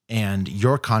 And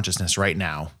your consciousness right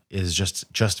now is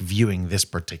just viewing this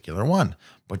particular one.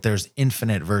 But there's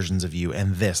infinite versions of you.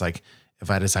 And this, like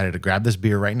if I decided to grab this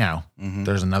beer right now,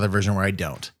 there's another version where I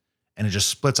don't. And it just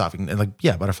splits off. And like,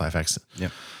 yeah, butterfly effects.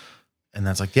 Yep. And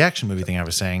that's like the action movie thing I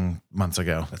was saying months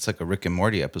ago. That's like a Rick and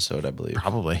Morty episode, I believe.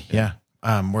 Probably, yeah.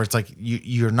 Where it's like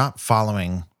you're not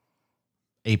following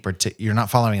you're not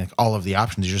following like all of the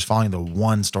options. You're just following the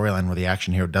one storyline where the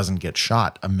action hero doesn't get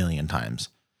shot a million times.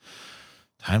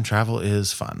 Time travel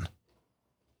is fun.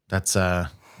 That's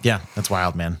that's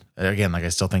wild, man. Again, like I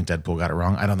still think Deadpool got it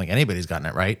wrong. I don't think anybody's gotten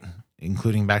it right,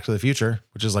 including Back to the Future,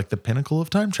 which is like the pinnacle of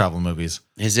time travel movies.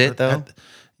 Is it though?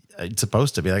 It's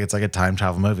supposed to be like it's like a time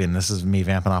travel movie, and this is me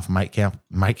vamping off Mike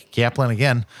Kaplan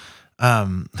again.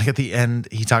 Like at the end,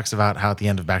 he talks about how at the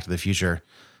end of Back to the Future,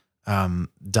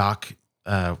 Doc,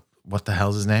 what the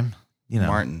hell's his name?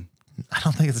 Martin. I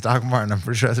don't think it's Doc Martin. I'm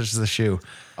pretty sure this is the shoe.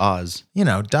 Oz.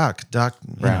 Doc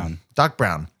Brown. Doc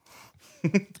Brown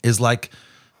is like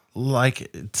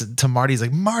to Marty. He's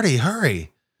like, Marty,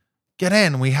 hurry, get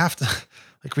in. We have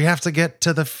to get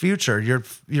to the future.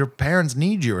 Your parents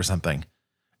need you or something.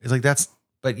 It's like,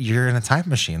 but you're in a time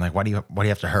machine. Like, why do you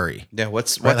have to hurry? Yeah, What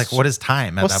is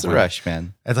time at What's that the point? rush,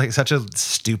 man? It's like such a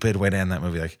stupid way to end that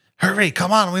movie. Like, hurry,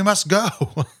 come on, we must go.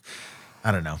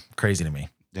 I don't know. Crazy to me.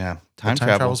 Yeah, Time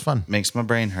travel's fun. Makes my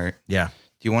brain hurt. Yeah.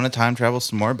 Do you want to time travel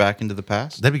some more back into the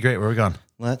past? That'd be great. Where are we going?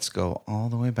 Let's go all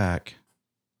the way back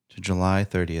to July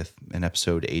 30th in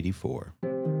episode 84.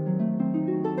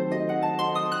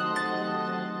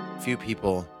 Few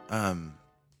people, and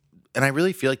I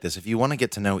really feel like this. If you want to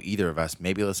get to know either of us,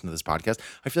 maybe listen to this podcast.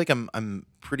 I feel like I'm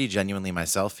pretty genuinely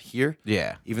myself here.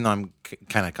 Yeah. Even though I'm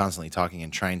kind of constantly talking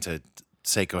and trying to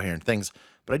say coherent things,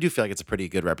 but I do feel like it's a pretty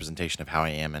good representation of how I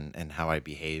am and how I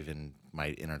behave and my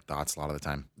inner thoughts a lot of the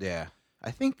time. Yeah.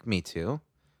 I think me too.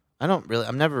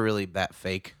 I'm never really that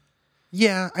fake.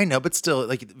 Yeah, I know, but still,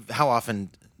 like, how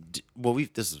often?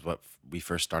 This is what we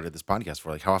first started this podcast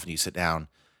for. Like, how often do you sit down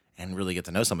and really get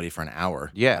to know somebody for an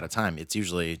hour at a time? It's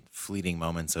usually fleeting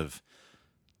moments of,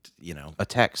 a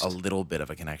text, a little bit of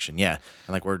a connection. Yeah,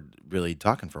 and like we're really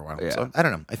talking for a while. Yeah. So I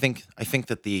don't know. I think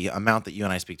that the amount that you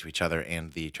and I speak to each other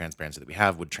and the transparency that we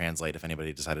have would translate if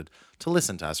anybody decided to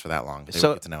listen to us for that long. They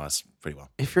would get to know us pretty well.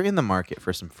 If you're in the market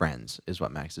for some friends, is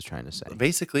what Max is trying to say.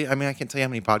 Basically, I mean, I can't tell you how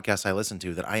many podcasts I listen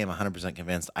to that I am 100%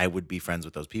 convinced I would be friends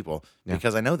with those people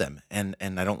because I know them, and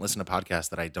I don't listen to podcasts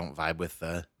that I don't vibe with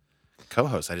the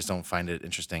co-host. I just don't find it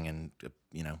interesting, and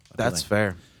That's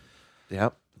fair.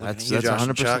 Yep. That's Josh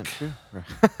and 100% Chuck. true.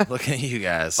 Looking at you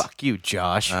guys. Fuck you,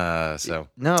 Josh.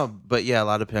 No, but yeah, a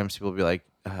lot of times people will be like,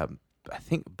 I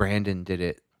think Brandon did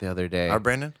it the other day. Our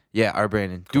Brandon? Yeah, our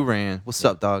Brandon. Cool. Duran. What's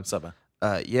up, dog? What's up,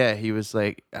 man? Yeah, he was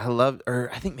like,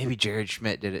 I think maybe Jared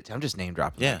Schmidt did it too. I'm just name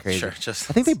dropping like crazy. Sure. I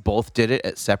think they both did it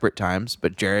at separate times,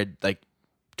 but Jared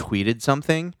tweeted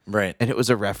something. Right. And it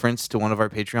was a reference to one of our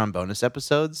Patreon bonus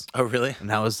episodes. Oh, really?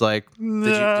 And I was like, Did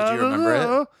you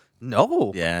remember it?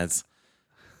 No. Yeah,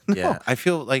 yeah. I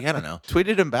feel like, I don't know.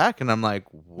 Tweeted him back, and I'm like,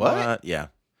 what? Yeah.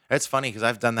 It's funny because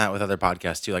I've done that with other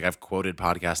podcasts too. Like I've quoted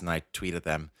podcasts and I tweet at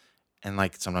them, and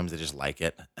like sometimes they just like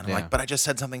it, and I'm like, but I just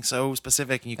said something so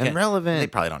specific and you can't. Relevant. They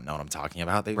probably don't know what I'm talking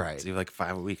about. They do like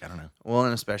 5 a week. I don't know. Well,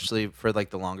 and especially for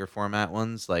like the longer format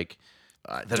ones, like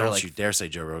don't you dare say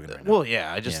Joe Rogan right now. Well,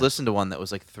 yeah, I just listened to one that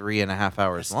was like 3.5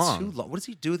 hours That's long. Too long. What does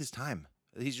he do with his time?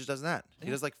 He just does that. He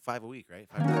does like 5 a week, right?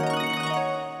 5 a week.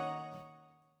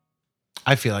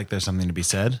 I feel like there's something to be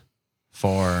said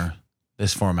for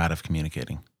this format of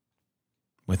communicating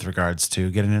with regards to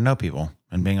getting to know people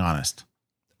and being honest.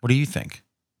 What do you think?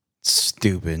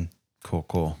 Stupid.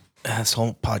 Cool. This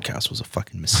whole podcast was a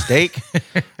fucking mistake.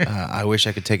 I wish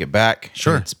I could take it back.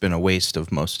 Sure. It's been a waste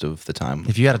of most of the time.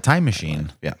 If you had a time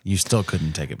machine, you still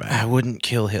couldn't take it back. I wouldn't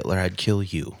kill Hitler. I'd kill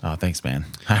you. Oh, thanks, man.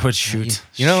 I would shoot.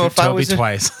 You know, shoot if I Toby was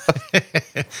twice.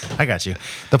 I got you.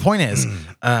 The point is,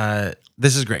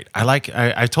 this is great.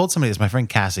 I told somebody this, my friend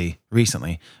Cassie,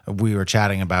 recently. We were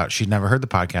chatting about, she'd never heard the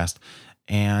podcast.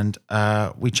 And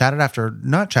we chatted after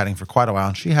not chatting for quite a while.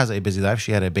 And she has a busy life.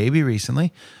 She had a baby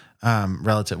recently.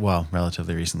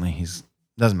 Relatively recently.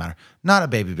 Doesn't matter. Not a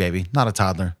baby, not a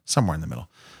toddler, somewhere in the middle.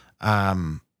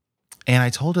 And I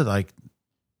told her, like,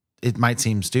 it might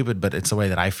seem stupid, but it's the way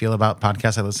that I feel about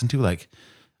podcasts I listen to. Like,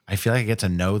 I feel like I get to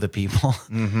know the people,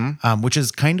 which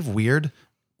is kind of weird.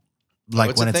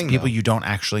 Like when it's people you don't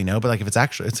actually know, but like if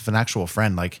it's an actual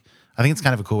friend, like I think it's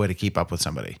kind of a cool way to keep up with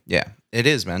somebody. Yeah, it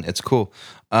is, man. It's cool.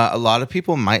 A lot of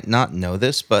people might not know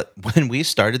this, but when we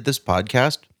started this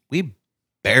podcast, we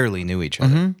barely knew each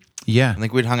other. Yeah. I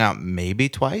think we'd hung out maybe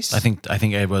twice. I think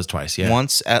it was twice, yeah.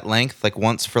 Once at length, like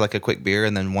once for like a quick beer,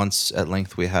 and then once at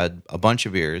length we had a bunch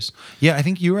of beers. Yeah, I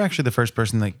think you were actually the first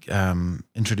person that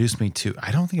introduced me to,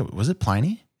 I don't think was it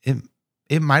Pliny?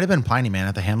 It might have been Pliny, man,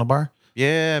 at the Handlebar.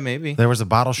 Yeah, maybe. There was a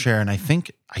bottle share, and I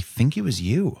think it was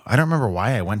you. I don't remember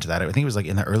why I went to that. I think it was like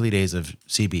in the early days of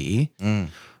CBE.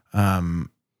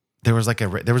 There was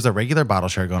a regular bottle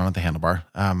share going on at the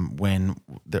Handlebar. When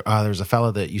there was a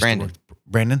fellow that used to work.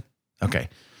 Brandon. Okay.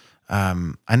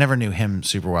 I never knew him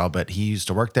super well, but he used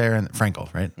to work there, and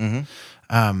Frankel, right? And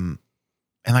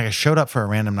like I showed up for a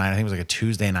random night. I think it was like a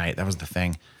Tuesday night. That was the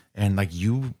thing. And like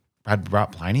you had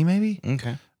brought Pliny, maybe.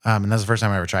 Okay. And that was the first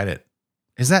time I ever tried it.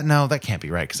 No, that can't be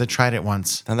right, because I tried it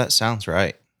once. Now that sounds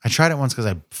right. I tried it once because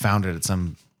I found it at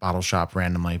some bottle shop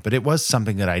randomly, but it was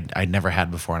something that I'd never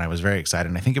had before, and I was very excited.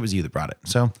 And I think it was you that brought it.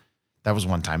 So That was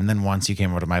one time. And then once you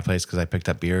came over to my place because I picked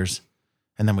up beers.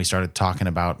 And then we started talking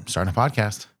about starting a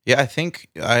podcast. Yeah, I think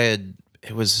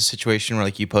it was a situation where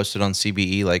like you posted on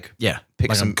CBE, like, pick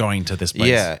like some. I'm going to this place.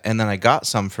 Yeah. And then I got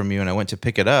some from you and I went to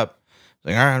pick it up.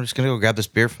 Like, all right, I'm just going to go grab this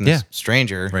beer from this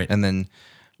stranger. Right. And then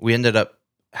we ended up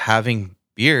having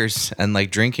beers and like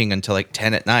drinking until like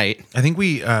 10 at night. I think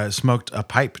we smoked a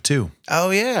pipe too. Oh,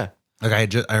 yeah. Like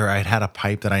I had a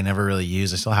pipe that I never really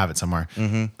used. I still have it somewhere.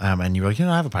 Mm-hmm. And you were like,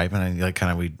 I have a pipe. And I like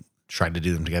kind of, we tried to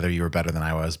do them together. You were better than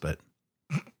I was, but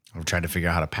I tried to figure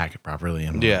out how to pack it properly.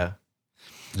 And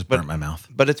just burnt my mouth.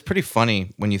 But it's pretty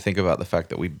funny when you think about the fact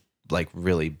that we like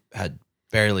really had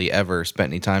barely ever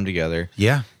spent any time together.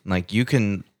 Yeah. Like you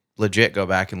can legit go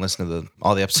back and listen to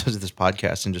all the episodes of this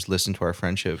podcast and just listen to our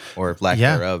friendship or lack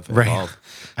thereof involved.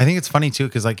 I think it's funny too,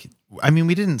 because like, I mean,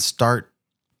 we didn't start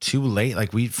too late.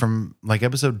 Like we, from like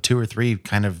episode 2 or 3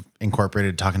 kind of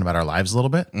incorporated talking about our lives a little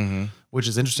bit, which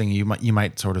is interesting. You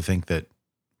might sort of think that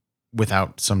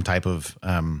without some type of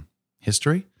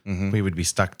history, we would be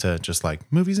stuck to just like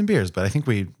movies and beers. But I think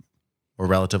we were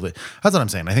relatively, that's what I'm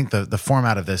saying. I think the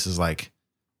format of this is like,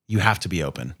 you have to be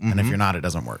open. And if you're not, it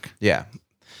doesn't work. Yeah.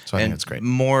 So I think it's great.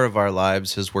 More of our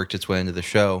lives has worked its way into the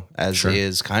show, as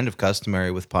is kind of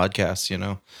customary with podcasts, you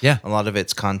know? Yeah. A lot of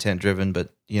it's content driven, but,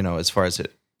 you know, as far as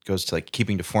it goes to like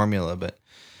keeping to formula, but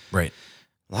right.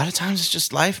 A lot of times it's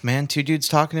just life, man. 2 dudes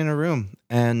talking in a room.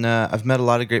 And I've met a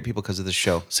lot of great people because of this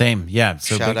show. Same. Yeah.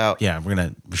 So shout out. Yeah.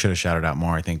 We should have shouted out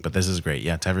more, I think, but this is great.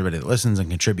 Yeah. To everybody that listens and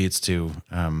contributes to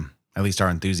at least our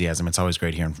enthusiasm. It's always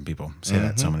great hearing from people. I say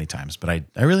that so many times, but I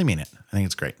really mean it. I think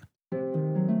it's great.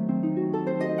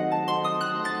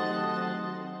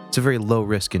 It's a very low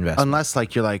risk investment. Unless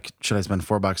like you're like, should I spend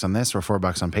 $4 on this or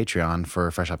 $4 on Patreon for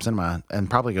Fresh Up Cinema? And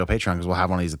probably go Patreon because we'll have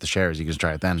one of these at the shares. You can just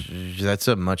try it then. That's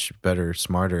a much better,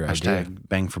 smarter idea. Hashtag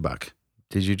bang for buck.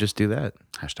 Did you just do that?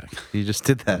 Hashtag. You just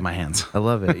did that. With my hands. I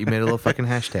love it. You made a little fucking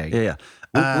hashtag. Yeah.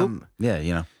 Whoop, whoop. Yeah,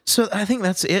 you know. So I think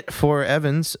that's it for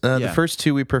Evans. The first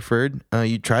 2 we preferred.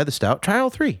 You try the stout. Try all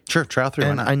 3. Sure, try all 3.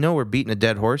 And I know we're beating a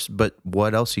dead horse, but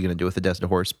what else are you going to do with a dead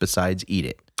horse besides eat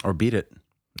it? Or beat it.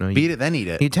 No, beat it, then eat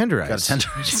it. You tenderize. Got to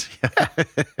tenderize.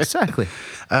 Yeah. Exactly.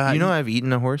 You know I've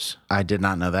eaten a horse? I did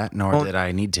not know that, nor did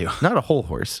I need to. Not a whole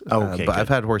horse. Oh, okay, but good. I've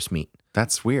had horse meat.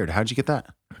 That's weird. How'd you get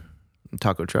that?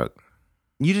 Taco truck.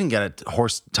 You didn't get a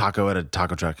horse taco at a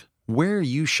taco truck. Where are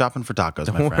you shopping for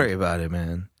tacos, my Don't friend? worry about it,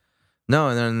 man. No,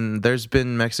 and then there's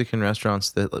been Mexican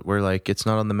restaurants that were like, it's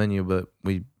not on the menu, but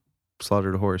we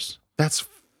slaughtered a horse. That's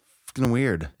fucking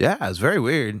weird. Yeah, it's very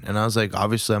weird. And I was like,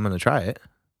 obviously, I'm going to try it.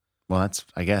 Well, that's,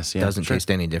 I guess, yeah. Doesn't taste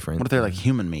any different. What if they're like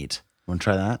human meat? Want to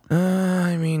try that?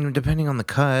 I mean, depending on the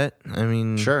cut. I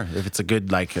mean, Sure. If it's a good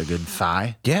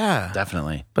thigh. Yeah.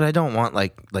 Definitely. But I don't want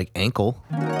like ankle.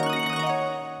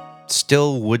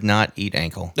 Still would not eat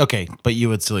ankle. Okay. But you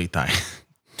would still eat thigh.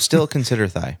 Still consider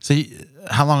thigh. So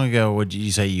how long ago would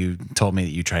you say you told me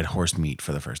that you tried horse meat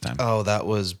for the first time? Oh, that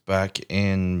was back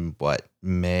in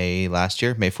May last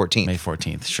year? May 14th. May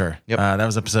 14th. Sure. Yep. That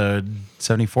was episode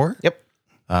 74. Yep.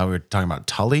 We were talking about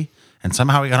Tully, and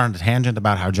somehow we got on a tangent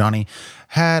about how Johnny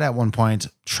had at one point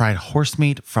tried horse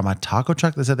meat from a taco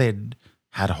truck. They said they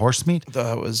had horse meat.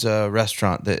 That was a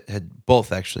restaurant that had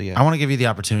both, actually. Yeah. I want to give you the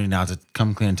opportunity now to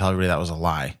come clean and tell everybody that was a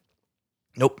lie.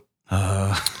 Nope.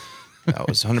 That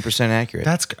was 100% accurate.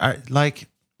 That's like,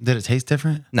 did it taste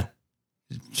different? No.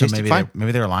 So Tasted fine.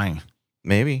 maybe they were lying.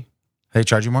 Maybe. They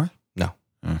charge you more? No.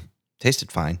 Tasted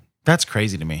fine. That's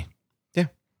crazy to me. Yeah.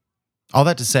 All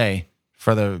that to say,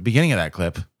 for the beginning of that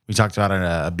clip, we talked about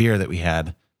a beer that we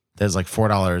had that's like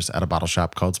 $4 at a bottle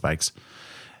shop called Spikes.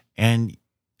 And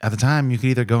at the time, you could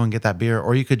either go and get that beer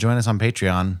or you could join us on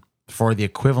Patreon for the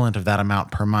equivalent of that amount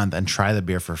per month and try the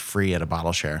beer for free at a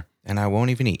bottle share. And I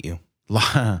won't even eat you.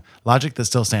 Logic that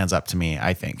still stands up to me,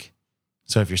 I think.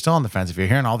 So if you're still on the fence, if you're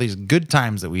hearing all these good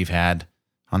times that we've had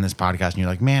on this podcast and you're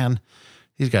like, man,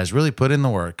 these guys really put in the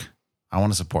work, I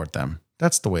want to support them.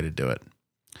 That's the way to do it.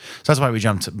 So that's why we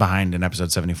jumped behind in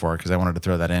episode 74, because I wanted to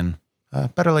throw that in.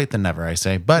 Better late than never, I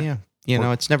say. But yeah,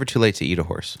 it's never too late to eat a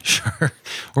horse. Sure.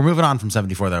 We're moving on from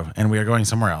 74, though, and we are going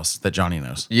somewhere else that Johnny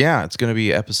knows. Yeah, it's going to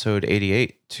be episode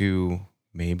 88 to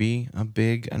maybe a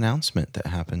big announcement that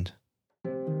happened.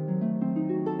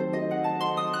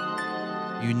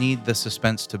 You need the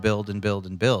suspense to build and build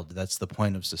and build. That's the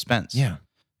point of suspense. Yeah.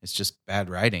 It's just bad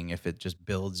writing if it just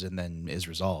builds and then is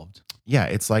resolved. Yeah,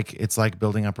 it's like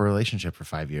building up a relationship for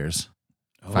 5 years,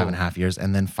 5.5 years,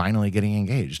 and then finally getting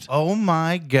engaged. Oh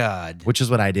my God. Which is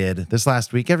what I did this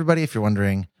last week. Everybody, if you're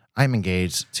wondering, I'm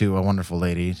engaged to a wonderful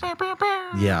lady.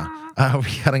 Yeah.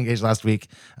 We got engaged last week,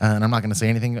 and I'm not going to say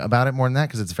anything about it more than that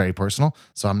because it's very personal.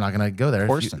 So I'm not going to go there.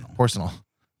 Personal. Personal.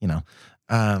 you know.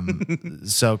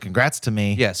 So congrats to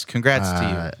me. Yes, congrats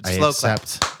to you.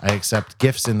 I accept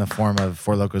gifts in the form of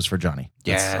Four Locos for Johnny.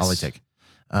 That's Yes. all I take.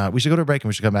 We should go to a break and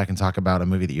we should come back and talk about a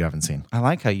movie that you haven't seen. I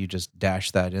like how you just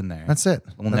dash that in there. That's it.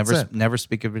 We'll That's never it.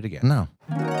 speak of it again. No.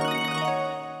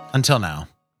 Until now.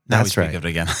 Now we That's speak right. of it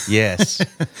again. Yes.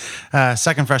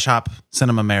 Second Fresh Hop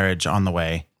Cinema Marriage on the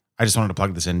way. I just wanted to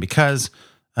plug this in because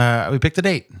we picked a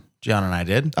date. Gian and I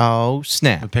did. Oh, We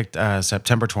snap. picked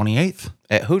September 28th.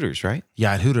 At Hooters, right?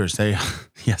 Yeah, at Hooters. They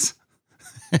yes.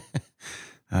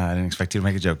 I didn't expect you to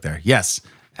make a joke there. Yes,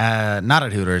 not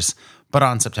at Hooters, but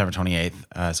on September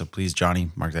 28th. So please,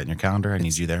 Johnny, mark that in your calendar. I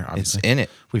need you there. It's Obviously, in it.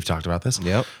 we've talked about this.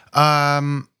 Yep.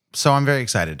 So I'm very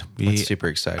excited. We That's super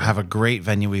exciting. have a great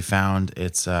venue we found.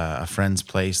 It's a friend's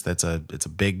place. It's a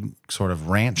big sort of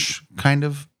ranch kind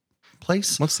of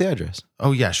place. What's the address?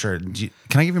 Oh yeah, sure. Can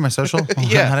I give you my social?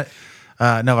 Yeah.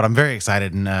 No, but I'm very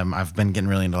excited, and I've been getting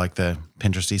really into like the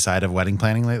Pinteresty side of wedding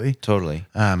planning lately. Totally.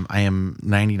 I am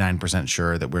 99%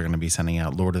 sure that we're going to be sending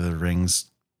out Lord of the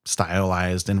Rings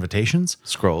stylized invitations.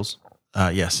 Scrolls.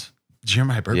 Yes. Did you hear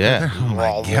my burp Yeah. there? Oh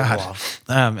my god.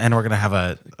 And we're going to have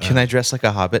a. Can I dress like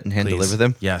a hobbit and hand Please. deliver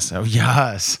them? Yes. Oh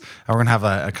yes. We're going to have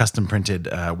a custom printed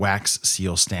wax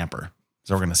seal stamper.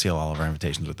 So we're going to seal all of our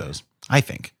invitations with those. I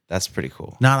think. That's pretty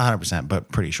cool. Not 100%,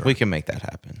 but pretty sure. We can make that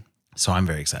happen. So I'm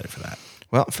very excited for that.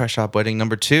 Well, Fresh Hop Wedding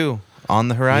number 2 on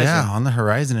the horizon. Yeah, on the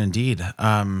horizon indeed.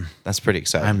 That's pretty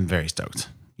exciting. I'm very stoked.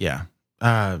 Yeah.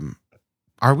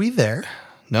 Are we there?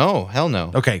 No, hell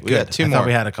no. Okay, We good. got 2 I more. thought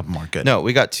we had a couple more. Good. No,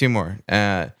 we got 2 more.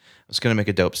 I was going to make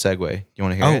a dope segue. You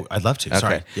want to hear it? Oh, I'd love to.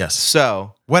 Sorry. Yes.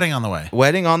 So, Wedding on the way.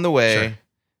 wedding on the way. Sure.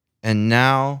 And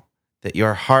now that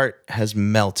your heart has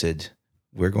melted,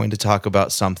 we're going to talk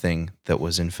about something that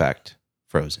was, in fact,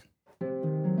 frozen.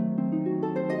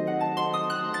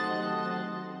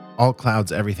 All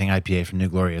Clouds Everything IPA from New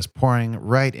Glory is pouring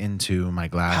right into my Wow,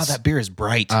 glass. that beer is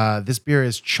bright. This beer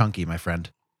is chunky, my friend.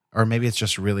 Or maybe it's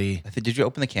just really. Did you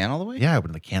open the can all the way? Yeah, I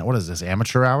opened the can. What is this,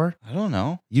 amateur hour? I don't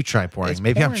know. You try pouring. It's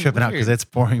Maybe I'm pouring tripping out weird. because it's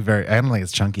pouring very. I don't think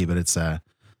it's chunky, but it's.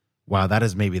 Wow, that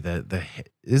is maybe the.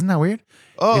 Isn't that weird?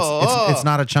 It's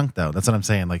not a chunk though. That's what I'm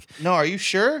saying. Like, No, are you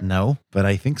sure? no, but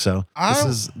I think so. This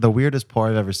is the weirdest pour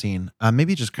I've ever seen.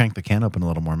 Maybe just crank the can open a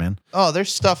little more, man. Oh,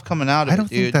 there's stuff coming out of I don't it,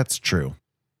 think dude. that's true.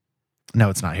 No,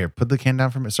 it's not. Here, put the can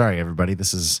down for me. Sorry, everybody.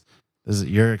 This is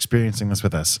you're experiencing this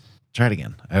with us. Try it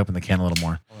again. I opened the can a little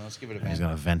more. Well, let's give it a He's minute.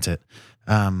 gonna vent it.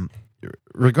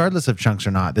 Regardless of chunks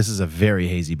or not, this is a very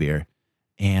hazy beer,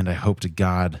 and I hope to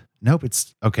God. Nope,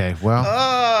 it's okay. Well,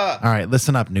 all right.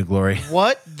 Listen up, New Glory.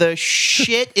 What the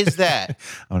shit is that?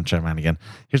 I want to try mine again.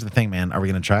 Here's the thing, man. Are we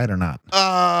gonna try it or not?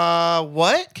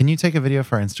 What? Can you take a video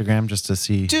for our Instagram just to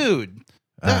see? Dude,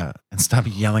 And stop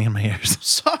yelling in my ears.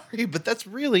 sorry, but that's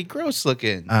really gross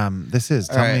looking. This is.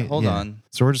 All Tell right, me. hold yeah. on.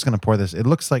 So we're just gonna pour this. It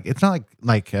looks like it's not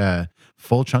like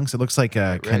full chunks. It looks like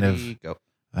kind of Ready, go.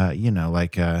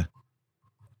 like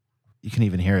you can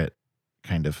even hear it.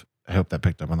 Kind of. I hope that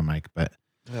picked up on the mic, but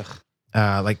Ugh.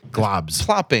 like globs.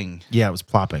 Plopping. Yeah, it was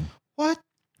plopping. What?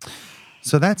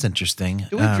 So that's interesting.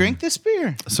 Do we drink this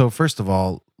beer? So first of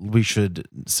all, we should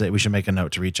make a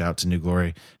note to reach out to New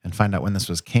Glory and find out when this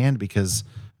was canned, because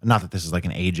not that this is like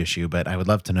an age issue, but I would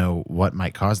love to know what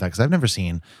might cause that, because I've never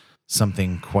seen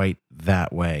something quite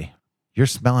that way. You're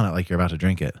smelling it like you're about to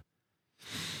drink it.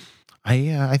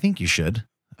 I think you should.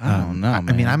 I don't know, I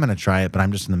mean, man. I'm going to try it, but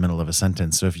I'm just in the middle of a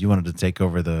sentence. So if you wanted to take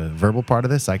over the verbal part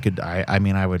of this, I could. I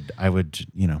mean, I would. I could.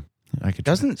 It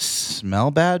doesn't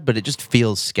smell bad, but it just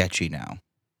feels sketchy now.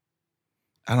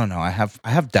 I don't know. I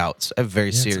have doubts. I have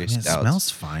very serious it doubts. smells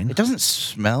fine. It doesn't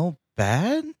smell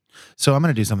bad. So I'm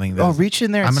going to do something. Oh, reach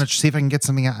in there. I'm going to see if I can get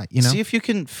something out. See if you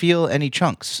can feel any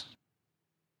chunks.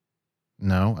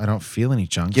 No, I don't feel any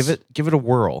chunks. Give it a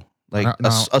whirl, like No.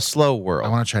 a slow whirl. I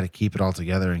want to try to keep it all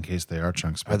together in case they are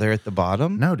chunks. Are they at the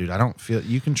bottom? No, dude, I don't feel.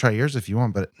 You can try yours if you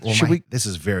want, but Should we- This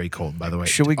is very cold, by the way.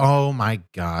 Should we- Oh my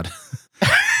god!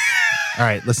 All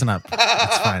right, listen up.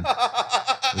 It's fine.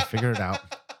 We figured it out.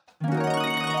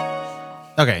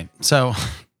 Okay, so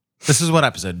this is what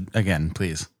episode again,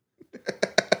 please.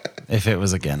 If it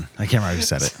was again, I can't remember who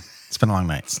said it. It's been a long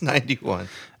night. It's 91.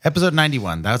 Episode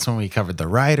 91. That's when we covered The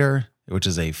Rider, which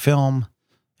is a film,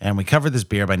 and we covered this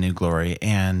beer by New Glory,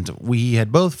 and we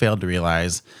had both failed to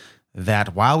realize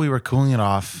that while we were cooling it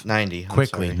off 90. I'm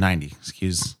quickly, sorry. 90,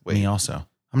 excuse me also.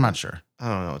 I'm not sure. I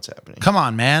don't know what's happening. Come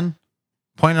on, man.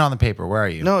 Point it on the paper. Where are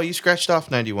you? No, you scratched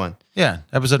off 91. Yeah,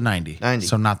 episode 90. 90.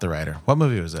 So not The Rider. What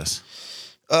movie was this?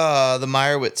 The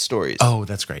Meyerowitz stories. Oh,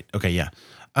 that's great. Okay, yeah.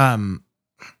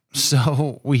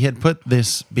 So we had put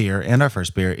this beer and our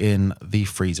first beer in the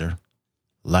freezer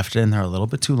left it in there a little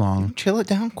bit too long, Chill it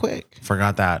down quick.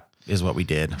 forgot that is what we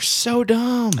did, So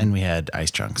dumb. and we had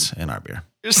ice chunks in our beer.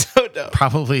 You're so dumb.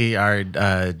 Probably our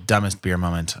dumbest beer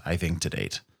moment, I think, to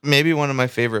date. Maybe one of my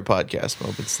favorite podcast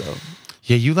moments, though.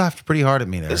 Yeah, you laughed pretty hard at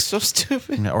me there. It's so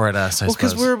stupid. Or at us, I Well,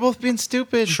 because suppose. we were both being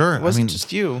stupid. Sure. It wasn't I mean,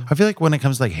 just you. I feel like when it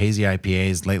comes to like hazy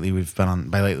IPAs, lately we've been on,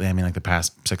 by lately I mean like the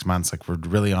past 6 months, like we're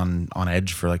really on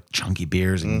edge for like chunky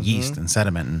beers and yeast and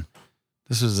sediment. And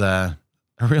this was a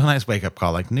real nice wake up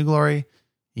call. Like New Glory,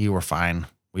 you were fine.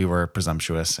 We were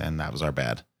presumptuous, and that was our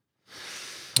bad.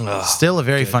 Oh, Still a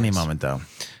very funny moment, though.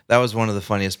 That was one of the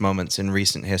funniest moments in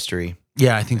recent history.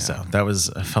 Yeah, I think so.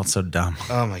 I felt so dumb.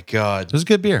 Oh my God. It was a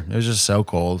good beer. It was just so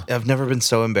cold. I've never been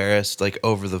so embarrassed like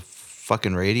over the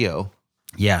fucking radio.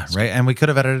 Yeah, right. And we could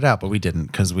have edited it out, but we didn't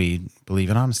because we believe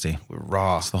in honesty. We're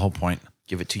raw. That's the whole point.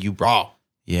 Give it to you raw.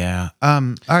 Yeah. All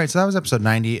right. So that was episode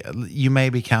 90. You may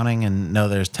be counting and know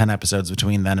there's 10 episodes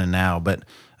between then and now, but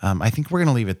I think we're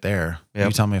gonna leave it there. Yep.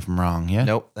 You tell me if I'm wrong. Yeah.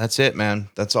 Nope. That's it, man.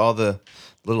 That's all the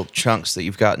little chunks that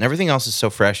you've got, and everything else is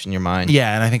so fresh in your mind.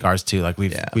 Yeah, and I think ours too. Like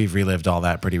we've relived all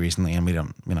that pretty recently, and we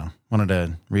don't, wanted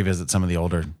to revisit some of the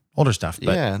older stuff.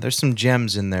 But Yeah, there's some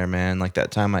gems in there, man. Like that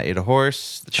time I ate a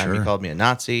horse. The time you Sure. called me a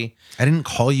Nazi. I didn't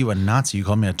call you a Nazi. You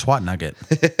called me a twat nugget.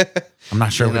 I'm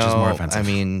not sure which is more offensive. I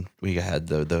mean, we had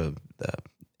the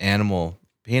animal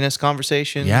penis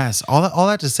conversation. Yes, all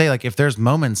that to say, like, if there's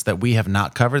moments that we have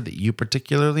not covered that you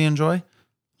particularly enjoy,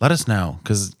 let us know,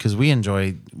 because we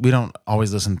don't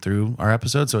always listen through our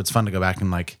episodes, so it's fun to go back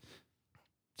and like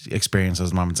experience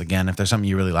those moments again. If there's something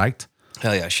you really liked,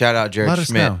 Hell yeah! Shout out Jared let us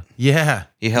Schmidt. know. Yeah,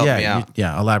 He helped me out.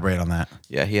 Yeah, elaborate on that.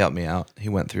 Yeah, he helped me out. He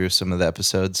went through some of the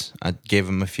episodes. I gave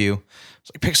him a few.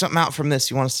 It's like, pick something out from this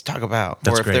you want us to talk about,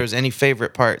 That's or if great. there's any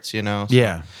favorite parts, So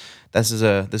Yeah, this is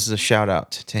a shout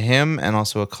out to him, and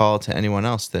also a call to anyone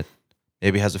else that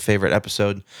maybe has a favorite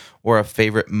episode or a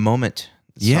favorite moment.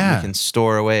 Something Yeah. we can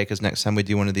store away, because next time we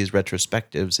do one of these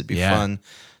retrospectives, it'd be Yeah. fun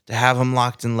to have them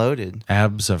locked and loaded.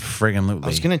 abso-friggin-lutely. I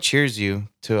was gonna cheers you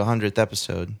to 100th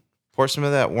episode. Pour some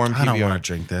of that warm PBR. I don't want to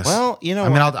drink this. Well, you know I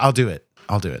mean, what? I'll do it.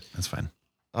 I'll do it. That's fine.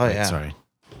 Oh Wait, yeah. sorry.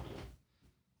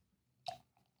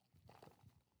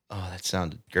 Oh, that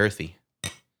sounded girthy.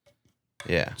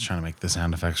 Yeah. I was trying to make the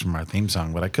sound effects from our theme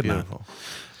song, but I could Beautiful.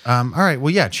 not. All right.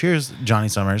 Well, yeah. Cheers, Johnny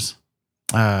Summers,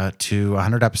 to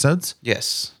 100 episodes.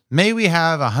 Yes. May we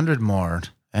have 100 more,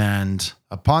 and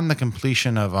upon the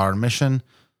completion of our mission,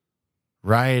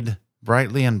 ride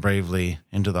brightly and bravely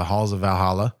into the halls of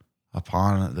Valhalla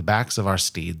upon the backs of our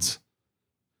steeds.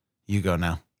 You go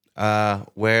now.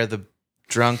 Where the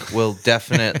drunk will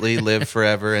definitely live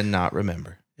forever and not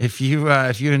remember. If you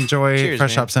enjoy Cheers,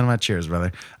 Fresh man. Hop Cinema, cheers,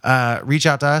 brother. Reach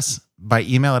out to us by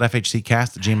email at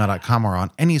fhccast@gmail.com or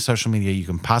on any social media you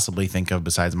can possibly think of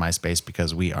besides MySpace,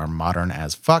 because we are modern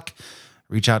as fuck.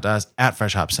 Reach out to us at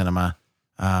Fresh Hop Cinema.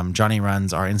 Johnny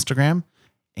runs our Instagram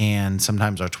and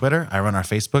sometimes our Twitter. I run our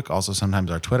Facebook, also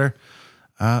sometimes our Twitter.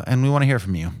 And we want to hear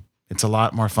from you. It's a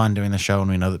lot more fun doing the show when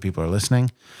we know that people are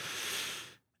listening.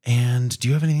 And do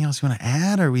you have anything else you want to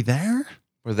add? Are we there?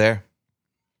 We're there.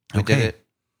 We did it.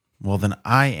 Well, then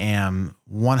I am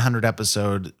 100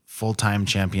 episode full-time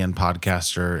champion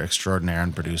podcaster extraordinaire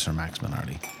and producer Max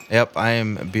Minardi. Yep, I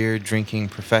am a beer drinking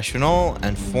professional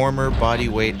and former body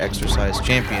weight exercise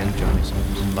champion, Johnny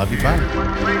Summers. Love you, bye.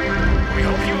 We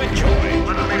hope you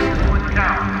enjoy.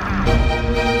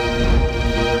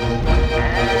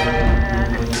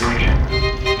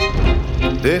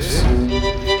 This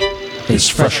is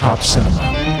Fresh Hop Cinema.